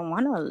 and Yeah. I don't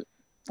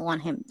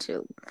want him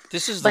to.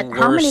 This is the But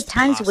how many worst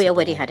times we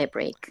already possible. had a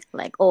break?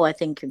 Like, oh, I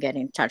think you're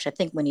getting touched. I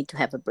think we need to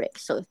have a break.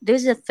 So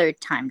this is the third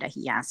time that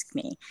he asked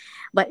me,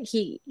 but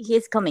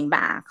he's coming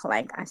back.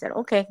 Like I said,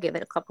 okay, give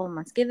it a couple of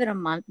months, give it a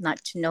month, not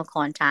to no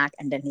contact,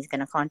 and then he's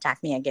gonna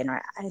contact me again.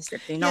 Or I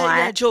said, you know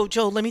Yeah, what?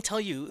 Joe, let me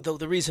tell you, though,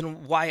 the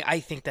reason why I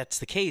think that's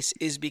the case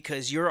is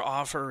because you're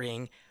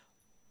offering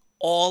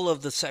all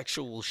of the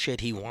sexual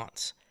shit he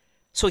wants.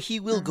 So he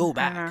will go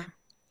back.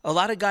 A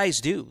lot of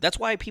guys do. That's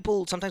why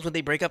people, sometimes when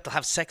they break up, they'll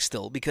have sex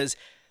still because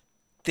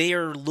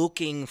they're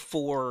looking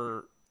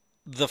for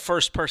the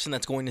first person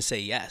that's going to say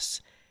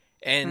yes.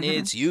 And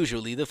it's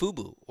usually the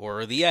FUBU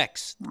or the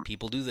ex.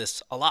 People do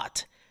this a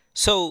lot.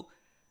 So,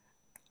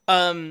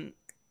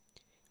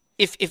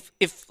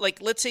 if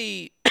like, let's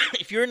say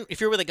if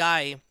you're with a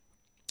guy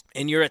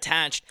and you're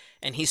attached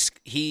and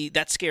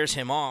that scares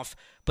him off,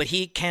 but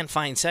he can't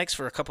find sex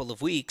for a couple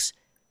of weeks.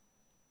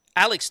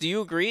 Alex, do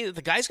you agree that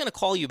the guy's going to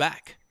call you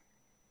back?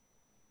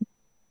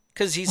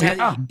 Because he's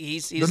Yeah.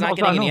 he's Doon not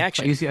ako sa getting any sa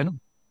action. easy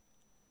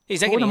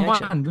He's not Oo getting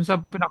action. naman, dun sa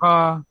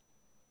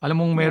alam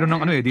mong meron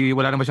ng di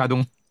wala na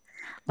masyadong,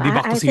 di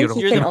back to I think zero.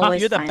 he You're can the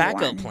always you're the find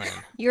backup one. plan.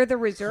 You're the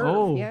reserve.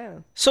 Oh. Yeah.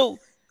 So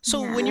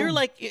when Yeah. you're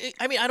like,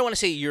 I mean, I don't want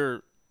to say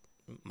you're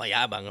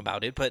mayabang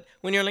about it, but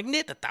when you're like,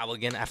 tatawag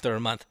again after a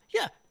month,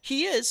 yeah,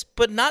 he is,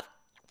 but not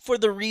for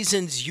the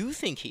reasons you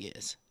think he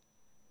is.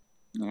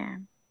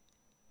 Yeah.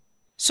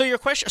 So your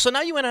question. So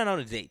now you went out on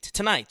a date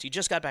tonight. You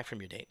just got back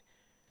from your date.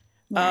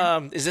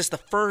 Yeah. Is this the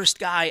first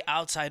guy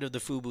outside of the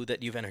FUBU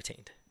that you've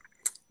entertained?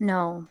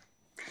 No,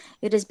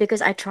 it is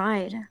because I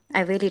tried.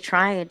 I really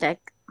tried.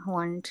 Like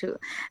one, two,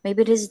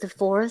 maybe this is the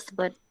fourth,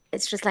 but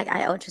it's just like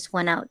I just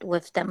went out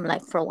with them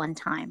like for one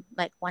time,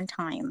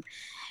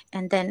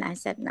 and then I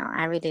said no,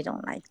 I really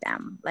don't like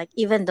them. Like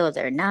even though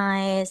they're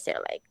nice,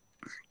 they're like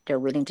They're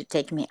willing to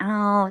take me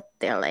out.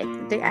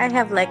 I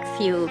have like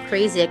few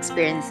crazy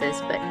experiences,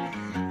 but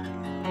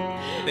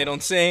They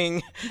don't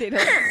sing. They don't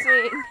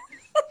sing.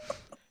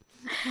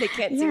 They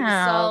can't sing the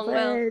yeah, song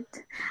well.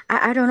 but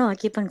I don't know. I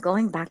keep on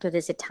going back to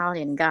this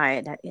Italian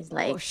guy that is Oh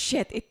like,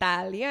 shit,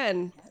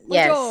 Italian.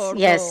 yes,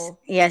 yes, Buongiorno.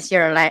 yes,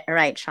 you're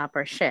right,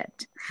 shopper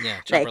shit. Yeah,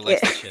 Chopper Like,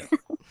 likes that shit.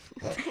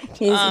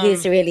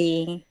 he's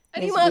really,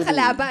 Ano he's yung mga really.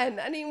 kalaban?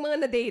 Ano yung mga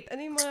na-date?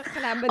 Ano yung mga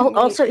kalaban Oh, ni...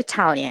 also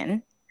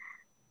Italian.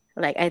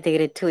 Like I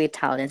dated 2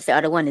 Italians. The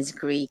other one is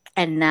Greek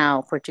and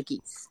now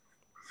Portuguese.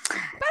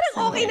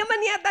 Parang okay naman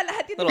yata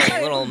lahat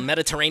yun. Little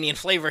Mediterranean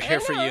flavor here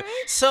for know, you.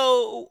 right?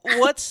 So,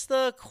 what's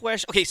the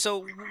question? I'm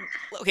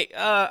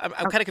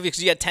kind of confused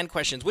because you had 10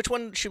 questions. Which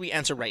one should we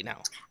answer right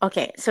now?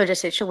 Okay, so the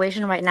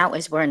situation right now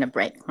is we're in a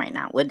break right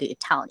now with the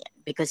Italian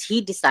because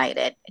he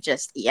decided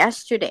just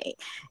yesterday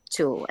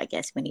to, I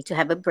guess we need to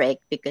have a break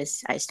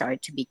because I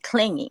started to be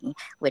clingy,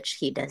 which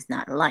he does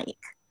not like,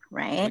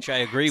 right? Which I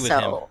agree with him.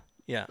 So,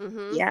 Yeah.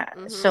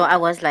 yeah, so I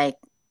was like,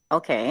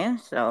 okay,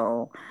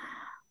 so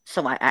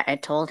I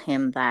told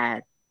him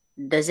that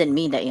doesn't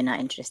mean that you're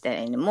not interested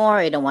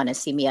anymore. You don't want to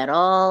see me at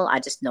all. I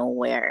just know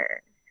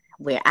where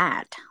we're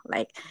at.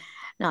 Like,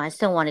 no, I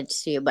still wanted to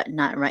see you, but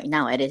not right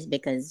now. It is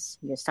because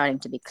you're starting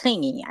to be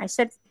clingy. I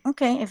said,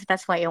 okay, if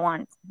that's what you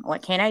want,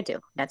 what can I do?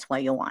 That's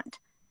what you want,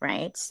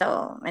 right?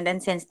 So, and then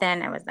since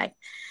then, I was like,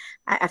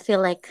 I feel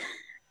like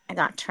I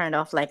got turned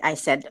off. Like I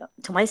said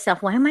to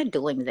myself, why am I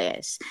doing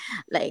this?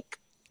 Like,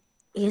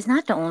 he's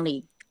not the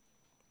only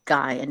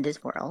guy in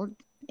this world.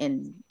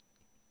 And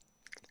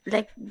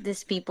like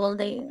these people,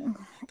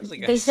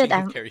 Like they I said sing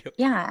I'm karaoke.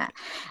 yeah,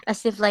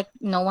 as if like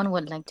no one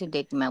would like to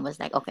date me. I was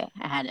like, okay,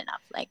 I had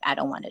enough. Like I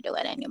don't want to do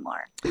it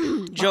anymore.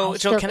 Joe, I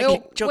still can I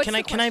think- Joe, what's can the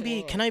I can I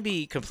be question? can I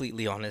be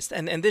completely honest?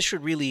 And this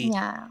should really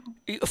Yeah,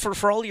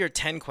 for all your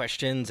 10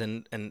 questions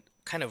and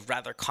kind of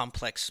rather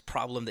complex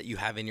problem that you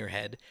have in your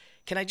head,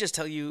 can I just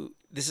tell you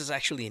this is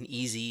actually an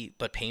easy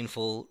but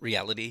painful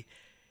reality?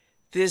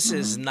 This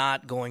is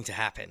not going to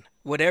happen.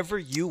 Whatever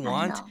you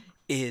want know.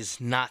 is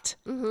not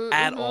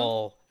at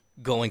all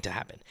going to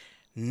happen.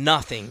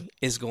 Nothing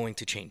is going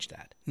to change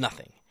that.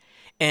 Nothing.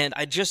 And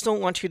I just don't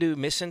want you to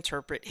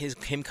misinterpret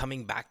him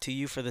coming back to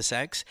you for the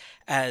sex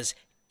as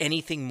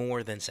anything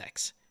more than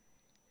sex.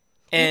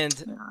 And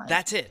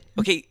that's it.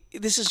 Okay,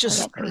 this is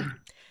just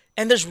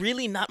and there's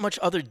really not much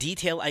other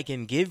detail I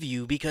can give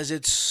you because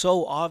it's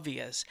so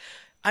obvious.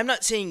 I'm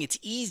not saying it's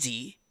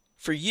easy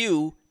for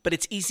you, but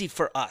it's easy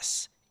for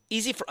us.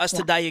 Easy for us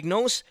to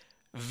diagnose,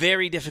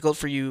 very difficult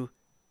for you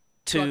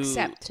to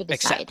accept. To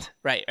decide.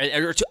 right,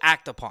 or to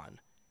act upon.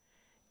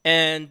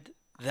 And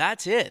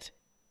that's it.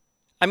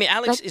 I mean,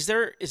 Alex, is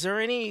there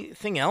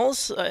anything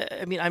else?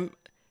 I mean,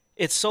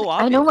 it's so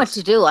obvious. I know what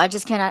to do. I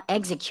just cannot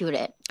execute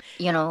it.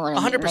 You know what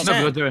I mean? 100%.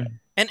 No, brother.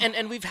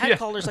 And we've had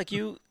callers like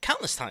you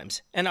countless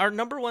times. And our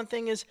number one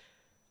thing is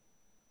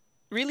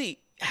really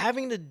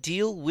having to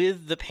deal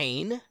with the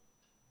pain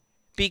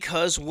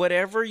because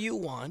whatever you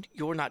want,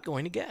 you're not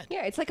going to get.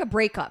 Yeah, it's like a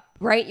breakup,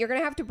 right? You're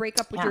gonna have to break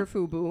up with your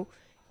Fubu,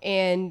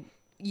 and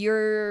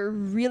you're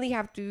really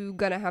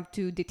gonna have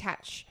to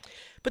detach.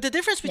 But the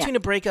difference between a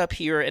breakup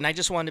here, and I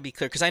just want to be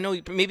clear, because I know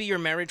maybe your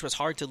marriage was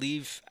hard to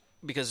leave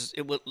because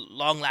it was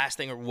long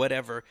lasting or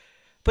whatever.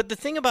 But the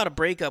thing about a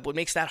breakup, what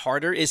makes that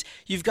harder is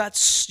you've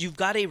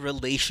got a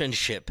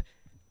relationship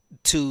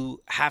to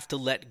have to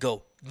let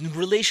go.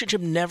 Relationship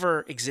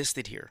never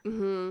existed here.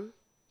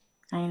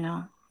 I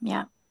know.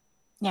 Yeah.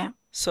 Yeah.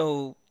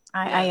 So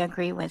I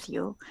agree with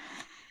you.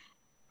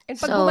 And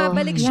pag So,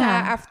 bumabalik siya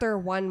yeah. after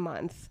 1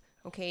 month,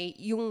 okay,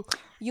 yung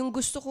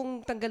gusto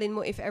kong tanggalin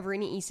mo if ever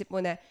iniisip mo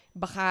na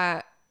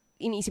baka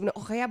iniisip mo na,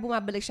 kaya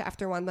bumabalik siya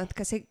after 1 month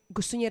kasi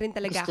gusto niya rin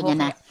talaga Gusto ako. niya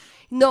na.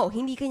 No,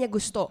 hindi kanya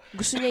gusto.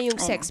 Gusto niya yung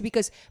sex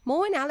because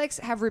Mo and Alex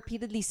have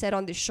repeatedly said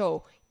on the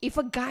show, if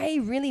a guy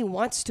really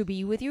wants to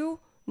be with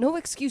you, no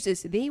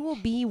excuses. They will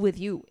be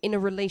with you in a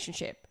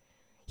relationship.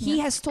 He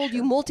has told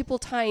you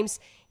multiple times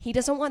he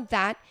doesn't want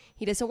that.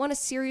 He doesn't want a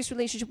serious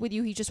relationship with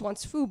you. He just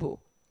wants Fubu.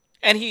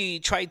 and he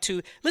tried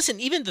to listen.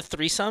 Even the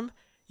threesome,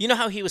 you know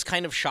how he was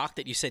kind of shocked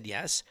that you said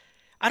yes.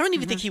 I don't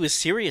even think he was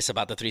serious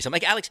about the threesome.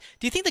 Like, Alex,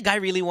 do you think the guy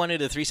really wanted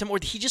a threesome, or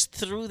he just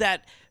threw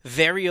that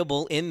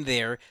variable in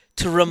there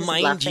to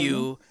remind bluffing.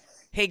 you,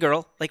 hey,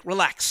 girl, like,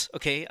 relax,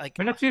 okay? Like,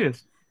 We're not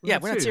serious. we're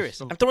not serious.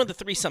 So- I'm throwing the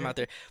threesome out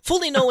there,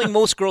 fully knowing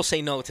most girls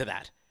say no to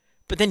that.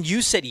 But then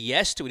you said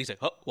yes to it. He's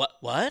like, oh,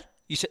 what?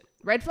 You said,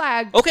 Red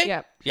flag. okay,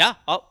 Yep.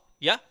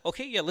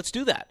 okay, let's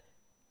do that.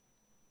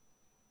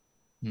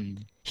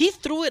 He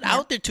threw it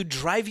out there to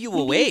drive you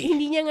away.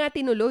 Hindi niya nga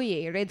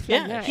tinuloy eh. Red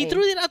flag Yeah, nga he eh.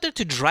 threw it out there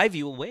to drive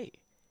you away,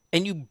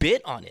 and you bit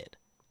on it.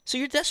 So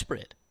you're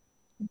desperate.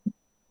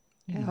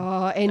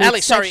 Oh, and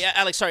Alex, it's sorry, such-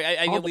 Alex, sorry.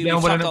 Ako, We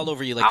problema mo talked lang- all over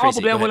you like ako, crazy.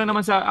 problema Go mo ahead. lang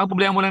naman ang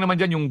problema mo lang naman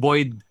dyan yung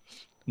void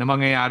na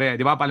mangyayari.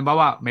 Di ba?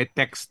 Palimbawa, may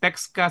text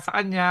ka sa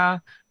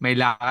kanya, may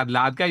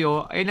lakad-lakad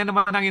kayo, ayun na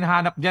naman ang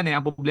hinahanap dyan eh.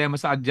 Ang problema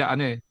sa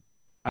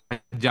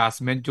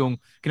adjustment, yung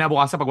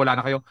kinabukasan pag wala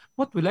na kayo,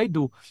 what will I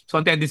do? So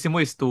ang tendency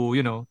mo is to,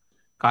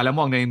 kala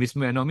mo ang nai-miss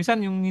mo, ano. Minsan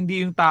yung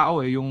hindi yung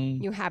tao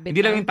yung Yung habit hindi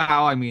lang lang. yung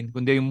tao, I mean,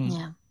 kundi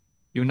Yeah.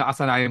 yung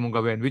nakasanayan mong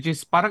gawin. Which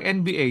is parang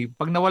NBA.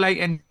 Pag nawala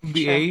yung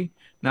NBA,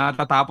 na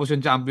tatapos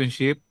yung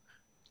championship,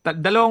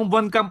 2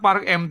 buwan kang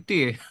parang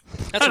empty eh.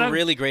 That's a Parang,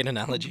 really great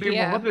analogy.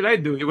 Yeah. what will I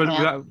do?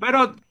 Yeah.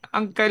 Pero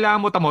ang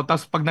kailangan mo tamo,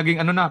 tapos pag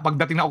naging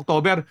pagdating na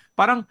October,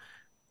 parang,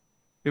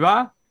 di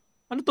ba?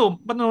 Ano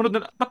to? Panonood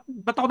na,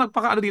 ba't ako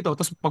nagpaka dito?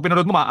 Tapos pag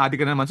pinanood mo, ma-addict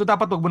ka na naman. So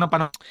dapat wag mo nang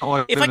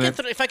panoorin.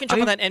 If I can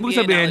jump on that Ay,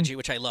 NBA sabihin, analogy,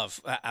 which I love,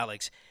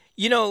 Alex,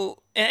 you know,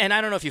 and I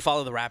don't know if you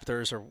follow the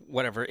Raptors or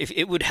whatever, if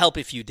it would help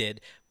if you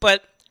did,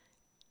 but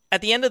at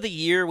the end of the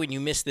year when you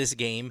miss this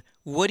game,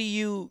 what do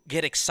you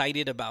get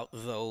excited about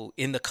though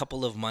in the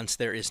couple of months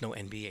there is no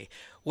NBA?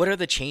 What are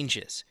the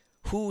changes?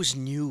 Who's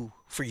new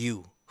for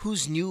you?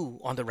 Who's new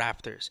on the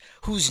Raptors?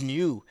 Who's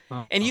new?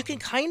 And you can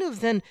kind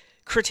of then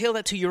curtail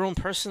that to your own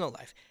personal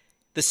life.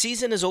 The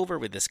season is over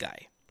with this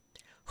guy.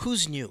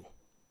 Who's new?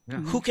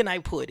 Who can I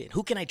put in?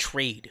 Who can I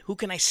trade? Who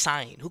can I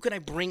sign? Who can I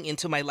bring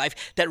into my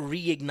life that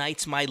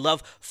reignites my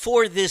love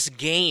for this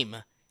game,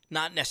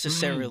 not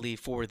necessarily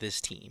for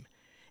this team?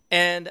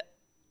 And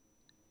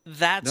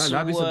that's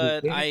love is a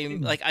what big I'm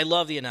thing. like. I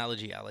love the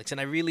analogy, Alex, and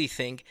I really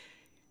think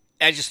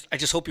I just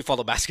hope you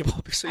follow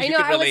basketball because I you know.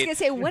 can I was relate. gonna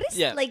say, what is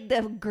Yeah. like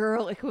the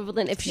girl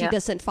equivalent if she Yeah.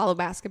 doesn't follow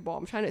basketball?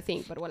 I'm trying to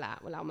think, but wala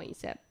akong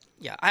maisip.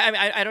 Yeah,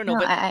 I don't know,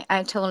 No, but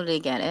I totally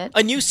get it.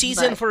 a new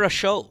season but- for a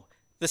show.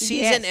 The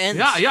season Yes. ends.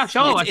 Yeah,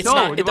 show, It's show,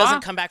 not, di it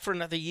doesn't ba? come back for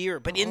another year.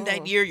 But in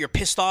that year, you're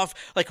pissed off.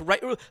 Like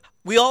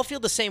we all feel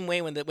the same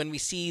way when we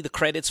see the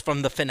credits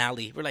from the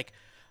finale. We're like,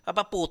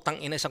 aba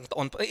putang ina isang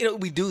taon pa."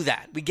 We do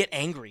that. We get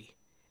angry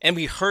and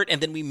we hurt, and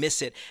then we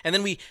miss it. And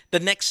then the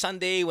next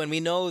Sunday, when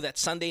we know that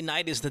Sunday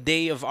night is the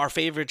day of our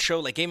favorite show,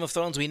 like Game of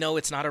Thrones, we know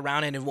it's not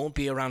around and it won't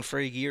be around for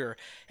a year.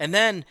 And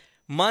then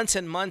months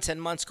and months and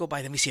months go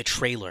by. Then we see a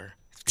trailer,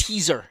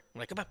 teaser.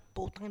 We're like, aba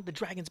putang, the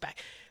dragon's back.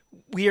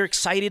 We are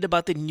excited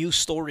about the new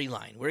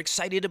storyline. We're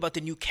excited about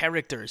the new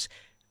characters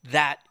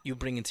that you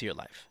bring into your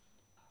life.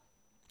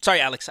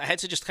 Sorry, Alex. I had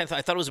to just I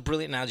thought it was a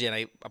brilliant analogy, and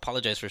I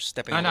apologize for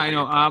stepping on I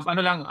know. over your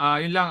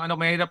points. Yun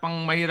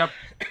lang, mahirap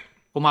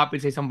kumapit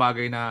sa isang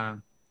bagay na,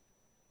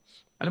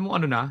 alam mo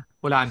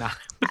wala na.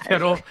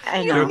 Pero,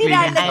 I you're know. clinging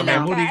I to know.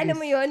 memories. Alam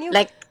mo yun? Yung,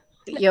 Like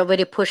you're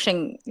already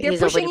pushing. they're He's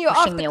pushing already you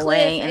off pushing the me cliff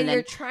away, and and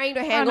you're then trying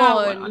to hang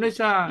Ano on.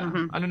 siya,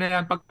 ano na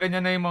yan, pag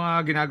ganyan na yung mga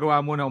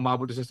ginagawa mo na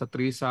umabot siya sa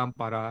threesome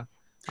para,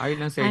 ayun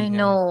lang sa I inyo.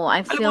 know.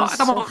 I Alam feel mo, so.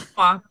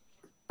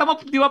 tama,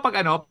 di ba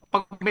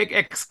pag make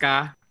ex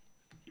ka,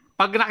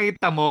 pag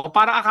nakita mo,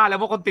 parang akala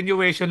mo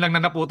continuation lang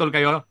na naputol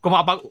kayo, kung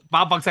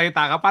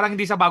makapagsalita ka, parang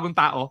hindi siya bagong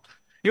tao.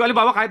 Yung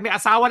alimbawa, kahit may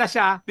asawa na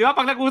siya, di ba,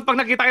 pag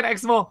nakita kayo ng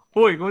ex mo,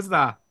 huy,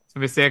 kumusta?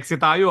 Sabi, sexy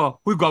tayo.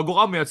 Huy, gago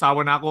ka, may asawa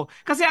na ako.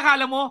 Kasi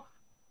akala mo,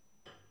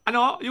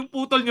 yung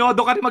putol nyo,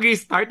 doon ka rin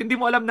mag-i-start, hindi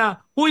mo alam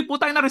na, huy,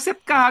 putang na reset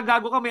ka,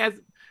 gago ka,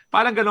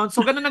 parang ganon. So,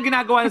 ganon ang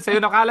ginagawa niya sa'yo.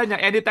 Nakala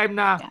niya, anytime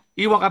na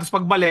iwan ka, tapos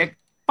pagbalik,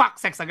 pak,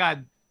 sex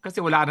agad. Kasi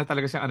wala na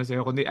talaga siyang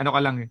sa'yo, kundi ka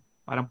lang eh.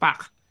 Parang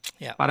pak.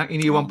 Yeah. Parang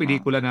iniwang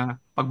pelikula na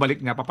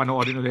pagbalik niya,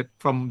 papanoorin ulit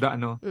from the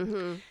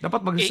Dapat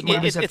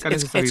mag-reset ka na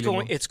sa sarili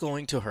mo. It's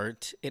going to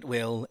hurt. It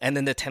will. And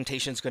then the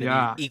temptation is going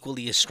to be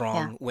equally as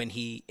strong when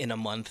he, in a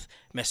month,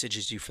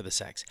 messages you for the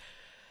sex.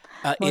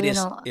 Well, It is.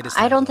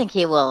 I don't think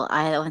he will.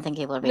 I don't think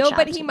he will reach No, out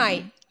but to he me.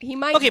 might. He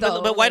might. Okay, though.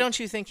 but why don't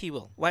you think he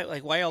will?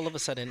 Why all of a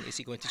sudden is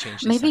he going to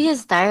change this Maybe time?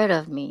 he's tired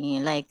of me.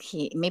 Like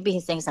maybe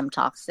he thinks I'm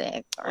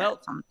toxic or Well,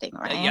 something,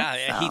 right? Yeah,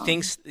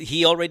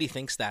 he already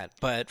thinks that.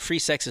 But free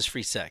sex is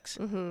free sex.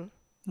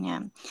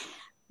 Yeah.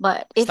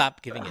 But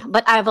Stop giving it.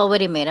 But I've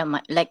already made up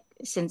my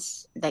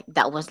since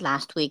that was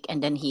last week, and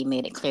then he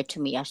made it clear to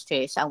me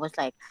yesterday. So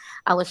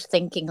I was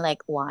thinking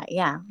why?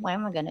 Yeah, why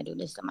am I gonna do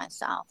this to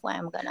myself? Why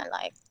am I gonna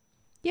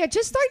Yeah,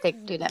 just start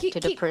stick to that to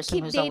the person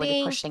keep who's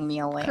already dating, pushing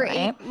me away,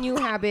 create right? new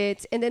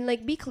habits, and then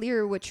be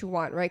clear what you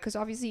want, right? Because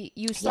obviously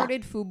you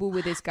started Fubu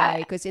with this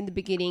guy because in the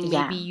beginning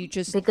Yeah, maybe you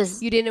just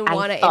because you didn't I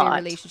want to end a thought-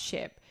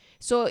 relationship.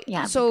 So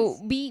Yeah, so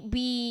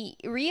be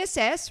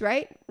reassess,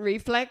 right?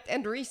 Reflect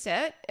and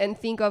reset and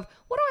think of,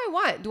 what do I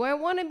want? Do I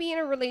want to be in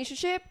a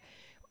relationship?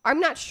 I'm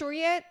not sure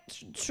yet.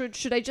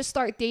 Should I just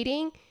start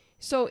dating?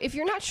 So if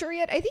you're not sure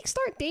yet, I think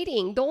start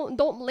dating. Don't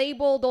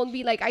label. Don't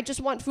be like, I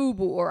just want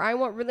Fubu or I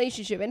want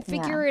relationship, and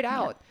figure it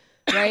out,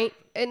 right?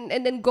 And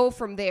then go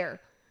from there.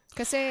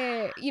 Because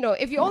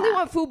if you only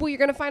want Fubu, you're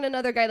gonna find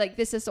another guy like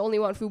this is only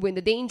want Fubu, and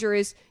the danger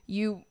is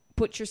you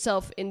put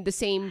yourself in the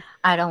same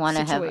I don't want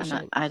to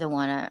situation. I don't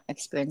want to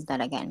experience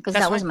that again because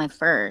That's that was fine. my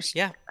first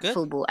Yeah, good.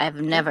 Fubu. I've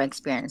never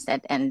experienced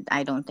that, and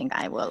I don't think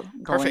I will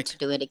Perfect. to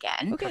do it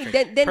again. Okay,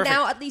 Perfect. then Perfect.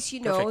 now at least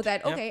you know Perfect.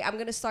 that, Yep. okay, I'm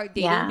going to start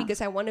dating Yeah.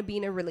 because I want to be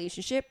in a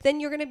relationship. Then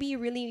you're going to be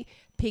really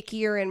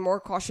pickier and more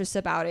cautious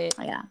about it.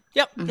 Yeah.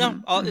 Yep.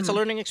 No, it's a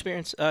learning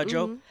experience,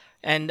 Joe.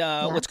 And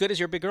what's good is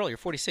you're a big girl. You're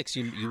 46.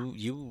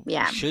 You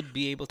Yeah. should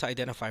be able to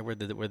identify where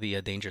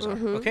the dangers are.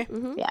 Okay.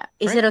 Yeah.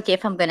 Is it okay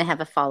if I'm gonna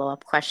have a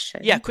follow-up question?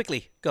 Yeah.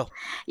 Quickly go.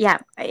 Yeah.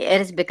 It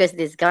is because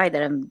this guy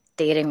that I'm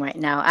dating right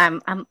now,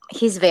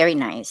 he's very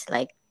nice.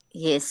 Like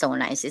he is so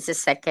nice. It's the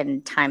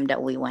second time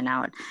that we went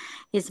out.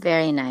 He's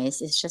very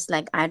nice. It's just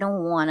like I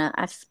don't wanna.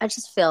 I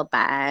just feel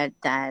bad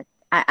that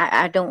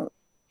I don't.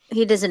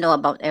 He doesn't know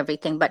about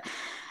everything, but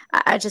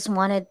I just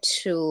wanted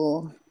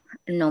to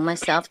know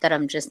myself that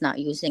I'm just not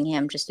using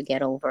him just to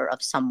get over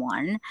of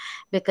someone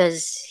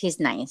because he's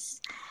nice.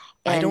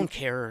 I And don't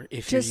care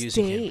if you're Just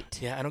using date.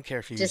 him. Yeah, I don't care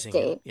if you're just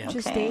using him. date. Yeah. Okay.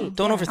 Just date.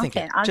 Don't overthink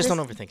Okay, it. I'll Just don't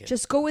just- overthink it.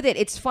 Just go with it.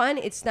 It's fun.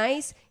 It's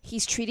nice.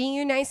 He's treating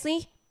you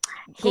nicely.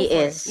 Go He for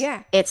it. is.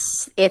 Yeah.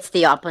 It's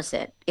the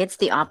opposite. It's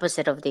the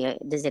opposite of the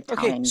Okay,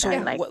 Italian so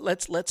guy. Like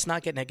let's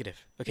not get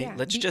negative. Okay, Yeah.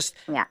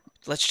 yeah.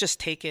 let's just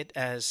take it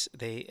as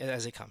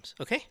it comes.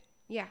 Okay.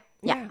 Yeah.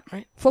 Yeah. Yeah. All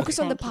right. Focus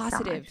Okay. on the Thank you so much.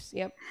 positives.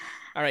 Yep.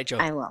 All right, Joe.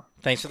 I will.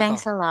 Thanks for the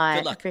Thanks call. a lot.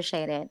 Good luck.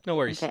 Appreciate it. No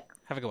worries. Okay.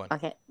 Have a good one.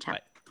 Okay. Ciao.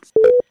 Bye.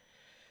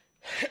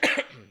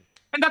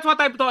 And that's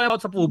what I'm talking about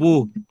sa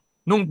Fubu.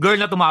 Nung girl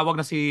na tumawag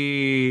na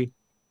si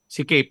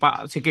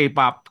K-pop,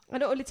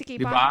 Ano ulit si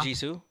K-pop? di ba?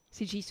 Jisoo.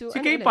 Si Jisoo? Si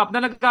Ano K-pop ulit?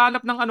 na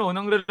naghahanap ng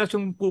ng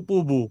relasyong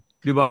Fubu,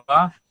 di ba?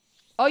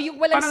 Oh,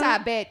 yung walang Parang-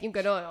 sabit. Yung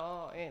gano'n.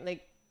 Oh,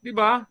 like, Di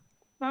ba?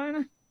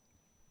 Ay,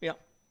 Yeah.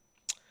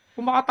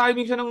 kung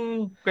maka-timing siya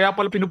ng kaya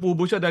pala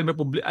pinupubo siya dahil may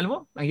alam mo,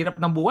 ang hirap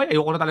ng buhay.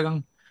 Ayoko na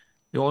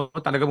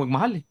talaga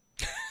magmahal eh.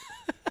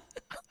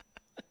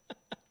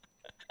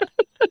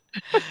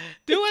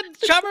 Do what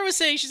Chopper was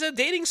saying. She said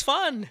dating's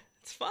fun.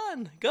 It's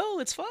fun. Go.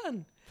 It's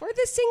fun. for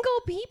the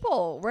single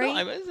people, right?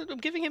 No, I'm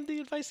giving him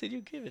the advice that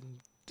you've given.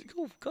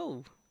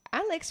 Go.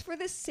 Alex, for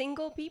the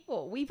single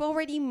people, we've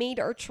already made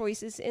our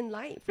choices in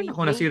life. We've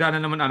Ako made nasira na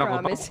naman ko.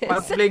 promises.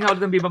 Pa-playing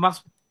out ng Viva Max.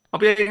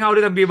 Pa-playing out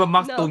ng Viva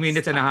Max No, 2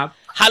 minutes and a half.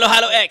 Hello,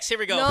 X. Here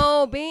we go.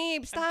 No,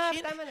 babe, stop.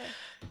 kidding. Tama na.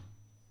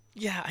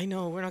 Yeah, I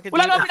know. We're not gonna.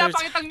 Wala do na it. There's-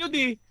 pinapakitang nude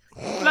eh.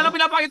 Wala na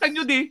pinapakitang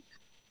nude eh.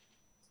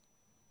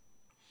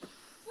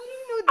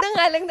 Nude na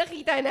nga lang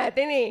nakita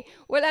natin eh.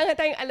 Wala nga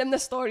tayong alam na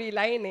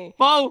storyline eh.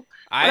 Wow!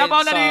 I Wala pa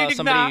ako saw narinig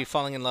somebody na.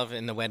 falling in love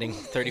in the wedding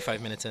 35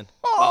 minutes in.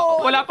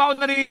 Oh, Wala pa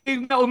ako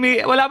narinig na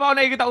wala pa ako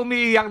nakikita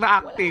umiiyak na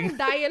wala acting. kang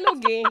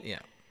dialogue eh.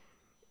 Yeah.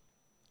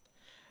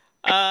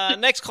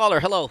 Next caller.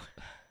 Hello.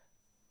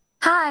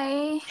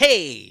 Hi.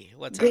 Hey.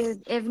 What's up?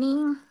 Good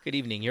evening. Good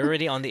evening. You're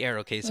already on the air.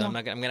 Okay, so I'm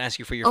gonna ask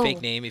you for your Oh.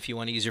 fake name if you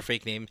want to use your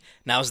fake name.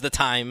 Now's the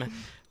time.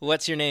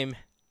 What's your name?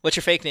 What's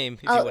your fake name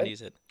if you Oh, want to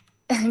use it?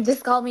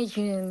 Just call me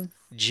June.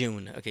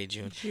 June. Okay,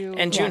 June. June.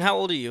 And June, Yeah. how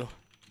old are you?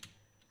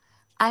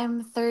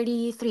 I'm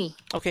 33.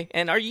 Okay,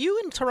 and are you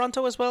in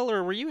Toronto as well,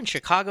 or were you in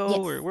Chicago, Yes.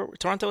 or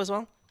Toronto as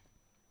well?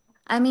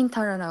 I'm in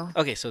Toronto.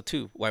 Okay, so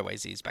two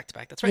YYZs back to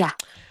back. That's right. Yeah.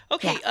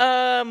 Okay,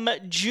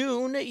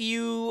 June,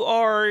 you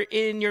are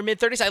in your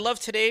mid-30s. I love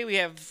today. We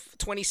have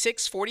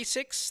 26,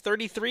 46,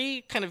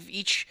 33, kind of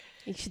each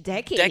Each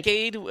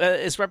decade.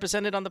 is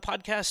represented on the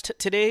podcast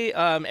today.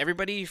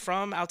 Everybody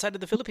from outside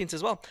of the Philippines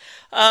as well.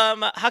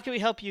 How can we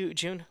help you,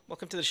 June?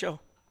 Welcome to the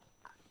show.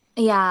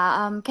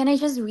 Yeah. Can I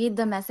just read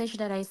the message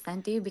that I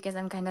sent to you because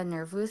I'm kind of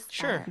nervous?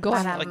 Sure. Go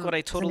ahead. Like what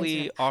I to make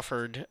totally sure.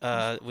 offered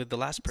with the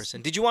last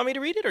person. Did you want me to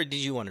read it, or did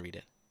you want to read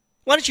it?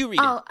 Why don't you read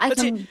Oh, it? I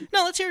Let's can-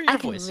 let's hear your I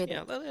can voice. read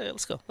Yeah,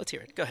 let's go. Let's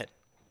hear it. Go ahead.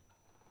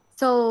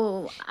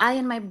 So I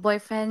and my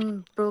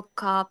boyfriend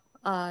broke up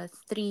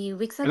 3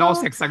 weeks ago. Wala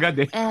ko sex agad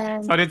eh.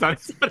 And Sorry.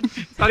 That's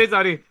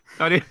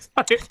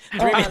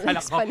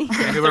funny.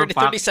 We were 30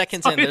 packed.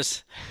 seconds in.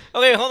 There's.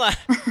 Okay, hold on.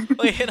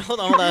 Wait, hold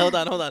on.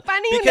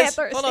 Paano yung Because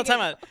letters? hold on, Sige.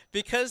 time out.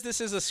 Because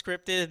this is a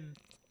scripted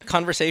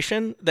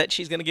conversation that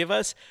she's gonna give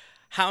us.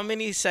 How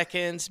many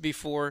seconds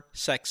before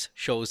sex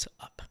shows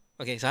up?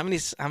 Okay, so how many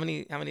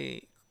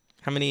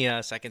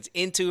seconds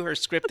into her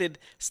scripted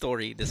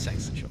story does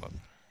sex show up?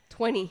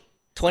 20.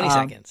 20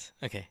 seconds.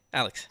 Okay,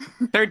 Alex.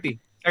 30.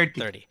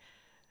 30.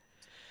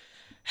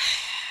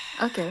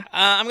 okay.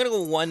 I'm gonna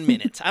go 1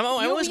 minute. I'm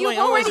always you've going.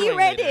 I'm always already going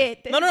read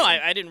later. it. No,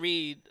 I didn't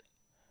read.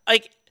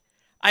 Like,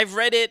 I've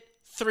read it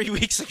 3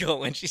 weeks ago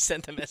when she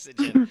sent the message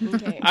in.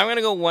 Okay. I'm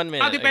gonna go 1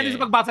 minute. Depende okay.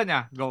 sa pagbasa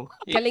niya. Go.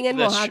 Galingan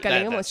mo, ha?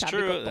 Galingan mo. That's Sabi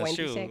true. ko, That's 20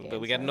 true. seconds, But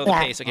we gotta ha? know the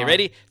Yeah. pace. Okay,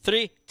 ready?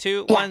 3,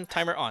 2, 1.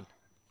 Timer on.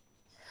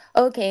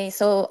 Okay,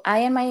 so I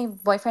and my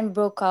boyfriend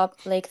broke up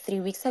like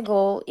 3 weeks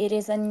ago. It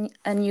is an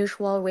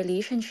unusual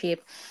relationship.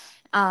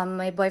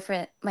 My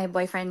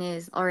boyfriend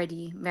is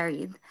already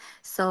married.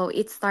 So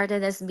it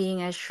started as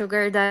being a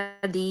sugar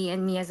daddy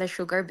and me as a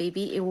sugar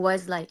baby. It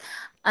was like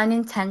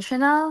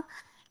unintentional.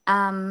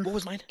 What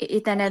was mine?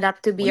 It ended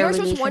up to be Yours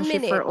a was 1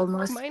 relationship minute. for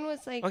almost Mine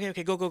was like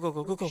Okay, go.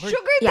 Hurry.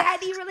 sugar Yeah.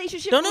 daddy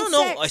relationship. No. means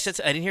I sex.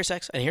 said I didn't hear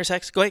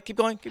sex. Go ahead. Keep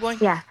going.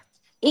 Yeah.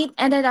 It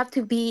ended up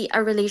to be a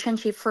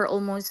relationship for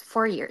almost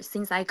 4 years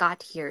since I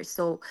got here.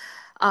 So,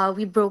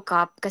 we broke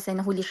up kasi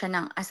nahuli siya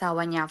ng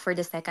asawa niya for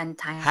the second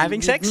time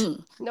Having with sex? me.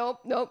 Nope.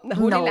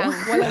 Nahuli No. lang.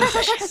 Walang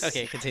sex.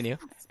 Okay, continue.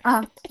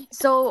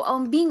 So,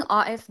 being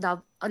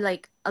OFW,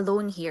 like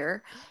alone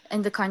here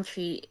in the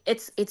country,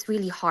 it's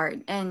really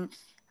hard. And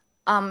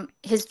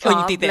his Oh,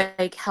 you job did that.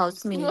 like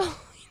helps me.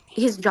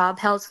 His job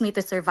helps me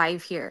to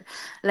survive here,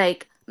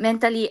 like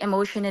mentally,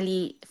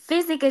 emotionally,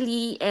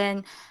 physically,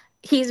 and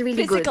he's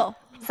really Physical. good.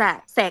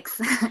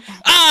 Sex.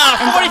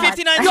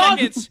 59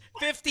 seconds.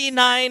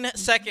 59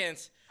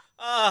 seconds.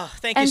 Oh,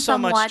 thank you And so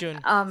much, somewhat,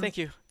 June. Thank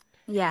you.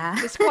 Yeah.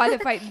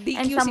 Disqualified. And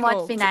DQ si somewhat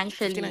Mo.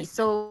 financially. 59.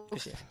 So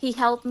Kasi- he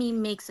helped me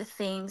make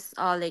things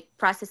like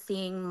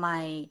processing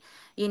my,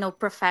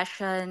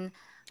 profession.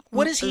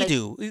 What does he Like,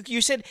 do?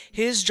 You said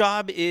his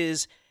job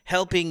is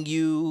helping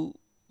you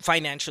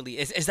financially.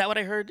 Is that what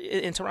I heard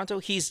in Toronto?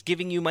 He's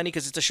giving you money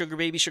because it's a sugar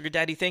baby, sugar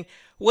daddy thing.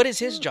 What is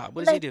his job?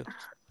 What does he like do?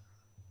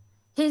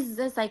 he's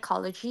a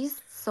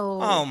psychologist. Oh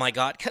So my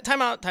God!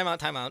 Time out! Time out!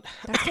 Time out!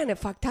 That's kind of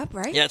fucked up,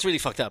 right? Yeah, it's really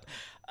fucked up.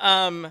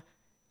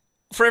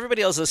 For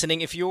everybody else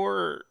listening, if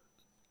your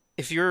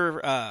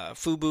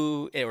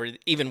Fubu, or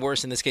even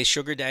worse in this case,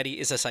 sugar daddy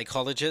is a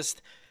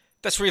psychologist,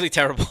 that's really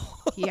terrible.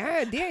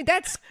 Yeah,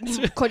 that's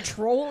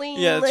controlling.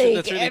 Yeah, like,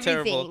 that's really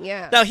everything. terrible.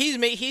 Yeah. Now he's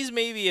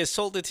maybe has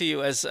sold it to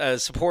you as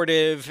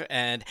supportive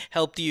and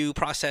helped you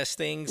process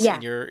things Yeah.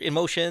 and your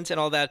emotions and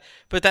all that.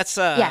 But that's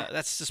Yeah.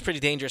 that's just pretty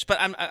dangerous. But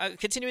I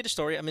continue with the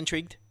story. I'm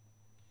intrigued.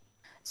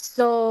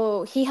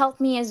 so he helped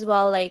me as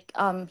well. Like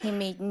he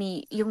made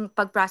me yung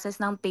pag-process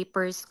ng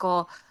papers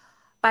ko.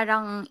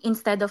 Parang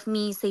instead of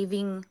me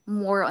saving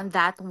more on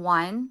that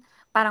one,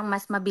 parang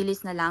mas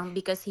mabilis na lang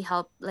because he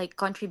helped like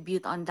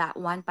contribute on that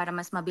one para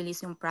mas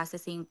mabilis yung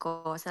processing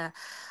ko sa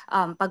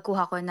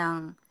pagkuha ko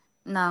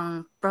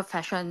ng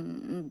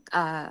profession,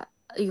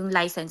 yung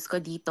license ko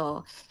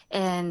dito.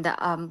 And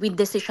with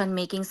decision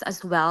makings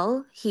as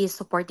well, he is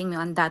supporting me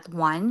on that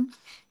one.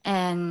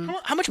 And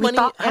How much we money?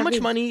 talk How much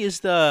every money is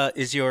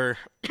your?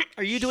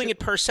 Are you doing it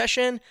per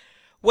session?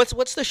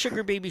 What's the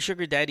sugar baby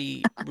sugar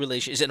daddy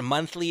relation? Is it a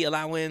monthly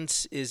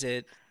allowance? Is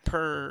it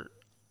per?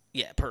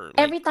 Yeah, per. Like,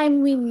 every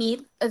time we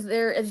meet,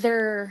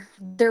 there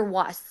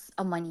was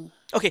a money.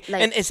 okay,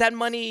 Like and is that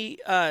money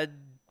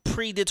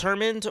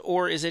predetermined,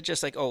 or is it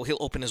just like, oh, he'll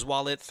open his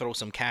wallet, throw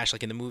some cash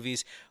like in the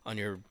movies on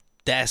your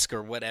desk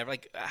or whatever?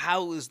 Like,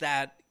 how is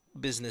that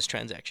business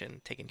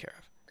transaction taken care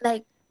of?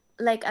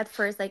 like at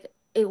first, like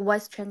it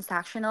was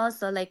transactional,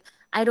 so like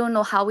I don't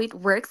know how it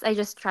works. I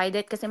just tried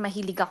it kasi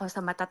mahilig ako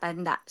sa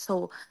matatanda.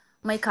 So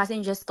my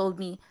cousin just told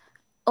me,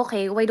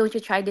 okay, why don't you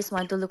try this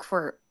one to look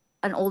for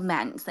an old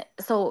man?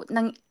 So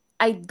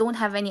I don't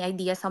have any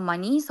idea sa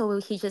money,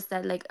 so he just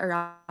said like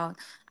around,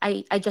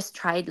 I just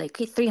tried like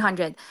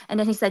 300, and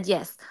then he said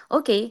yes,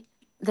 okay,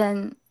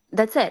 then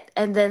that's it.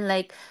 And then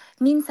like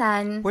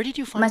minsan Where did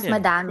you find mas him?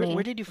 madami.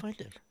 Where did you find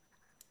him?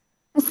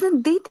 It's a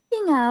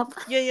dating app.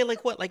 Yeah,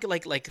 like what? Like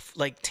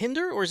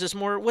Tinder, or is this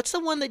more? What's the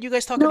one that you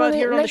guys talk No, about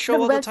here on the like show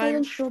all the website time?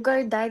 and sugar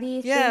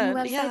daddy Yeah, thing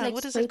website, yeah. like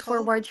What is it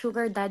called? straightforward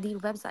sugar daddy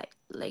website.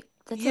 Like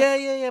that's Yeah,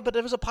 it. yeah. But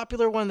there was a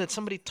popular one that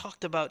somebody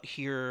talked about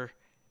here.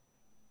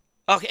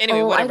 Okay.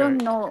 Anyway, Oh, I whatever.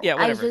 don't know. Yeah,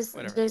 I whatever. just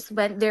Whatever. just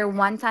went there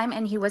one time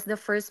and he was the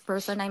first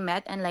person I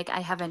met, and like I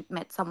haven't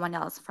met someone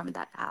else from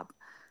that app.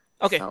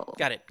 Okay, So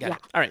got it. yeah,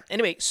 All right.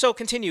 Anyway, so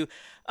continue.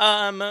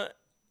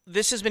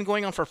 This has been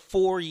going on for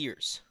 4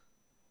 years.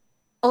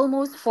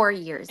 almost 4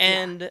 years. Yeah.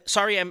 And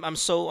sorry, I'm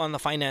so on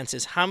the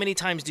finances. How many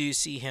times do you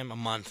see him a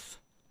month?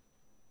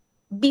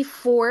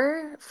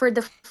 Before, for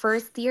the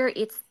first year,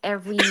 it's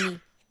every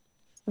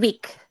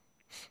week.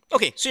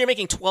 Okay, so you're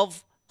making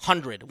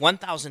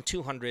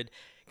 1,200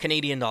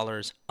 Canadian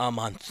dollars a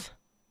month.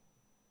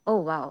 Oh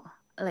wow.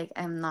 Like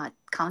I'm not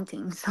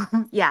counting. So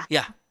yeah,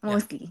 Yeah.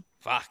 mostly.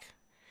 Fuck.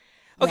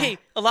 Yeah. Okay,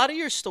 a lot of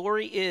your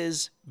story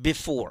is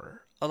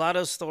before. A lot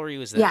of story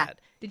was that. Yeah.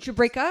 Did you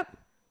break up?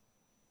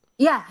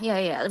 Yeah.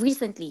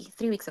 Recently,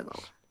 3 weeks ago.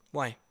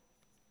 Why?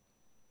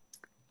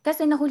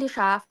 Kasi nahuli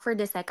siya for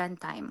the second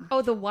time.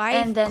 Oh, the wife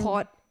And then-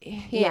 caught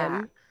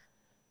Yeah. him.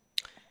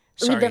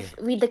 Sorry.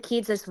 With the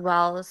kids as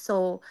well.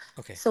 So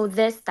Okay. so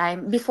this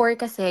time, before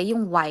kasi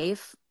yung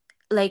wife,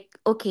 like,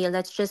 okay,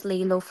 let's just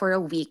lay low for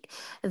a week,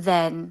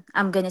 then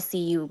I'm gonna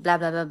see you,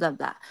 blah blah blah blah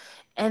blah.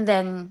 And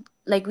then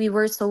like we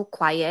were so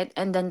quiet,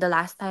 and then the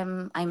last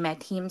time I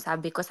met him,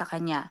 sabi ko sa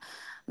kanya,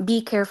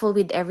 be careful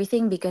with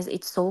everything because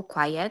it's so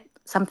quiet.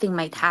 Something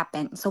might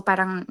happen. So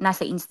parang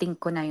nasa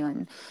instinct ko na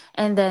yun.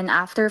 And then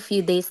after a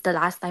few days, the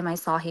last time I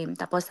saw him,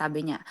 tapos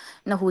sabi niya,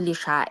 nahuli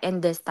siya.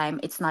 And this time,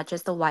 it's not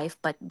just the wife,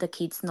 but the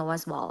kids know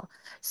as well.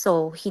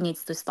 So he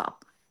needs to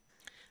stop.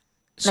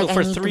 So Like, I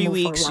for need to 3 move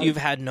weeks, forward. you've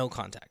had no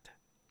contact.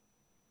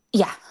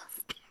 Yeah.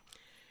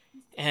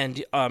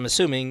 And I'm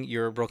assuming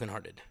you're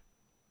brokenhearted.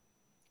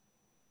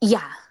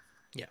 Yeah.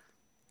 Yeah.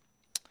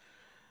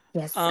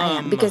 Yes, I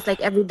am. Because like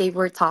every day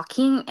we're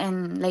talking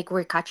and like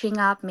we're catching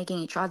up, making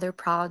each other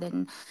proud,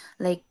 and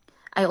like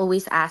I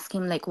always ask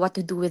him like what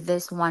to do with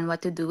this one,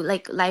 what to do,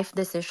 like life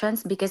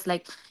decisions, because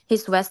like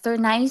he's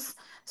westernized.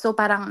 So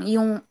parang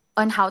yung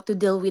on how to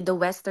deal with the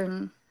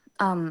western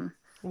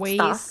Ways.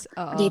 stuff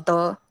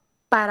dito,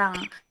 parang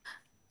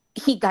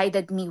he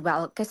guided me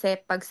well. Kasi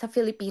pag sa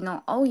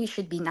Filipino, oh, you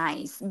should be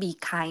nice, be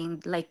kind,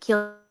 like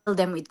kill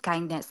them with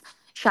kindness.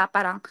 Siya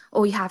parang,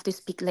 oh, you have to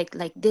speak like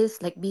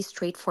this, like be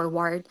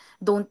straightforward.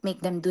 Don't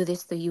make them do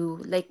this to you.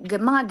 Like,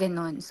 mga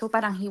ganon. So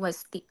parang he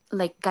was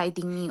like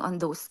guiding me on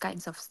those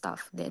kinds of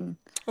stuff then.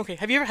 Okay.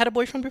 Have you ever had a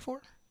boyfriend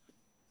before?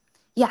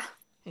 Yeah.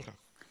 Okay.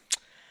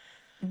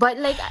 But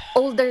like,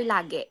 older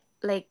lagi.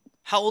 Like,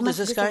 How old is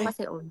mas this gusto ko guy?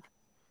 kasi old.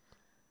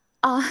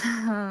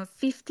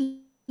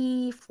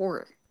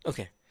 54.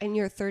 Okay. And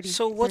you're 30.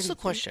 So what's the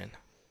 32. question?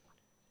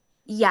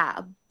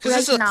 Yeah. Because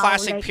this is a now,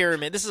 classic like,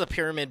 pyramid. This is a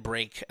pyramid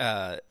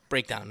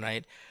breakdown,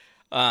 right?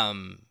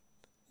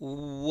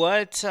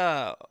 What's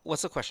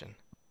the question?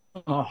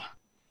 Oh.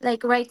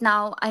 like right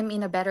now I'm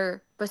in a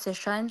better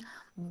position,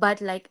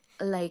 but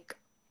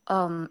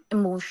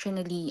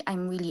emotionally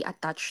I'm really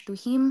attached to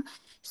him.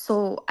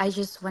 So I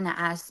just wanna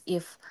ask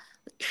if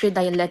should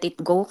I let it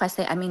go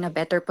kasi I'm in a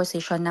better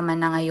position naman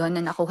na ngayon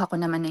na nakuha ko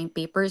naman na yung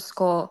papers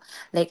ko.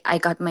 Like I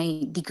got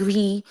my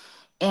degree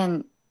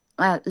and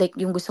like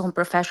yung gusto kong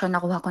profession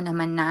nakuha ko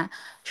naman na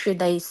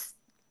should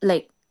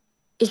like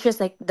it's just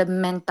like the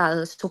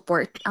mental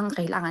support ang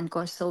kailangan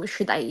ko. So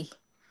should I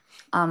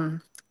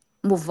um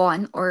move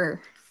on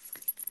or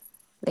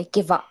like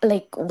give up,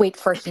 like wait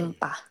for him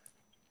pa?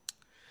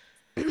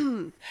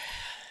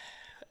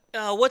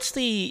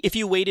 If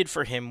you waited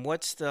for him,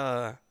 what's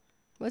the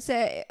What's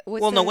the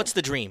what's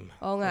the dream?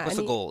 Oo nga, What's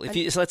the goal?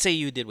 So let's say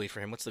you did wait for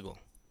him, what's the goal?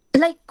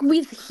 Like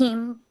with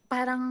him,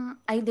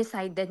 parang I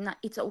decided na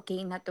it's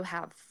okay not to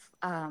have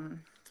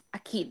a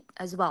kid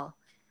as well.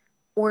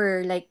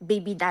 Or like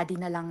baby daddy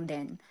na lang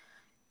din.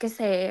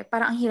 Kasi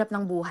parang ang hirap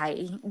ng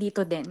buhay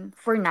dito din.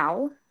 For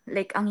now,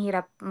 like ang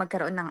hirap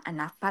magkaroon ng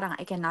anak. Parang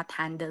I cannot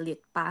handle it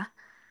pa.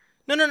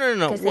 No.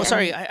 Kasi Well,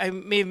 sorry, I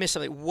may have missed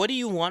something. What do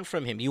you want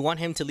from him? You want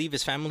him to leave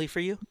his family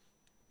for you?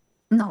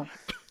 No.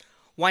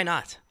 Why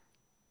not?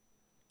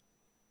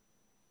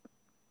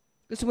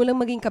 Gusto mo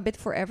lang maging kabit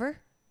forever?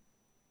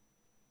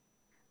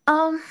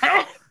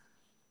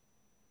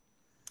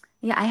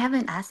 Yeah, I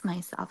haven't asked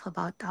myself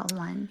about that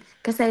one.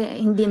 Kasi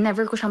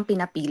never ko siyang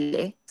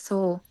pinapili.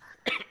 So,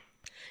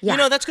 yeah. You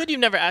know, that's good you've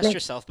never asked Like-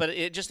 yourself, but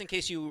just in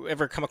case you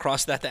ever come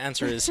across that, the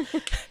answer is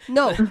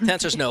No. the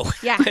answer is no.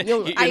 Yeah,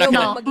 yung You're ayaw not mo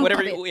gonna, maging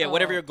whatever kabit.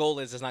 whatever Oo. your goal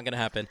is not going to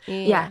happen.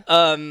 Yeah.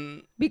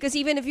 Because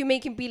even if you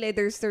make him pili,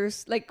 there's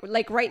like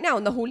right now,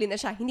 nahuli na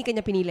siya, hindi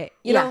kanya pinili.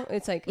 You Yeah. know?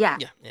 It's like, Yeah.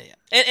 Yeah.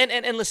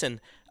 And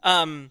listen,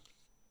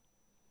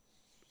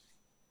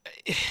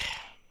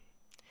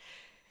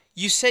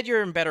 you said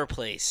you're in a better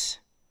place.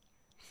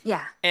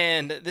 Yeah.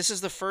 And this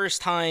is the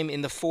first time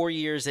in the 4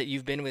 years that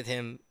you've been with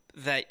him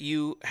that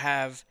you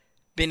have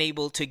been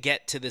able to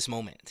get to this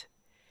moment.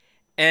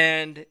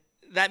 And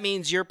that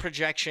means your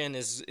projection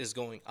is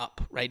going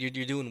up, right?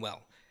 You're doing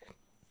well.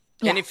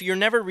 And Yeah. if you're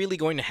never really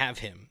going to have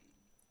him,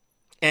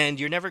 and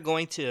you're never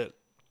going to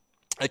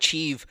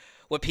achieve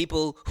what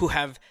people who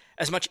have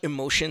as much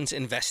emotions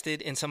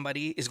invested in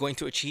somebody is going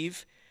to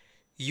achieve,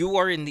 you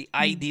are in the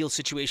ideal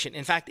situation.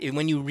 In fact,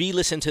 when you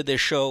re-listen to this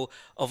show,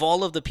 of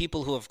all of the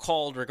people who have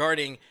called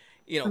regarding,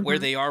 where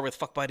they are with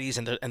fuck buddies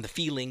and the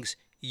feelings,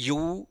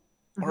 you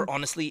are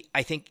honestly,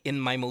 I think, in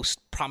my most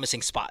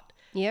promising spot.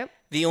 yep.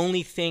 The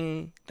only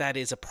thing that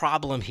is a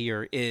problem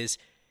here is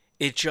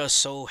it just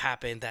so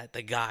happened that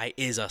the guy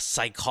is a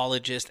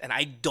psychologist, and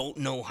I don't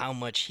know how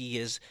much he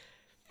is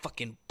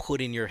fucking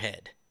put in your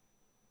head.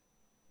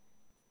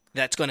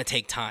 That's going to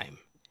take time.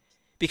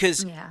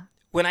 Because Yeah.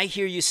 when I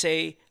hear you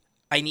say,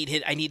 I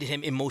needed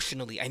him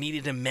emotionally, I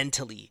needed him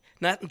mentally,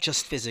 not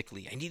just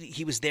physically.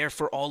 He was there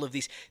for all of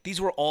these.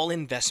 These were all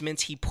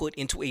investments he put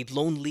into a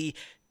lonely,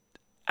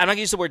 I'm not going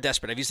to use the word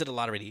desperate, I've used it a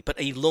lot already, but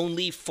a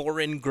lonely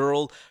foreign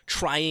girl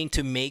trying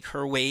to make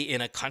her way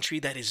in a country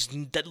that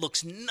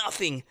looks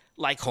nothing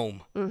like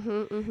home.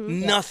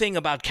 Nothing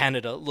about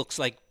Canada looks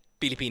like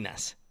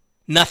Pilipinas.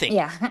 Nothing.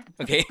 Yeah.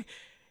 Okay?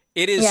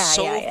 It is Yeah,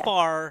 so yeah.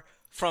 far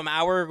from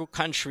our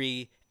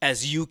country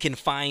as you can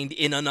find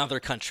in another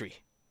country.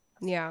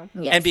 Yeah.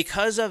 Yes. And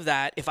because of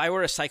that, if I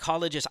were a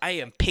psychologist, I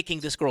am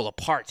picking this girl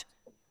apart.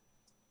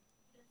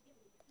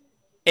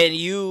 And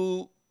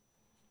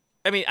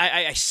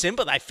I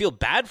sympathize. I feel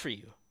bad for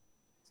you.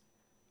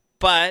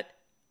 But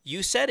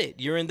you said it.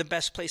 You're in the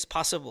best place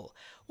possible.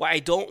 What I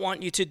don't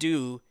want you to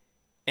do,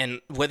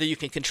 and whether you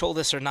can control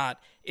this or not,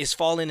 is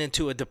falling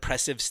into a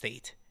depressive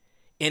state.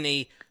 In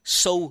a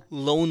so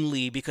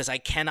lonely because I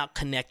cannot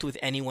connect with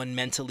anyone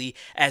mentally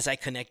as I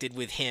connected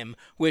with him,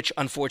 which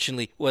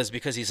unfortunately was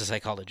because he's a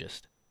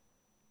psychologist.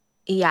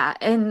 Yeah,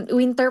 and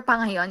winter pa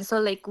ngayon. So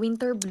like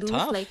winter blues,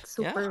 Tough, like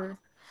super,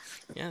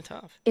 Yeah,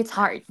 tough. it's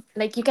hard.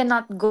 Like you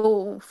cannot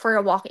go for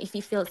a walk if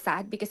you feel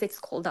sad because it's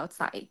cold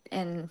outside.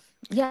 And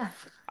yeah.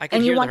 I could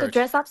And you hear the want to hurt.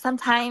 dress up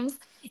sometimes.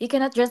 You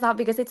cannot dress up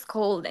because it's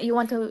cold. You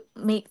want to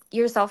make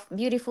yourself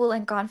beautiful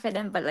and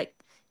confident, but like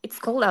it's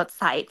cold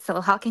outside.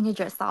 So how can you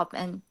dress up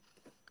and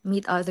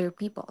meet other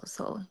people?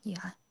 So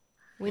yeah.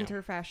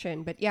 Winter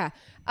fashion, but yeah.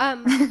 I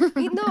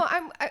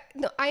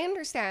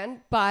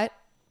understand, but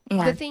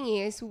Yeah. the thing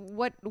is,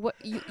 what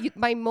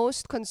my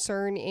most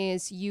concern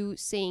is you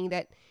saying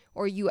that,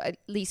 or you at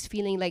least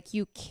feeling like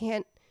you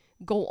can't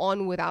go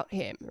on without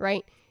him,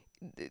 right?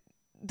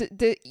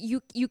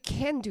 You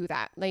can do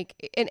that, like,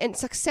 and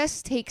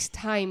success takes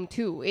time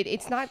too.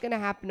 It's not gonna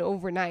happen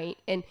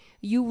overnight, and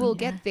you will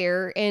get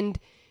there. And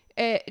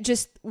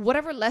just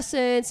whatever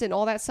lessons and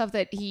all that stuff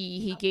that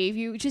he gave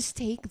you, just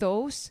take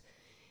those,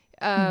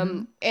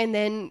 and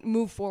then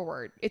move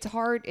forward. It's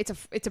hard. It's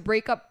a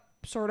breakup,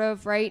 sort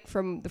of, right,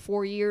 from the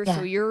 4 years.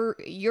 Yeah. So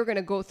you're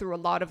gonna go through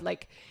a lot of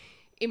like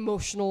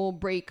emotional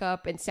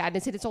breakup and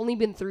sadness, and it's only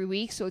been 3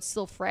 weeks, so it's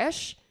still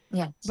fresh.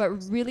 Yes. But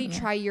really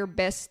try your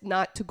best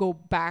not to go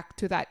back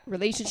to that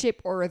relationship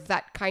or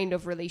that kind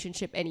of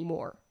relationship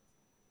anymore.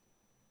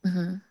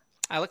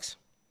 Alex?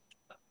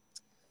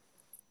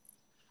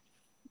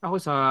 Ako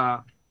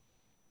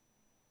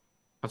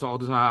pasok ako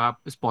doon sa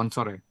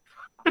sponsor eh.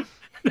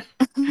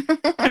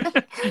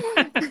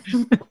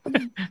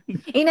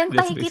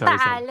 Inantay Sorry, kita,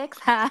 sorry. Alex,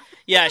 ha?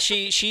 Yeah,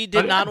 she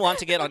did not want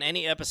to get on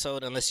any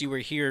episode unless you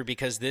were here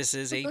because this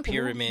is a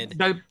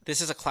pyramid. Dahil This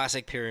is a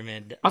classic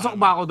pyramid. pasok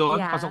ba ako doon?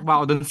 Yeah. Pasok ba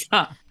ako doon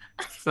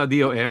sa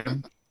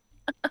DOM?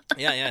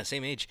 Yeah,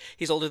 same age.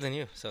 He's older than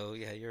you, so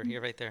yeah,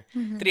 you're right there.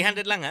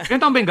 300 lang, ha? Ilan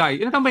taon ba yung guy?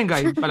 Ilan taon ba yung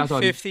guy? Pala,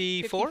 sorry.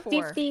 54?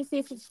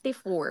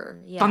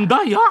 54. Yeah.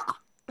 Tanda, yak!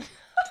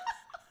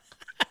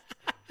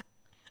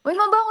 Uy,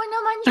 mabango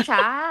naman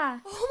siya.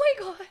 Oh my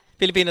God.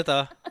 Filipino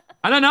to.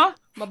 Ano, no?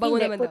 Mabango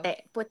Hindi, naman daw.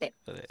 puti.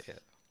 Yeah.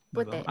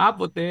 Puti.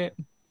 Puti.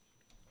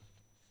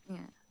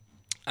 Yeah.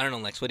 I don't know,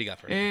 Lex. What do you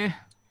got for me?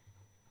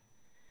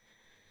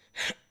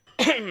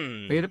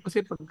 Mahirap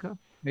kasi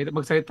mahirap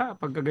magsalita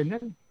pagka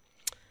ganyan.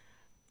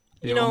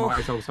 You know-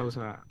 makisawsaw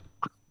sa...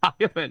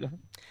 Ayaw, wala.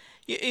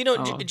 You know,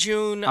 Oh.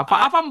 June.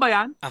 Afam ba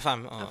yan?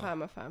 Afam. Oh.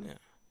 Afam.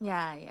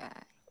 Yeah.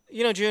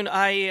 You know, June.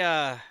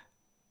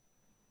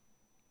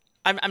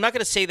 I'm not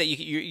gonna say that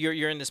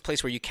you're in this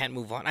place where you can't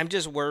move on. I'm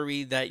just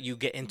worried that you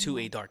get into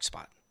a dark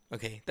spot.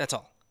 Okay, that's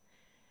all.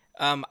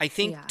 I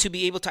think Yeah. to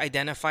be able to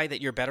identify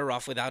that you're better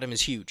off without him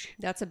is huge.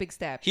 That's a big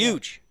step.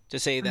 Huge. To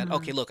say that,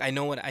 okay, look, I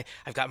know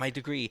I've got my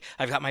degree,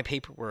 I've got my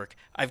paperwork,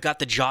 I've got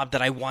the job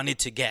that I wanted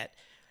to get.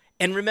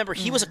 And remember,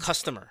 he was a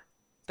customer.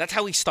 That's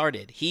how he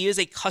started. He is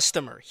a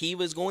customer. He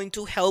was going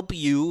to help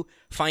you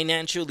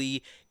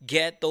financially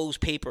get those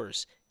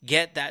papers,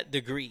 get that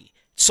degree,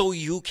 so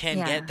you can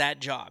Yeah. get that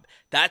job.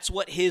 That's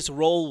what his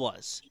role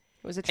was.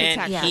 It was a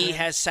And tic-tac. he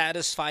has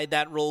satisfied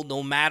that role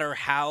no matter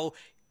how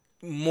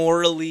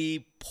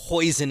morally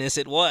poisonous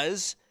it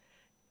was.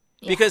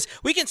 Because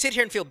we can sit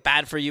here and feel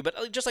bad for you, but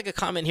just like a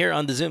comment here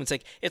on the Zoom, it's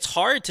like, it's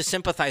hard to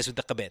sympathize with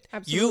the kabit.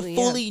 Absolutely, You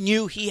fully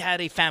knew he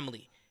had a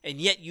family,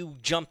 and yet you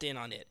jumped in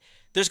on it.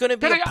 There's going to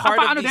be Pero a part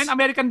of paano these... din?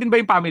 American din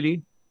ba yung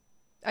family?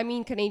 I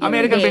mean, Canadian.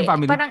 American ba Hindi. yung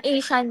family? Parang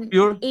Asian.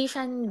 Pure?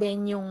 Asian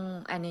din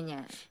yung ano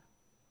niya.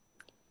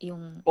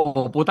 Yung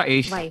Oo, puta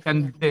wife.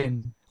 Asian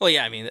din. Well,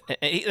 yeah, I mean,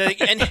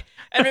 and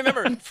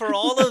remember, for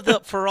all of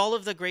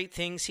the great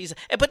things he's...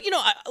 But, you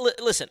know,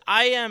 listen,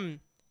 I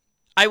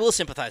will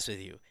sympathize with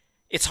you.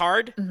 It's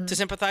hard to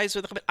sympathize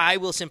with the kabit. I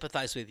will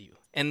sympathize with you.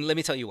 And let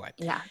me tell you why.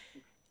 Yeah.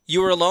 You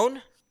were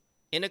alone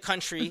in a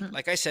country,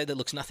 like I said, that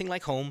looks nothing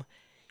like home.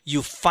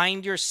 You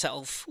find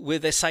yourself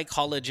with a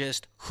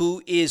psychologist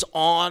who is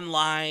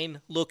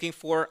online looking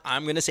for,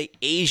 I'm going to say,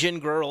 Asian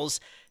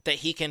girls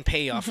that he can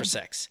pay off for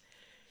sex.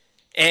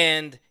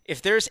 And if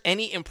there's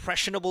any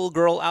impressionable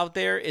girl out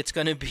there, it's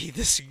going to be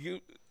this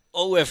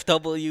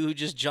OFW who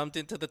just jumped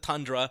into the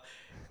tundra,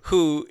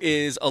 who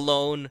is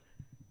alone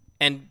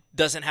and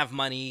doesn't have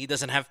money,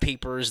 doesn't have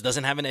papers,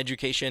 doesn't have an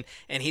education,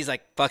 and he's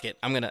like, fuck it,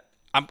 I'm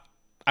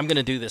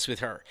gonna do this with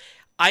her.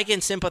 I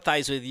can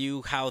sympathize with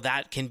you how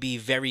that can be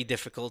very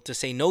difficult to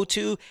say no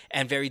to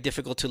and very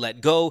difficult to let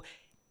go.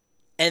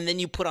 And then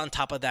you put on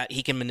top of that,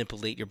 he can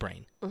manipulate your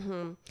brain.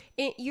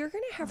 You're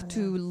going to have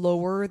to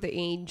lower the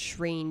age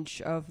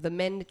range of the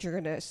men that you're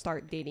going to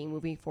start dating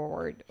moving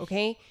forward,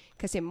 okay?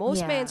 Kasi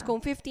most Yeah. men's kung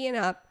 50 and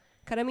up,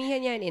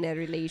 karamihan yan in a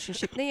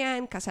relationship na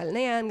yan, kasal na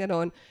yan,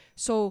 ganon.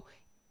 So,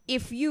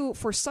 if you,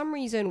 for some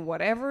reason,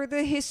 whatever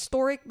the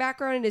historic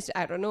background is,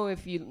 I don't know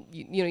if you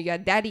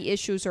had daddy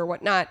issues or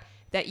whatnot,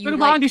 that you Pero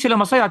baka like... hindi sila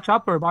masaya,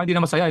 Chopper. Baka hindi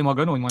na masaya, yung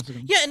mga ganun.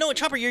 Yeah, no,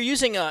 Chopper, you're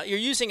using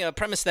a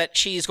premise that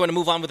she's going to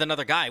move on with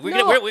another guy. We're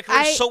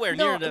somewhere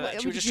near to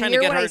that. She was just trying to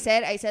get what her.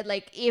 I said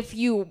like if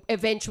you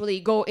eventually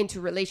go into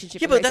a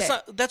relationship. Yeah, with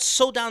but that's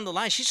so down the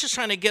line. She's just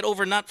trying to get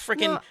over not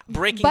freaking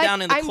breaking but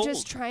down in the I'm cold.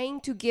 just trying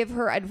to give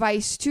her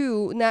advice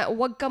too na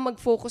wag ka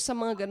mag-focus sa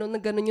mga ganun na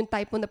ganun yung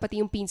type mo na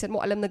pati yung pinsan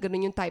mo alam na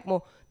ganun yung type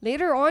mo.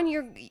 Later on,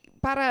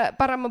 para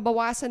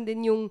mabawasan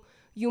din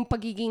yung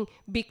pagiging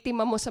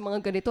biktima mo sa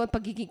mga ganito at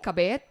pagiging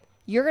kabit,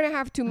 you're gonna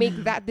have to make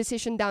that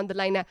decision down the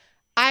line na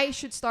I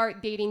should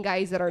start dating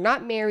guys that are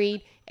not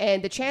married,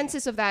 and the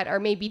chances of that are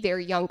maybe they're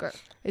younger,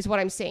 is what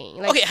I'm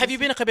saying. Like, Okay, have you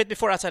been a kabit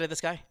before outside of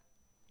this guy?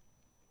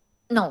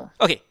 No.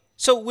 Okay,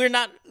 so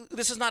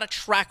this is not a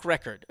track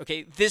record,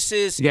 okay? This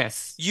is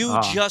Yes. you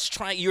just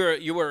try.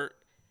 You were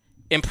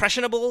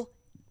impressionable,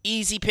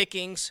 easy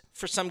pickings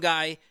for some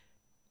guy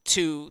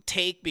to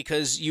take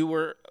because you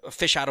were a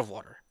fish out of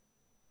water.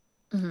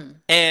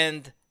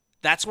 And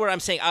that's where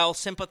I'm saying I'll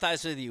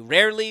sympathize with you.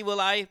 Rarely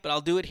will I, but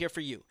I'll do it here for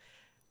you.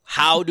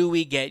 How do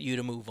we get you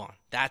to move on?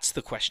 That's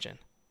the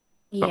question.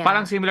 Yeah.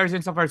 Parang similar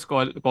din sa first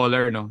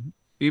caller, no?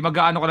 Yung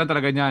mag-ano ka lang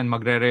talaga niyan,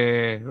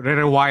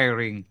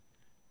 magre-rewiring.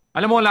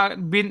 Alam mo,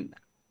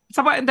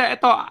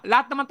 ito,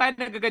 lahat naman tayo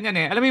nagaganyan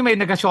eh. Alam mo yung may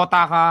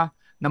nag-shota ka,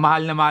 na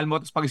mahal mo,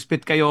 tapos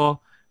pag-split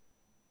kayo,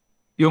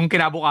 yung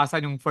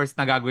kinabukasan, yung first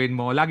na gagawin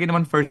mo, lagi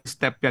naman first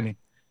step yan eh.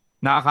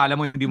 Naakala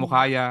mo hindi mo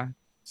kaya.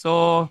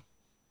 So,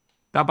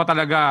 dapat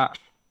talaga,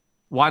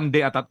 one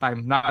day at a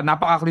time.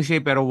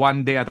 Napaka-cliche pero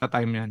one day at a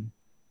time yan.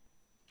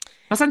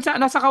 Nasaan siya?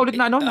 Nasa ka ulit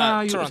na ano?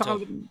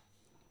 Toronto.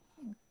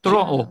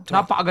 Toronto.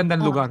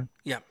 Napakagandang lugar.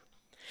 Yeah.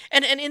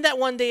 And in that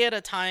one day at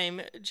a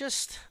time,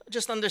 just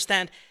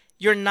understand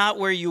you're not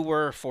where you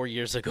were 4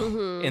 years ago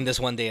in this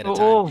one day at a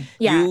time.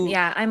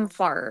 Yeah, I'm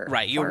far.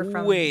 Right, you're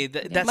far from, way.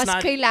 That's Mas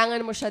not.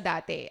 kailangan mo siya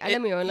dati.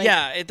 Alam mo yun? Like,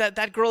 Yeah,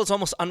 that girl is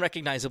almost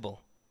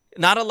unrecognizable.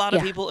 Not a lot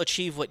of people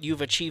achieve what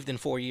you've achieved in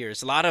 4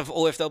 years. A lot of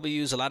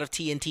OFWs, a lot of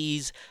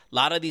TNTs, a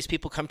lot of these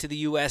people come to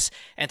the US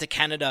and to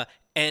Canada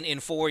and in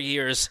 4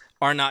 years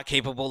are not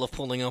capable of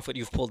pulling off what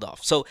you've pulled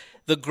off. So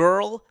the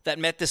girl that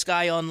met this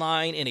guy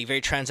online in a very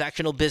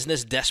transactional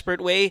business,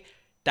 desperate way,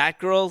 that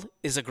girl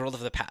is a girl of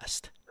the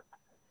past.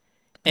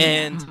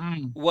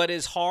 And what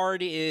is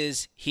hard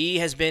is he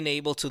has been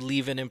able to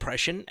leave an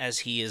impression as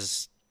he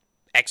is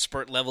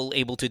expert level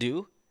able to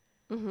do.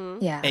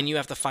 Yeah. And you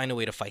have to find a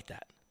way to fight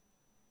that.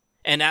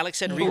 And Alex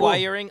said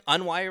rewiring,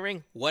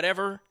 unwiring,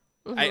 whatever.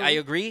 I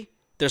agree.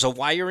 There's a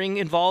wiring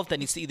involved that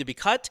needs to either be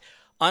cut,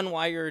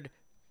 unwired,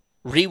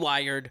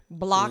 rewired,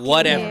 blocking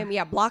whatever. him.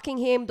 Yeah, blocking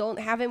him. Don't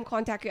have him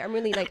contact you. I'm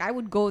really like, I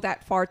would go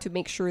that far to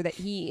make sure that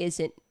he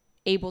isn't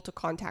able to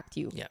contact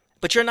you. Yeah.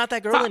 But you're not that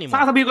girl anymore.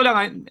 Sasabihin ko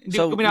lang,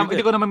 So,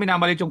 hindi ko naman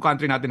minamalit yung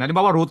country natin.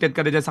 Halimbawa, rooted ka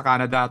na dyan sa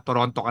Canada,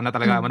 Toronto ka na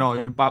talaga.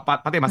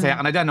 Pati masaya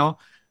ka na dyan,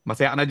 no?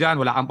 Masaya ka na dyan,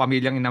 wala kang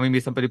pamilyang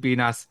namimiss ng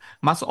Pilipinas.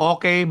 Mas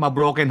okay,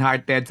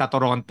 ma-broken-hearted sa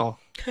Toronto.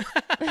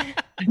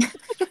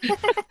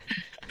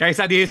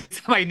 Kaysa dito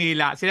sa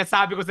Maynila.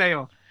 Sinasabi ko sa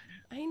iyo,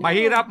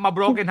 mahirap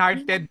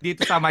ma-broken-hearted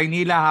dito sa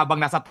Maynila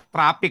habang nasa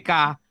traffic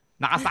ka,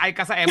 nakasakay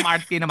ka sa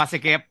MRT na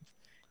masikip.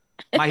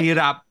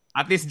 Mahirap.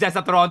 At least dyan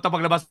sa Toronto,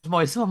 paglabas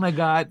mo, oh my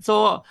God.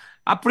 So,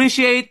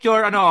 appreciate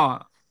your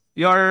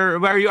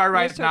where you are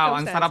right now.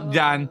 Ang sarap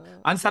dyan.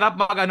 Ang sarap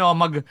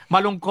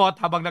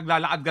malungkot habang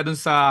naglalakad ka dun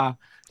sa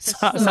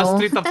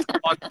street of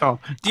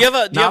Toronto. Do you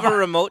have a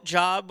remote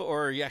job,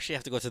 or you actually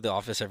have to go to the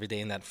office every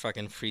day in that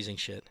fucking freezing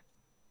shit?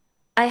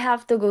 I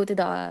have to go to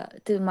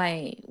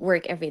my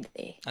work every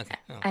day. Okay.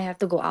 I have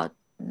to go out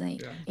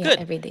Good.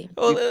 every day.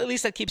 Well, at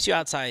least that keeps you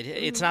outside.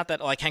 It's not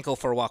that, I can't go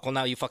for a walk. Well,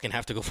 now you fucking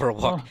have to go for a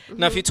walk.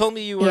 Now, if you told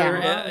me you were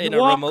in a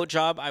remote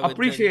job, I would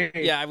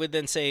appreciate. I would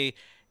then say,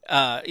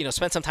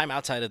 spend some time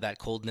outside of that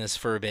coldness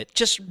for a bit.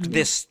 Just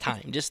this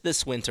time, just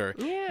this winter,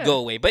 go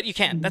away. But you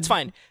can't. That's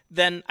fine.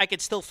 Then I could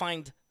still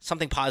find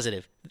something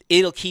positive.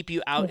 It'll keep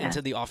you out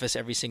into the office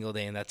every single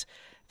day, and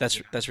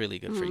that's really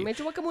good for you.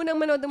 Medyo wag ka munang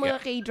manood ng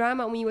mga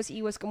K-drama.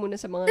 Umiwas-iwas ka muna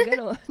sa mga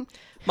ganon.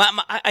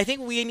 I think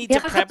we need to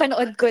prep.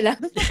 Kakapanood ko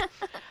lang.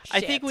 I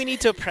think we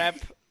need to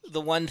prep the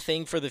one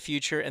thing for the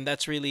future, and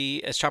that's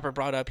really, as Chopper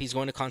brought up, he's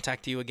going to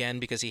contact you again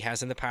because he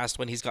has in the past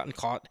when he's gotten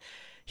caught.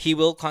 He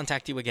will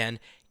contact you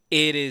again.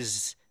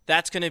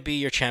 That's going to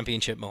be your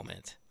championship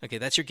moment. Okay,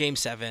 that's your game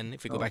 7.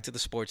 If we go back to the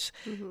sports,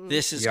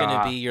 this is going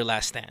to be your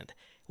last stand.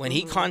 When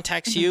he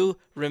contacts you,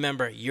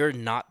 remember, you're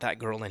not that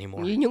girl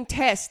anymore. Yun yung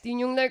test. Yun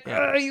yung like,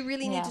 you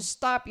really need to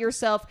stop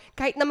yourself.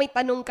 Kahit na may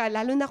tanong ka,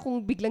 lalo na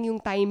kung biglang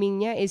yung timing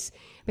niya is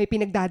may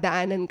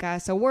pinagdadaanan ka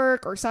sa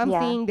work or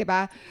something, di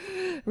ba?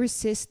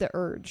 Resist the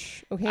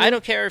urge. Okay? I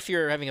don't care if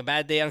you're having a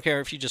bad day. I don't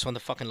care if you just won the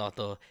fucking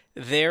lotto.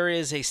 There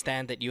is a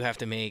stand that you have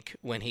to make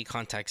when he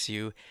contacts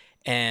you,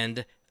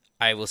 and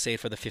I will say it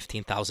for the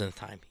 15,000th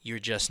time.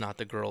 You're just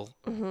not the girl.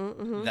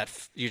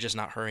 You're just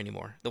not her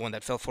anymore. The one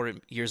that fell for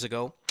it years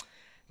ago.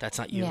 That's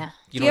not you. Yeah.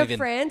 Do you have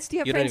friends? Do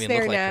you have friends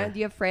there na? Do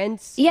you have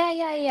friends?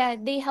 Yeah.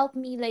 They help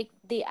me, like,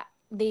 we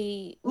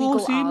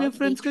go out. May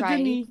friends ka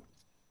dyan eh.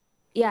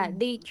 Yeah,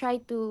 they try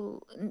to,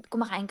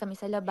 kumakain kami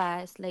sa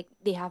labas, like,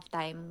 they have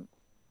time,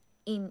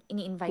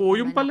 ini-invite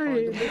yung pala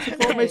eh.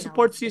 May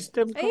support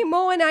system. Hey,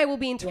 Mo and I will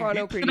be in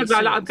Toronto pretty soon.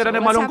 Naglalakad ka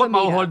na malungkot,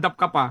 ma-hold up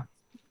ka pa.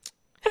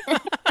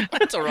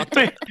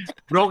 Toronto.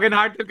 Broken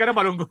hearted ka na,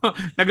 malungkot.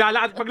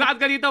 Paglakad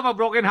ka dito,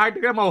 broken hearted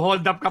ka na,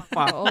 ma-hold up ka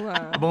pa. Oo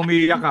nga. Habang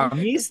umiiyak ka.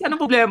 Miss, anong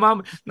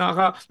problema?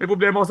 May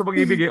problema ako sa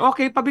pag-ibig.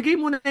 Okay, pabigay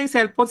muna yung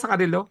cellphone sa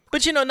kanilo.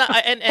 But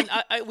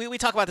we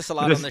talk about this a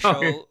lot on the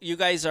show. You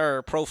guys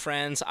are pro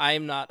friends.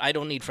 I'm not. I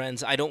don't need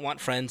friends. I don't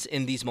want friends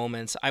in these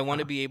moments. I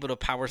want to be able to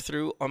power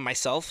through on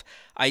myself.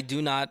 I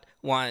do not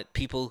want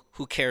people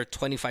who care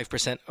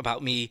 25%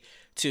 about me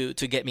to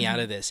get me out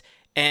of this.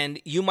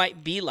 And you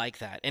might be like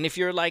that. And if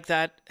you're like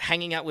that,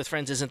 hanging out with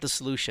friends isn't the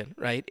solution,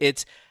 right?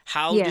 It's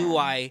how do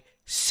I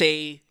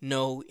say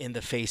no in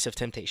the face of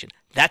temptation?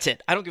 That's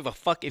it. I don't give a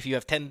fuck if you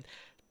have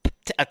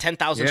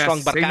 10,000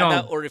 strong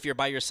barkada or if you're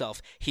by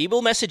yourself. He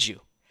will message you.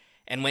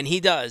 And when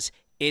he does,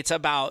 it's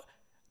about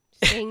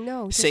saying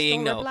no.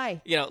 Saying no.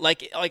 Reply. You know,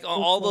 like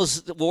all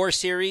those war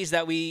series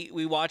that we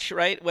watch,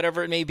 right?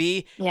 Whatever it may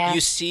be,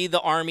 you see the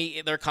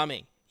army, they're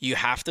coming. You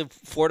have to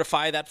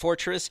fortify that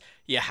fortress.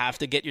 You have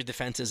to get your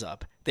defenses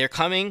up. They're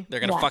coming.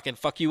 They're going to fucking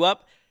fuck you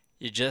up.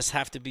 You just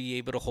have to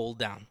be able to hold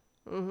down.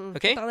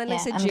 Okay? I'm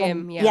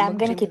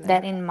going to keep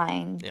that in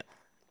mind. Yeah.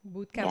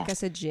 Bootcamp ka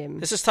sa gym.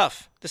 This is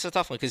tough. This is a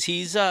tough one because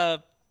he's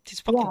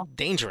fucking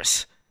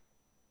dangerous.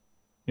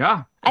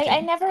 Yeah.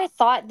 I never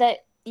thought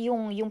that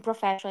yung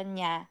profession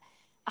niya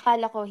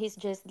akala ko he's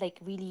just like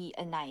really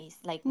a nice,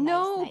 like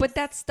No, nice. but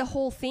that's the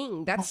whole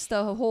thing. That's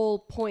the whole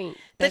point.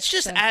 That That's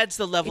just adds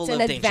the level it's of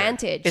an danger.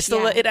 advantage.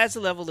 It adds the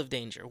level of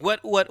danger.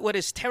 What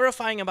is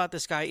terrifying about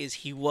this guy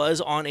is he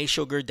was on a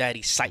sugar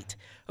daddy site.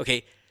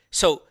 Okay,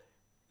 so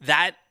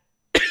that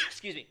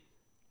excuse me,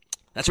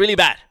 that's really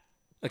bad.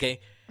 Okay,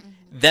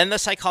 then the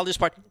psychologist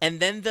part, and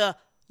then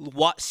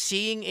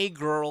seeing a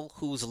girl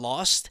who's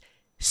lost,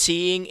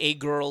 seeing a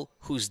girl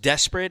who's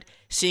desperate,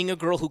 seeing a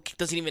girl who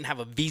doesn't even have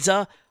a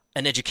visa,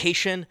 an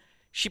education.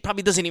 She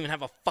probably doesn't even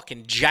have a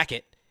fucking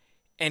jacket.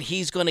 And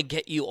he's going to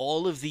get you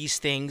all of these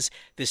things,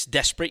 this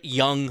desperate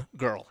young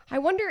girl. I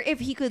wonder if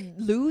he could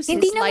lose his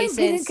Hindi naman license.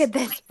 ganun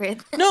ka-desperate.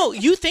 No,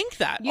 you think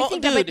that. You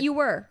think that, but you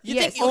were. You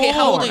Yes. think, okay,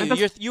 how old Oh, are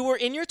you? You were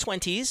in your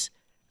 20s.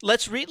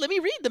 Let me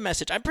read the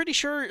message. I'm pretty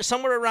sure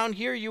somewhere around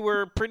here you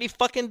were pretty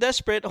fucking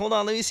desperate. Hold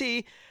on, let me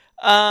see.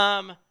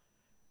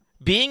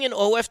 Being an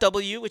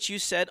OFW, which you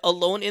said,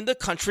 alone in the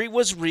country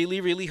was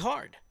really, really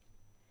hard.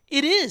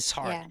 It is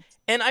hard. Yeah.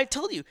 And I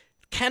told you,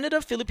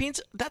 Canada,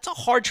 Philippines, that's a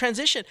hard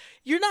transition.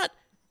 You're not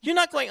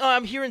going, oh,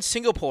 I'm here in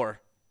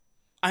Singapore.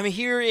 I'm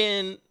here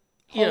in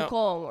Hong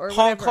Kong or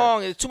Hong whatever.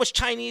 Kong. It's too much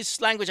Chinese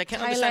language. I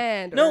can't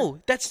understand.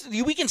 Thailand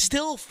No, we can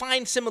still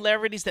find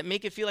similarities that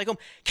make it feel like home.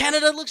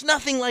 Canada looks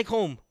nothing like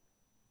home.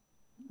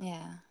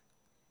 Yeah.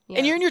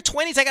 And you're in your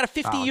 20s. I got a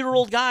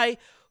 50-year-old guy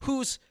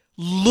who's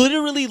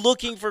literally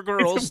looking for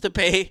girls to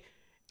pay.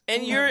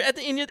 And you're at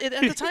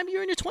the time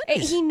you're in your 20s.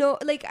 And he know,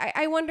 like,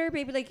 I wonder,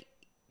 maybe, like,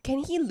 can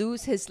he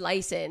lose his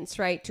license,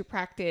 right, to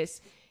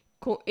practice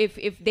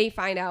if they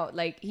find out,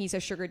 like, he's a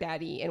sugar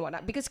daddy and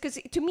whatnot? Because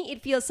to me,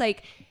 it feels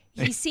like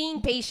he's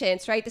seeing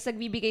patients, right? Tapos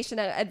nagbibigay siya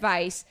ng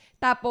advice.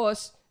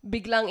 Tapos,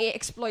 biglang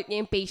i-exploit niya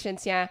yung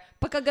patients niya.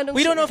 Pagka ganun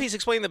We don't know if he's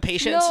exploiting the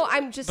patients. No,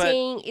 I'm just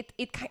saying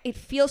it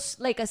feels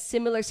like a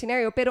similar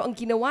scenario. Pero ang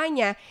ginawa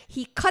niya,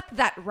 he cut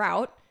that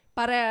route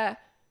para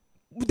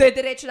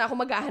dediretso na ako,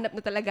 maghahanap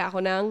na talaga ako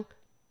ng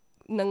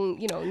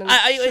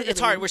it's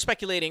hard. We're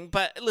speculating,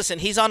 but listen,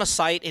 he's on a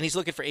site and he's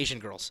looking for Asian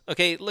girls.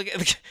 Okay, look.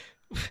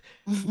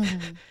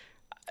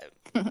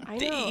 I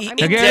know.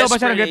 Nag-hello ba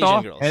siya Desperate nag-ito?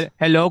 Asian girls.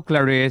 Hello,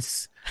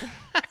 Clarice.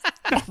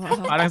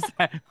 Parang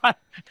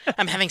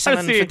I'm having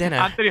someone for dinner.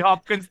 Anthony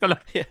Hopkins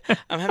talaga. Yeah,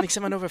 I'm having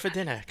someone over for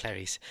dinner,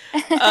 Clarice.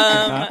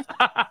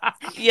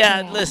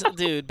 Listen,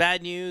 dude,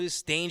 bad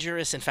news,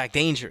 dangerous, in fact,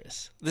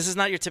 dangerous. This is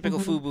not your typical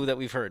Fubu that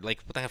we've heard.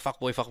 Like,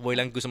 fuckboy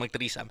lang gusto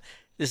mag-threesome.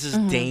 This is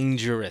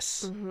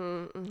dangerous.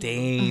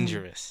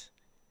 Dangerous.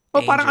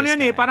 Oh, parang ano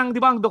Dangerous yan eh. guy. Parang, di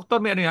ba, ang doktor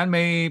may ano yan?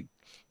 May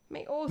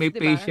oath, may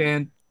diba?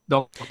 patient,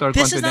 doctor,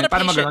 This is not a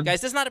parang patient, maganon. guys.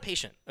 This is not a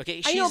patient. Okay,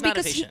 I she's know, not a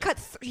because patient.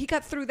 he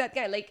cut through that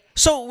guy. Like,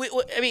 So he's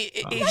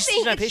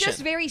nothing, not a it's patient.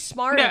 just very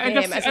smart Yeah, of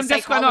him as a I'm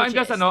psychologist.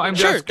 just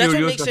Sure, that's what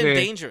curious makes him kasi,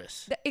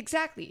 dangerous.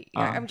 Exactly.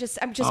 I'm I'm just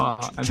just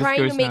trying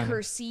to curious make na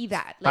her see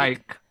that.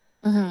 like,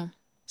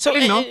 So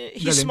Galing, no?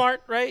 he's Galing. smart,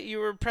 right? You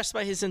were impressed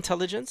by his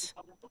intelligence.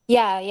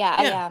 Yeah, I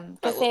Yeah. am.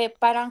 Kasi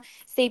parang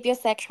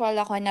sapiosexual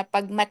ako na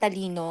pag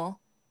matalino,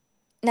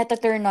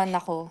 nataturn on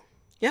ako.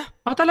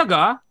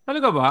 talaga?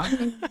 Talaga ba?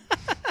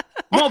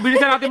 Mo,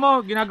 bilisan natin mo.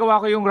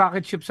 Ginagawa ko yung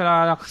rocket ship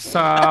sa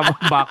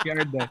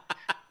backyard eh.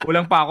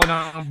 Kulang pa ako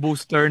ng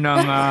booster ng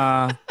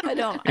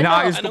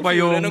inaayos ko pa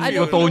yung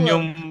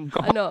plutonium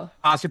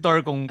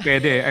capacitor kung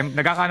pwede. I'm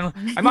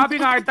having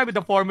a hard time with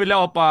the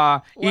formula of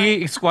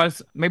E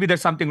equals, maybe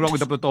there's something wrong with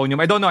the plutonium.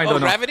 I don't know.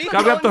 Gravity? We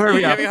have to hurry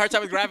You're up. having a hard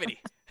time with gravity.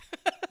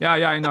 Yeah,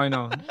 I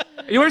know.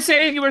 You were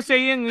saying,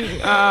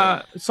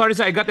 sorry,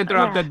 I got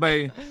interrupted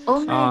by,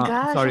 Oh my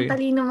gosh, sorry. ang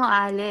talino mo,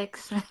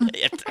 Alex.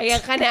 Ayan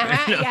ka na,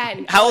 ha?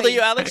 Yan. How old are you,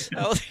 Alex?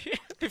 How old are you?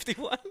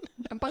 51?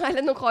 Ang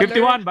pangalan ng caller.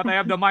 51, but I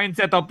have the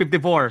mindset of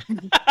 54.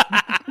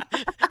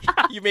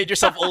 You made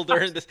yourself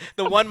older.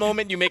 The one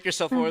moment you make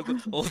yourself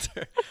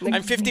older.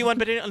 I'm 51,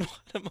 but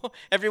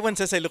everyone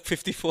says I look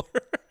 54.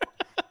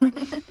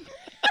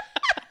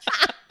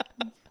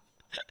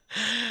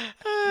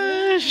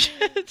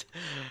 Shit.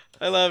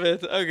 I love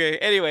it. Okay.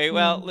 Anyway,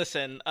 well,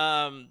 listen.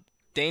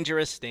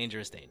 Dangerous,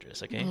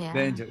 okay? Yeah.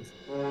 Dangerous.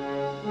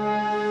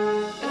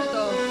 Ano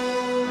to?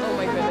 Oh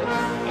my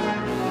goodness.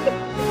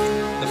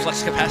 The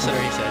flux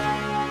capacitor, he said.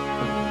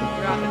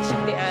 Rocket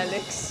ship ni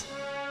Alex.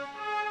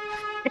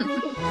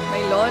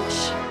 May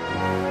launch.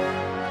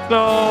 So,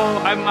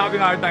 I'm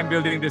having a hard time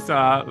building this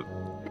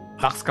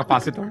flux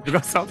capacitor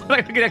because of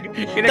That's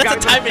a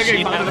time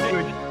machine.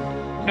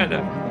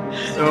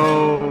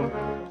 So,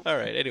 All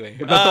right. Anyway,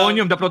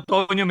 the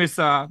plutonium is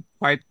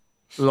quite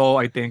low,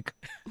 I think.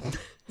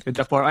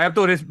 I have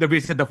to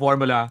revisit the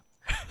formula.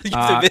 You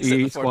have to visit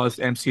E the formula. equals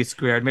mc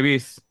squared.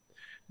 Maybe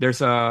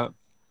there's a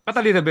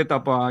little bit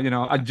of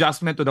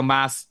adjustment to the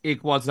mass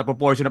equals the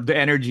proportion of the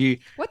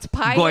energy What's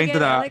pi going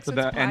again, Alex? to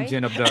What's the pi?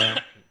 engine of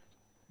the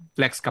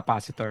flex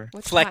capacitor.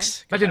 What's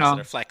Flex. But, you know,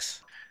 Capacitor,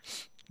 flex.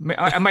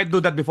 I might do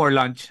that before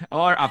lunch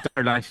or after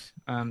lunch.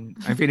 I'm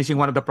finishing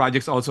one of the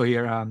projects also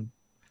here.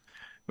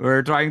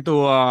 We're trying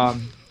to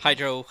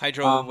Hydro.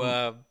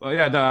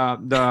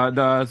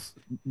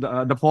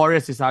 the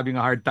forest is having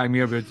a hard time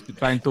here. We're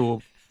trying to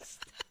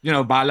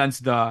balance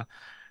the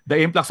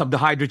influx of the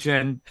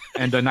hydrogen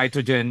and the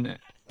nitrogen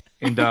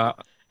in the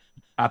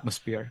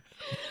atmosphere.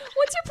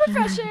 What's your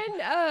profession?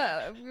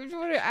 We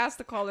want to ask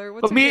the caller.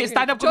 What's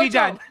Stand-up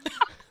comedian.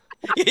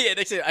 Yeah,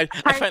 next year, I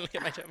finally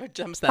get my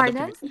jump stand-up.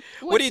 Pardon?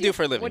 What do you do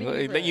for a living? what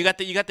do you do for a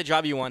You got the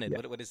job you wanted.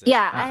 What is it?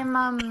 Yeah, I'm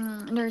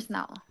nurse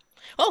now.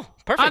 Oh,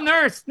 perfect.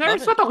 Nurse.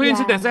 Nurse, what a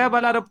coincidence. I have a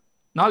lot of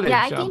knowledge.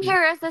 Yeah, I came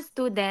here as a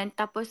student,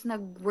 tapos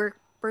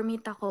nag-work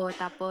permit ako,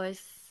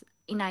 tapos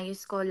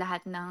inayos ko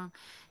lahat ng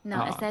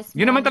assessment.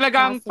 Yun naman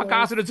talaga ang process.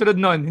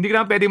 pagkakasunod-sunod nun. Hindi ka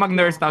naman pwedeng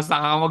mag-nurse tapos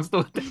saka ka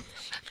mag-student.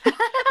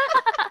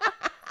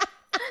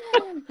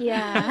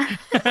 Yeah.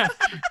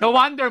 No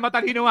wonder,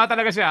 matalino nga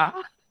talaga siya.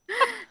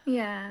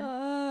 Yeah.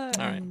 All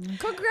right.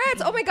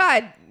 Congrats! Oh my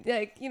God!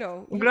 Like,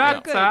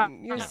 Congrats, you're ah.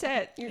 good. You're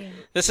set.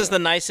 This is the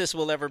nicest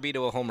we'll ever be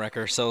to a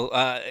homewrecker. So,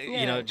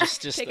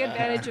 just take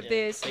advantage of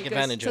this. Take because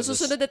advantage of sa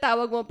this. susunod na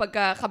tawag mo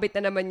pagka kabit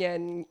na naman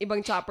yan, ibang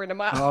chopper na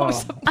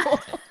makakausap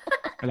mo.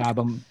 Wala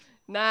bang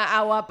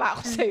Naaawa pa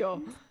ako sa'yo.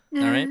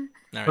 All right.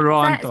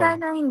 Toronto?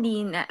 Sana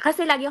hindi na.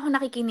 Kasi lagi ako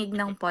nakikinig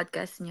ng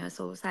podcast nyo.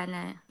 So,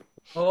 sana.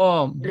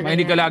 Oo,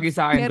 mahinig ka lagi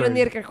sa akin. Pero girl.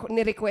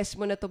 ni-request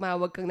mo na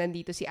tumawag kang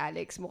nandito si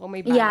Alex. Mukhang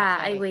may balak Yeah,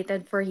 ka I eh.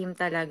 waited for him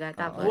talaga.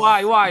 Tapos,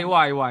 Why?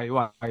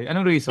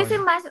 Anong reason? kasi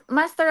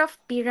master of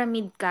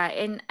pyramid ka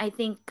and I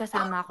think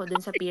kasama ako dun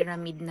sa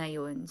pyramid na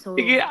yun. So,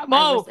 Sige, I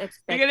Mo! was Sige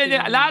expecting...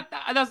 na, lahat,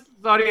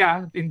 sorry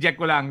inject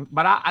ko lang.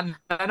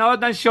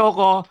 Nanood ng show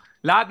ko,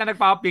 lahat na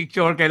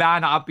nagpapicture,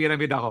 kailangan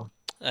naka-pyramid ako.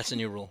 That's a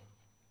new rule.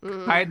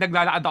 Kahit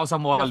naglalakad ako sa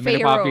mall,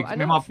 may Pharaoh. nagpapicture,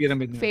 may mga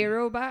pyramid na.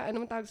 Pharaoh ba?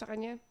 Anong tawag sa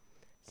kanya?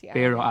 Si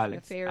Pharaoh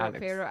Alex.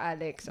 Pharaoh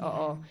Alex,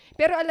 oo.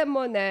 Pero alam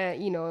mo na,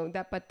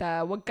 dapat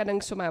wag ka nang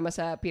sumama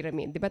sa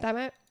pyramid. Di ba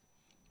tama?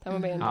 Tama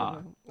ba yan?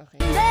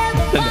 Okay.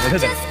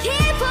 Just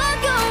keep on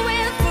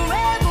going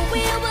forever.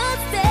 We will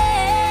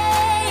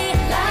stay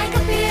like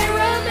a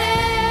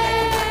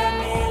pyramid.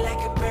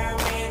 Like a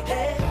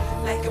pyramid.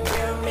 Like a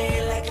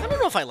pyramid. Like I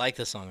don't know if I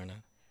like this song or not.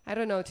 I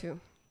don't know too.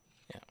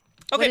 Yeah.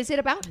 What Okay. is it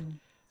about?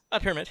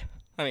 A pyramid.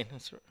 I mean,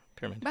 it's a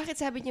pyramid.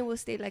 Bakit sabi niya will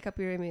stay like a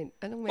pyramid?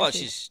 Anong Well,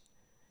 message?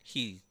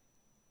 he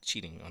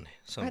cheating on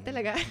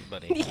talaga?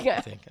 somebody. Hindi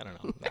nga. I think. I don't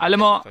know. Alam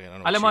mo, I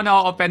don't know alam mo, what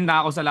na-open na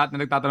ako sa lahat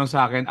na nagtatanong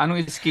sa akin,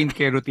 anong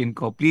skincare routine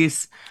ko?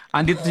 Please,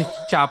 andito si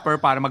Chopper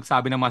para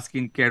magsabi ng mga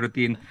skincare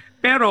routine.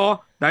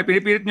 Pero, dahil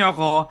pinipilit niyo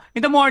ako,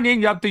 in the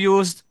morning, you have to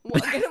use...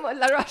 Ganun mo,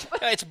 La Roche pa.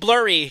 It's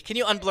blurry. Can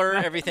you unblur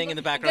everything in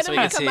the background so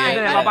we can see Ganun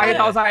it? ka ba?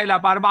 Papakita ko sa kanila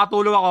para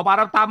makatulog ako.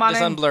 Para tama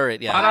Just na yung... unblur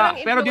it, yeah.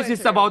 Parang Pero this is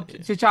influencer. about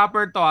si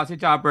Chopper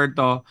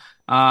to.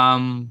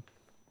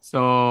 So,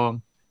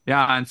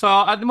 yeah. So,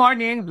 at the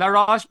morning, La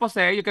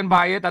Roche-Posay, you can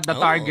buy it at the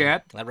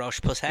Target. La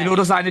Roche-Posay.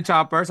 Inurusan ni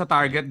Chopper sa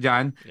Target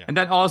dyan. Yeah. And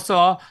then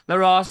also,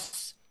 La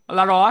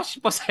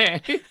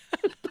Roche-Posay.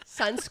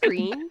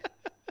 Sunscreen.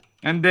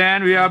 And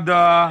then we have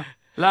the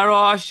La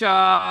Roche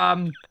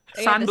Ayan,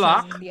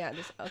 Sunblock. okay.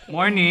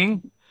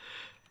 Morning.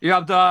 You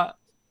have the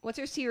What's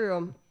your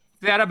serum?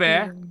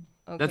 CeraVe.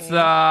 Okay. That's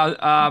the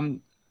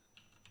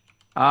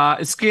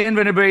skin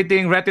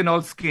renovating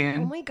retinol Oh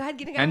skin. my God,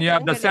 ginagamit And you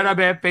have ko. the Ang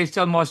galing. CeraVe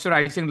facial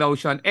moisturizing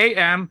lotion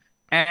AM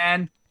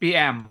and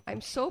PM.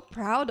 I'm so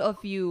proud of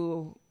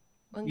you.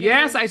 Ang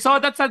Yes, galing. I saw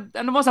that sa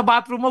sa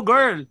bathroom mo,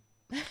 girl.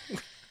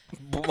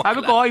 Sabi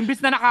ko,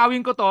 imbis na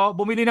nakawin ko to,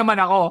 bumili naman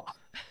ako.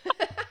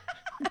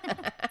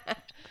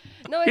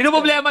 No, it's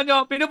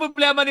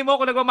Pinoproblema ni mo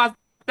kung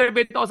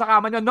nagma-masturbate ako sa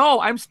kama nyo.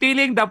 No, I'm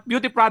stealing the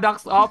beauty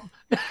products of...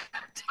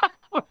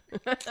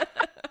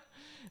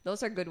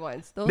 Those are good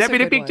ones. Those Hindi, are good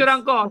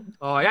pinipicturean ones.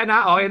 ko. Okay na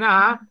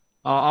ha.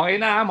 Okay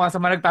na ha, mga sa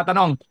mga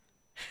nagtatanong.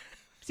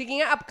 Sige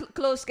nga, up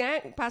close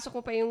nga. Pasok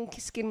mo pa yung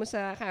skin mo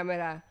sa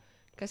camera.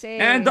 Kasi...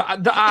 And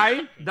the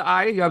eye,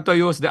 you have to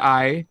use the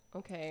eye.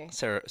 Okay. Is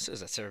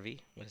that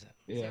CeraVe? What is that?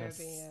 Yes.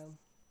 CeraVe,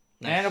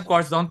 And of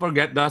course, don't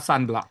forget the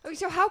sunblock. Okay,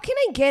 so how can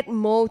I get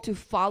Mo to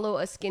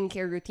follow a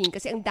skincare routine?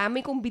 Kasi ang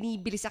dami kong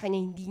binibili sa kanya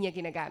hindi niya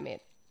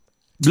ginagamit.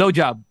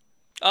 Blowjob.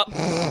 Oh,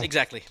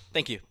 exactly.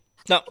 Thank you.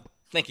 No,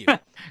 thank you.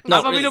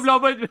 Habang really.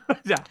 binoblowjob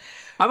siya.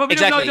 Habang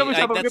Exactly. binoblowjob mo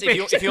siya, That's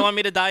if you want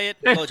me to diet,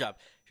 blowjob.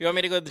 If you want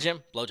me to go to the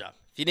gym, blowjob.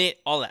 If you need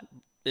all that,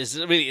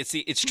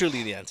 it's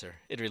truly the answer.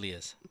 It really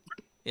is.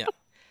 Yeah.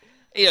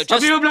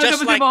 Just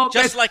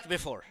like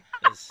before.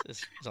 Is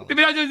all.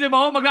 Binoblowjob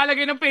mo,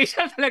 maglalagay ng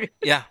facial talaga.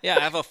 Yeah,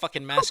 I have a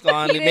fucking mask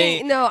on.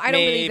 No, I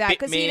don't believe that.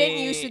 Because he didn't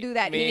used to do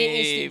that. He didn't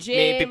used to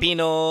gym. May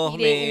pipino. He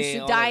didn't used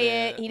to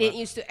diet. He didn't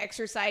used to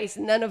exercise.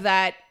 None of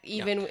that.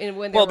 Even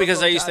when there were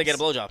because I used to blowjobs. get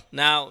a blowjob.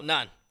 Now,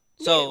 none.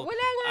 So,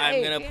 wala nga I'm eh.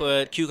 going to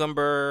put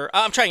cucumber.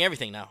 I'm trying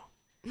everything now.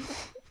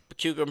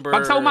 Cucumber.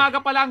 Pag sa umaga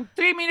pa lang,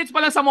 3 minutes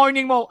pa lang sa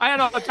morning mo,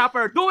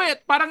 Chopper, do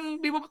it! Parang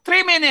 3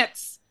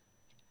 minutes!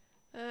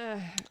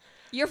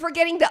 You're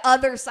forgetting the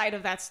other side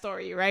of that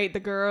story, right?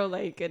 The girl,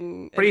 like,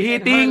 in her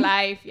Preheating.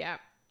 life. Yeah.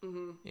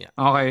 Mm-hmm. Yeah.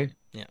 Okay.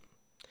 Yeah.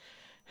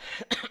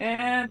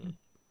 And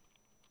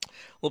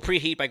We'll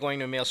preheat by going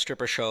to a male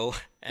stripper show,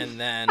 and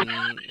then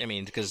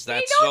because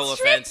that's Don't so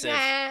strip offensive.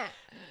 na.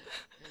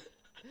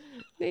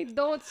 They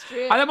don't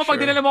strip. Alam mo, pag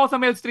dinala mo ako sa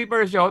male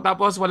stripper show,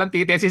 tapos walang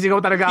titi, sisigaw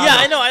talaga ako.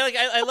 Yeah, I know.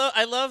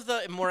 I love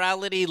the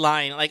morality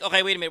line. Like,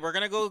 okay, wait a minute. We're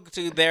gonna go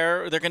to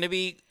there. They're gonna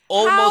be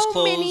almost How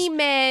closed. many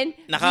men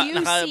do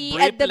you see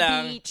at the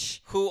beach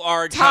who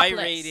are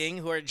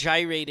gyrating,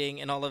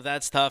 and all of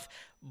that stuff?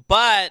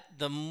 But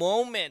the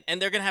moment,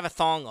 and they're gonna have a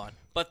thong on.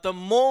 But the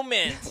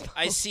moment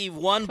I see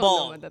one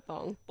ball,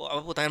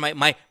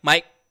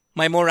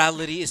 my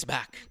morality is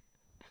back.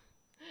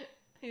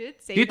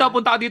 Dito,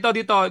 punta ka dito.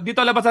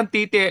 Dito labas ang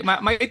titi.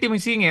 May itim yung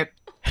singit.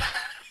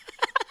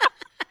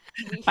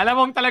 Alam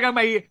mo talagang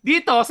may...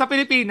 Dito, sa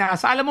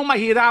Pilipinas, alam mong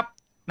mahirap.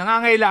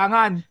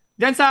 Nangangailangan.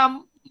 Diyan sa...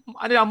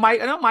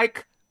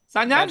 Mike?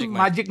 Saan yan?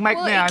 Magic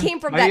Mike na yan. It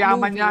came from that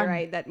movie,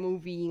 right? That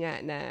movie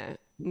nga na...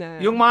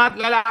 Yung mga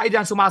lalaki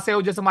dyan, sumasayaw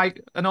dyan sa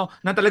mic,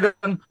 na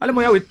talagang, alam mo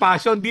yan, with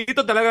passion.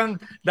 Dito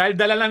talagang, dahil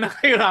dala lang ng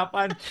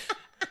kahirapan.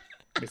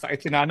 May sakit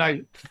si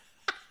nanay.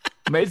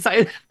 May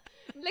sakit.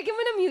 Lagyan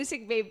mo na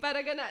music, babe, para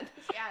ganun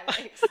si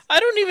Alex.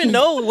 I don't even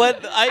know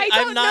what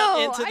I'm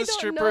not know. into the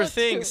stripper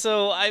thing.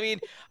 So I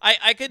mean,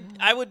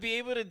 I would be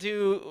able to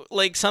do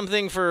like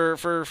something for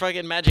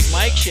fucking Magic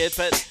Mike shit,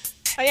 but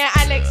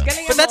Alex,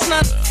 galing mo. But it's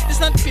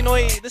not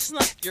Pinoy. This is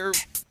not your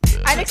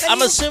Alex,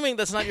 I'm assuming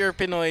that's not your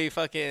Pinoy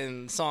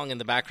fucking song in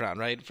the background,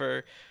 right?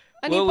 For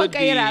ano yung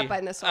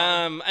pagkahirapan na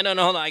song?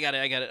 No, hold on, I got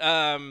it.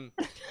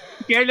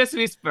 Careless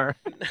Whisper.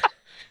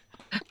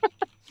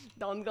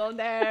 Don't go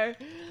there.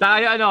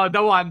 Tayo,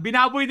 The One.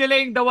 Binaboy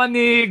nila yung The One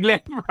ni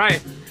Glenn Fry.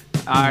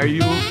 Are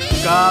you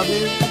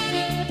coming?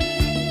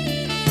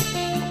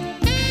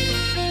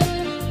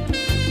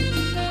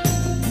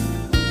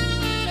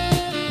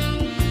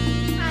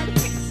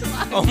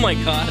 Oh my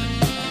God.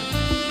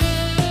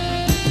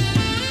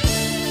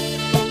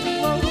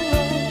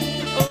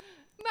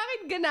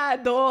 Bakit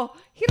ganado?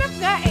 Hirap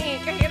nga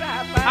eh.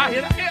 Kahirapan.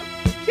 Hirap.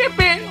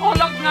 Siyempre,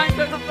 olag nga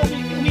yung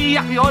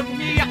umiyak yun.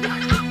 Umiyak.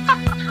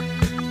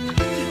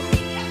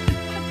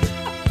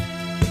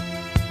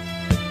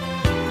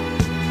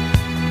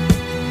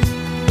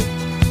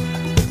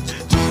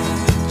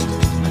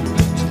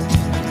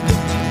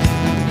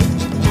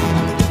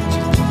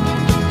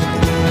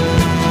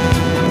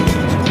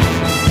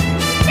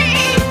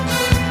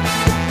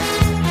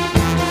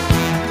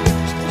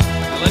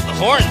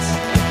 Horns.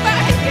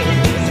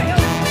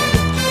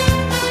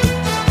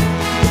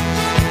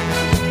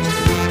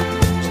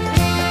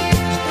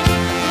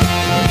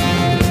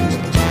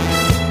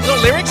 No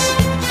lyrics?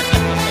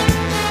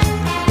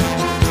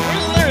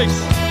 Where's the lyrics?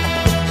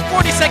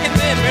 40 seconds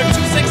in, we have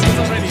 2 sex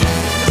scenes already.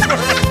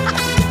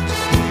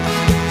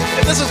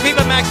 If this was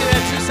Viva Max, we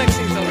had 2 sex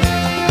scenes already.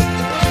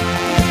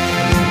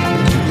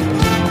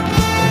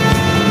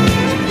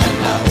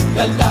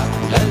 La la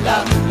la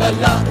la la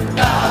la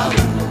la.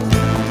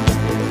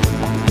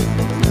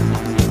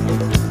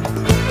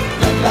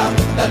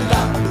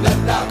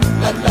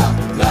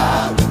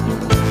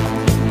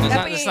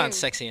 It's not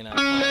sexy enough.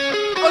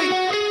 Oy!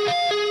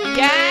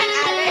 Yan,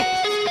 Alex!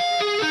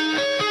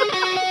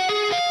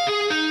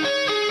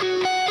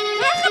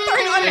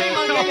 Nakaka-turn on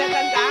yung mga ganyan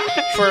tanda?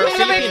 For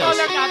Filipinos.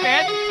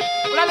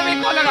 Wala na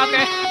yung color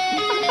natin.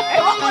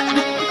 Ewan ko na.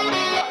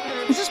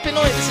 This is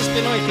Pinoy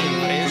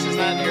theme, right? This is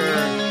not your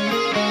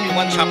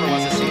one chopper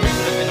wants to see. This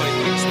is the Pinoy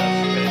theme stuff.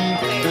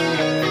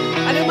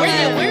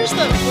 Where's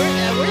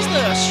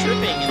the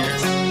stripping in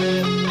this?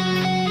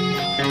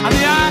 Ano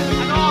yan?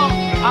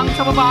 Ang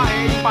sa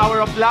babae, power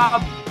of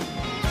love.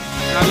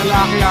 Sa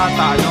lalaki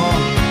yata,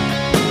 God,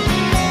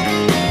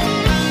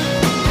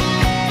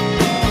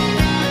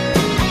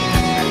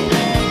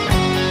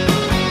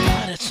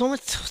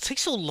 it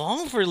takes so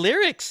long for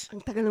lyrics.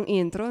 Ang tagal ng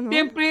intro, no?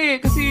 Siyempre,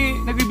 kasi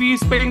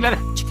nagbibihis pa yung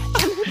lalaki.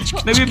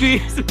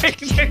 Nagbibihis pa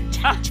yung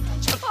lalaki.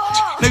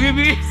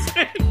 Nagbibihis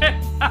pa yung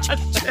lalaki.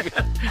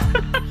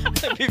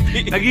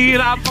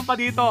 Naghihirapan pa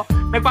dito.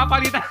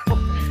 Nagpapalitan.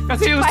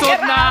 Kasi yung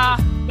suot na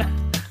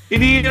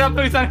inihiram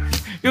to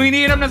yung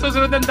inihiram na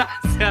susunod ng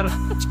dancer.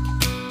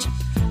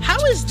 How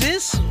is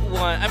this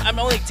one? I'm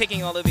only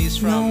taking all of these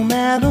from. No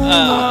matter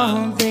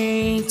what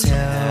they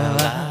tell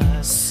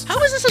us. How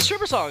is this a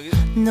stripper song?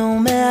 No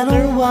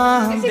matter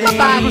what they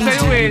Sabi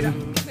sa'yo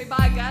May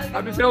bagal.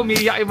 Sabi sa'yo,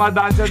 umiiyak yung mga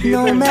dancer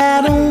dito. No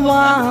matter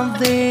what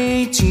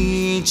they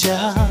teach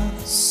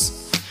us.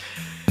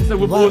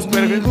 Nagbubuhos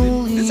pa rin.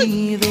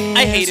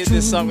 I hated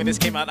this song when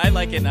this came out. I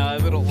like it now, a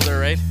little older,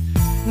 right?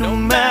 No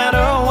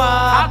matter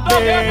what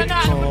they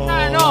call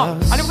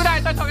us. Alam ko na,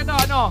 ito,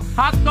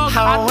 hotdog.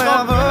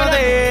 However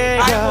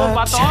they Kaya mo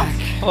ba to?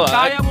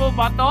 Kaya mo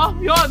ba to?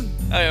 Yun!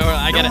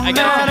 I gotta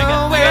get to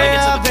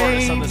the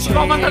chorus on this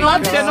Ikaw one. man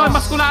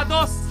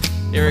Maskulados.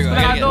 Here we go.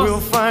 I gotta get We'll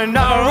find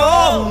our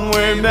own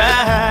way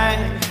back.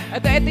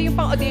 Ito yung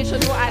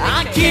pang-audition mo, Alex.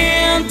 I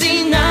can't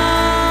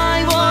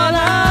deny what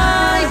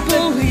I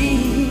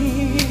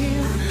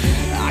believe.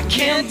 I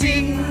can't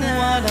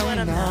deny what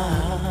I'm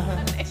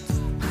not.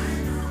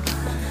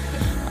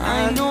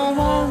 I know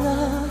our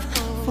love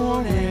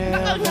forever.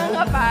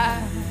 Nakanganga pa.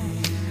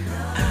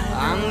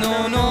 I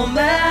know no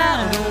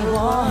matter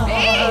what.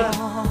 Hey!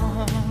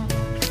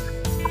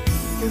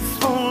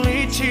 If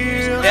only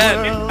till Yeah,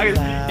 the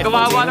last.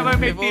 Kawawa naman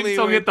may If team only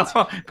song we- ito.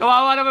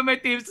 Kawawa naman may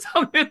team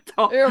song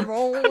ito. You're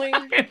rolling.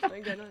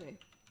 May ganun eh.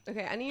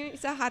 Okay, ano yung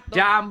isa hotdog?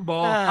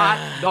 Jumbo,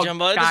 hotdog,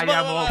 Jumbo,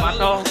 kaya mo ba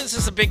to? This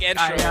is a big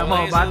intro. Kaya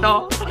mo ba to?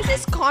 This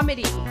is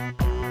comedy.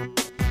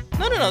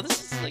 No.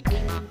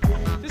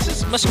 This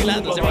is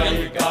Masculados.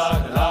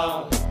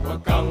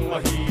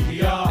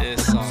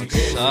 This song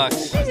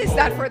sucks. This is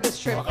not for the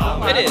strip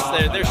club. It is.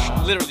 They're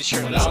literally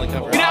shirtless on the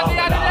cover.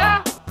 Ginagawa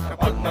nila!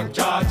 Kapag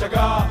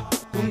nagtsatsaga,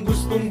 kung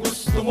gustong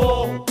gusto mo,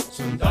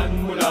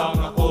 sundan mo lang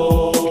ako.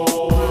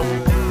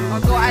 Oh,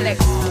 go, Alex.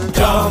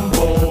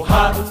 Jumbo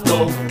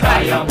hotdog,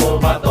 kaya mo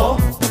ba to?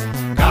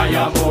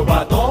 Kaya mo ba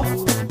to?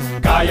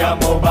 Kaya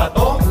mo ba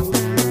to?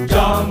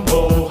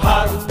 Jumbo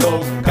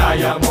hotdog,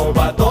 kaya mo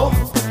ba to?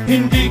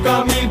 Hindi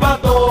kami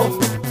bato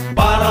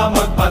para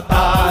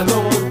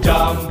magpatalo.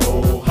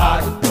 Jumbo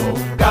hotdog,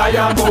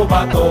 kaya mo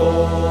ba to?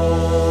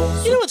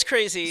 You know what's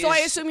crazy? So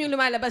I is assume yung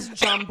lumalabas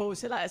jumbo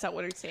sila. Is that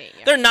what you're saying?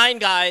 Yeah. they're 9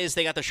 guys.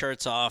 They got their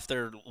shirts off.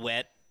 They're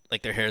wet.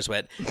 Like their hair's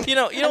wet. You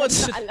know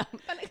what's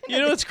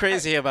what's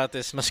crazy about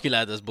this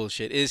Masculados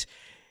bullshit is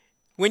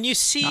when you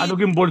see Naalog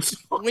yung balls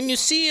mo. when you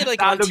see it like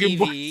on Naalog yung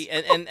TV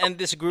and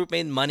this group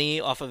made money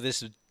off of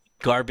this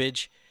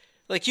garbage,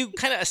 like you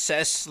kind of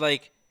assess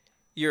like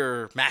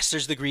your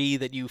master's degree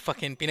that you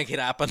fucking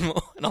pinaghirapan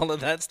mo and all of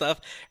that stuff,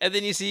 and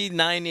then you see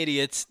 9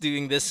 idiots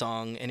doing this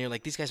song and you're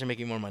like, these guys are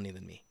making more money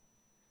than me.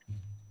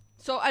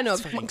 So ano,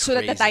 It's fucking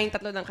magsulat na crazy. tayong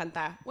tatlo ng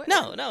kanta. What?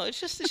 No, it's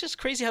just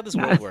crazy how this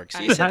world works.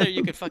 You sit there,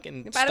 you could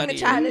fucking Parang study.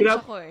 na-challenge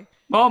Hirap. ako eh.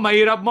 Oh,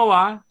 mahirap mo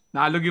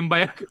Naalog yung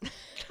bayan.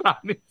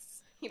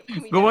 Promise. Hirap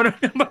kumita. Gumano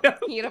yung bayan.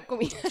 Hirap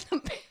kumita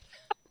ng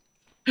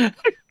pera.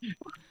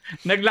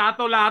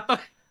 Naglato-lato.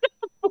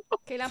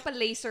 Kailangan pa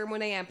laser mo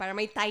na yan para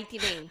may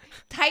tightening.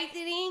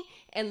 Tightening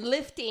and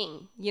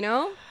lifting, you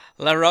know?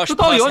 La Roche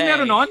Totoo yun? Posay.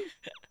 Meron nun?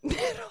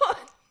 Meron.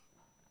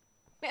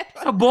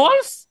 Sa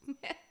balls?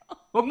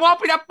 Huwag mo nga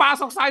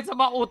pinapasok sa akin sa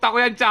mga utak ko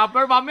yan,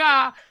 Chopper.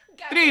 Mamaya,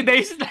 3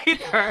 days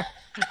later,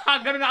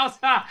 ganun ako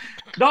sa,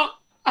 Doc,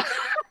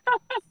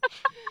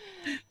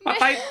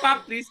 patayt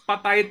pa, please.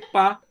 Patayt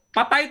pa.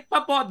 Patayt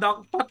pa po,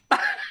 Doc.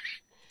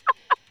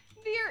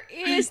 There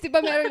is. Di ba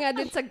meron nga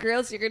din sa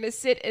girls, you're gonna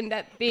sit in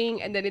that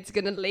thing and then it's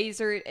gonna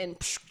laser it and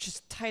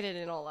just tighten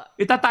it all up.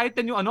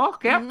 Itatighten yung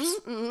caps?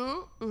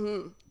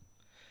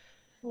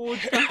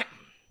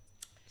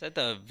 Is that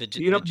the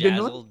Hirap din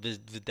nun.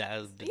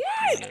 Vajazzle?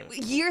 Yeah,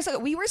 years ago.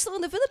 We were still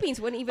in the Philippines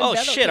when even Oh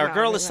Bello shit, came our out.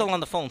 girl is still on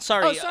the phone.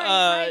 Sorry. Oh,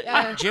 sorry.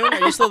 June, are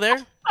you still there?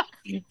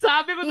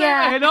 Sabi ko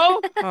Yeah.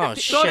 hello? Oh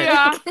Sorry,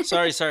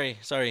 shit.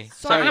 Sorry.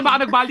 Sana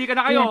baka nagbali ka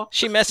na kayo.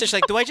 She messaged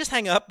like, do I just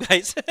hang up,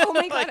 guys? Oh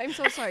my God, I'm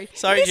so sorry.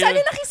 Sorry, Hindi, sana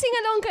June.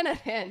 nakisingalong ka na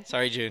rin.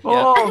 Sorry, June.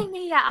 Oo. Yeah. Ay,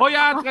 naiyak Hoy,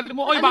 ako. baka gusto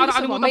mo?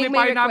 nakalimutan mo yung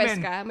payo May namin.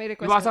 request ka? May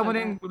request Iwasan ka mo ba? na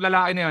yung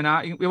lalaki na yun, ha?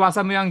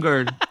 Iwasan mo yung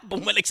girl.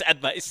 Bumalik sa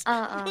advice.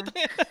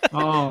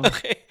 Oo.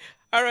 Okay.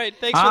 All right.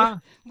 Thanks Ha?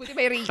 Buti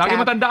may recap. Lagi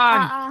mo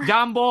tandaan.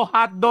 Jumbo,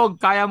 hotdog,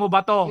 kaya mo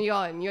ba to?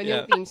 Yun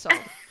Yeah. yung theme song.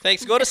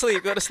 Thanks. Go to sleep.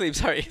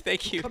 Sorry.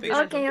 Thank you. Okay.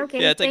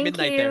 Yeah, it's like Thank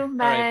midnight you. there. All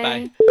right,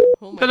 bye.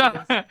 Oh Ito my lang,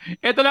 goodness.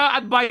 ito lang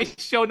advice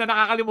show na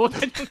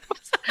nakakalimutan yung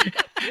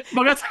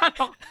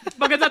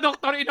baga sa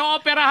doktor,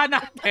 ino-operahan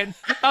natin.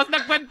 Tapos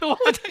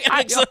nagkwentuhan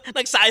tayo.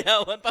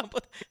 Nagsayawan pa.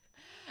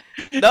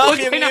 Doc,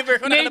 yung liver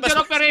ko na Major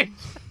operation.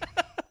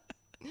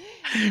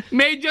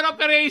 Major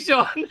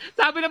operation.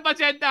 Sabi ng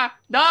pasyente,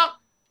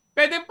 Doc,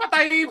 pwede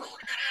patayin mo.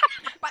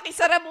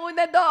 Pakisara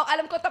muna, Doc.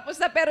 Alam ko tapos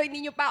na pero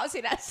hindi nyo pa ako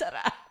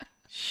sinasara.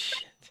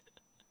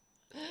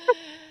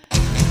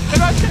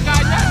 Pero ang syaga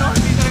niya, no?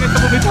 Hindi talaga ito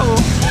bumitaw.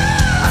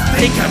 I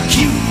think I'm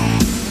cute.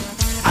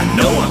 I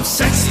know I'm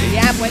sexy.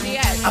 Yeah, pwede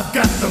yan. I've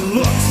got the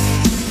looks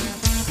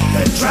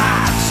that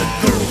drives a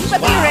girl's But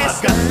the wild.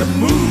 rest- I've got the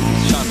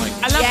moves.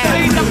 Alam ko Yeah.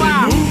 rin isa pa.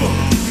 Move 'em.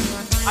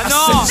 Ano?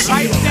 I said,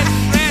 Right step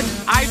spread.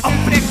 I up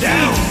feel and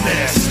down sexy.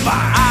 their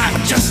spine. I'm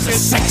just a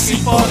sexy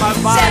For boy. my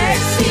body.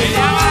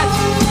 Kailangan.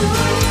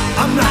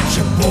 I'm not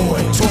your boy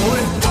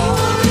toy.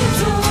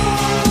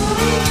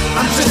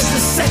 I'm just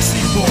a sexy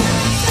boy.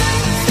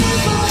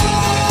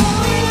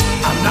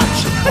 I'm not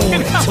your boy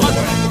toy.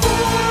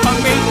 Pang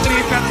male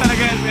stripper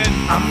talaga yan, man.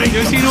 I make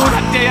Yung them sinulat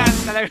hot. niya yan.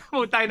 Talaga mo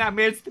tayo na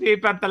male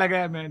stripper talaga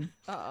yan, man.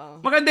 Oo.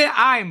 Maganda yung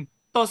I'm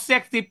too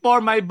sexy for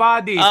my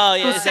body. Oh,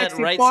 Too yeah. Is that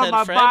sexy right for said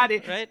my Fred? body.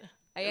 Right?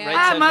 Ayan. Right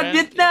said I'm a Fred?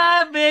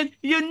 determined,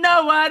 you know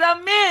what I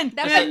mean.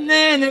 Dapat- And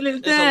then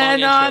It's a long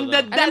intro, on the though.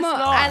 Alam dance mo,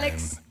 floor. Alex,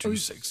 Too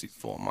sexy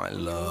for my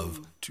love.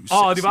 Too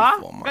Oh, sexy di ba?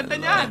 for my Ganda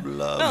love. niyan.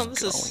 No, Love's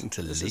this going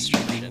to is leave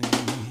straight me. shit.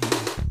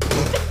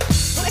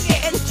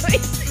 nag-e-enjoy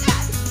sila.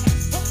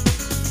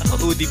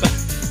 Naka-hoodie pa.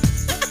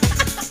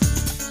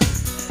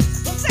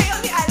 Kung sa'yo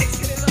ni Alex,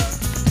 ganito.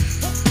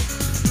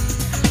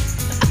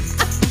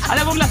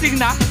 Alam mong lasing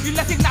na? Yung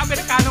lasing na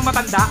Amerikanong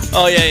matanda.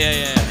 Oh,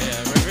 yeah.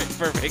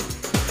 Perfect.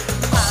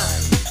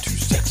 Too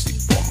sexy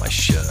for my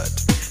shirt.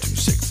 Too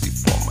sexy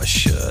for my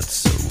shirt.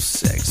 So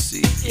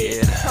sexy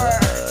it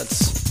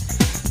hurts.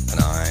 And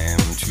I'm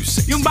too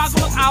sexy Yung bago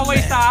for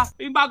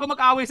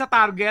mag-away sa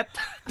Target.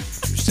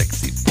 Too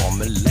sexy for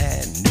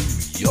Milan, New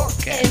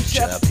York, and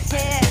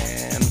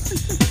Japan.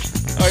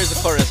 Oh, here's the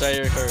chorus. Right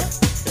here,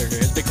 chorus.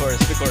 The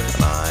chorus.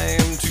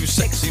 I'm too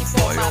sexy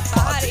for your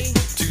body.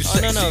 Too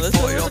sexy This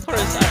for is your the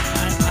chorus.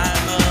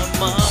 I'm a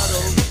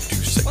model. Too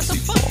sexy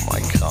for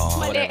my car.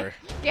 Whatever.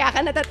 Kaya ka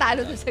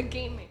natatalo doon sa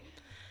game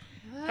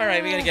eh. All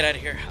right, we gotta get out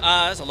of here.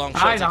 That's a long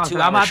show. Ay, It's a nako,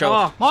 2-hour salamat show.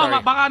 ako. Sorry.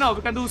 Baka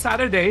we can do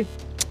Saturday.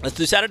 Let's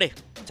do Saturday.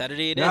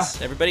 Saturday it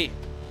is. Everybody,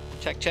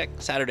 check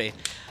Saturday.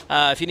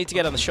 If you need to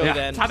get on the show,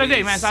 then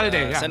Saturday, please, man,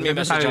 Saturday. Yeah, send me a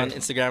we'll do message on Saturday.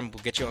 Instagram.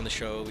 We'll get you on the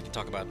show. We can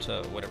talk about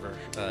whatever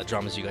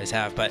dramas you guys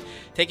have. But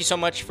thank you so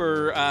much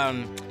for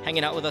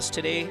hanging out with us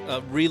today. A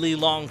really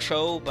long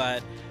show,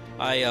 but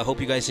I hope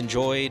you guys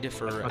enjoyed.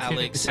 For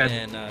Alex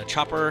and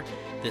Chopper,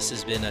 this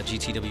has been a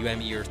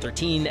GTWM Year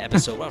 13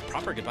 episode. Well,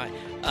 proper goodbye.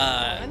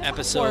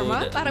 Episode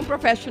Parang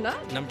professional.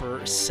 number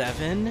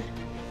 7.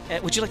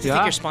 Would you like to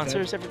thank your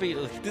sponsors, everybody?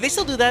 Do they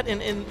still do that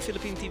in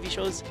Philippine TV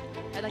shows?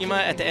 At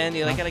the end,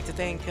 I like to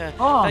thank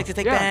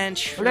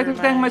Bench. I'd like to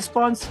thank my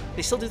sponsor.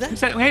 They still do that?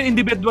 Ngayon,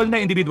 individual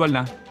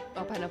na.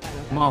 Oh, paano?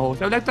 Mga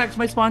host. I'd like to thank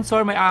my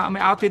sponsor, my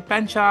outfit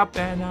pen shop,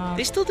 and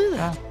They still do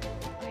that?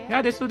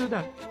 yeah, they still do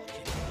that.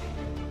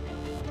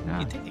 Yeah.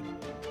 You think?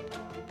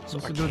 So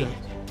They still do archaic.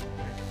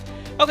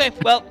 that. Okay,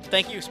 well,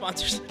 thank you,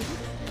 sponsors,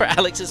 for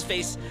Alex's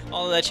face,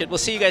 all of that shit. We'll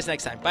see you guys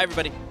next time. Bye,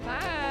 everybody.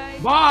 Bye.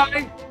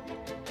 Bye!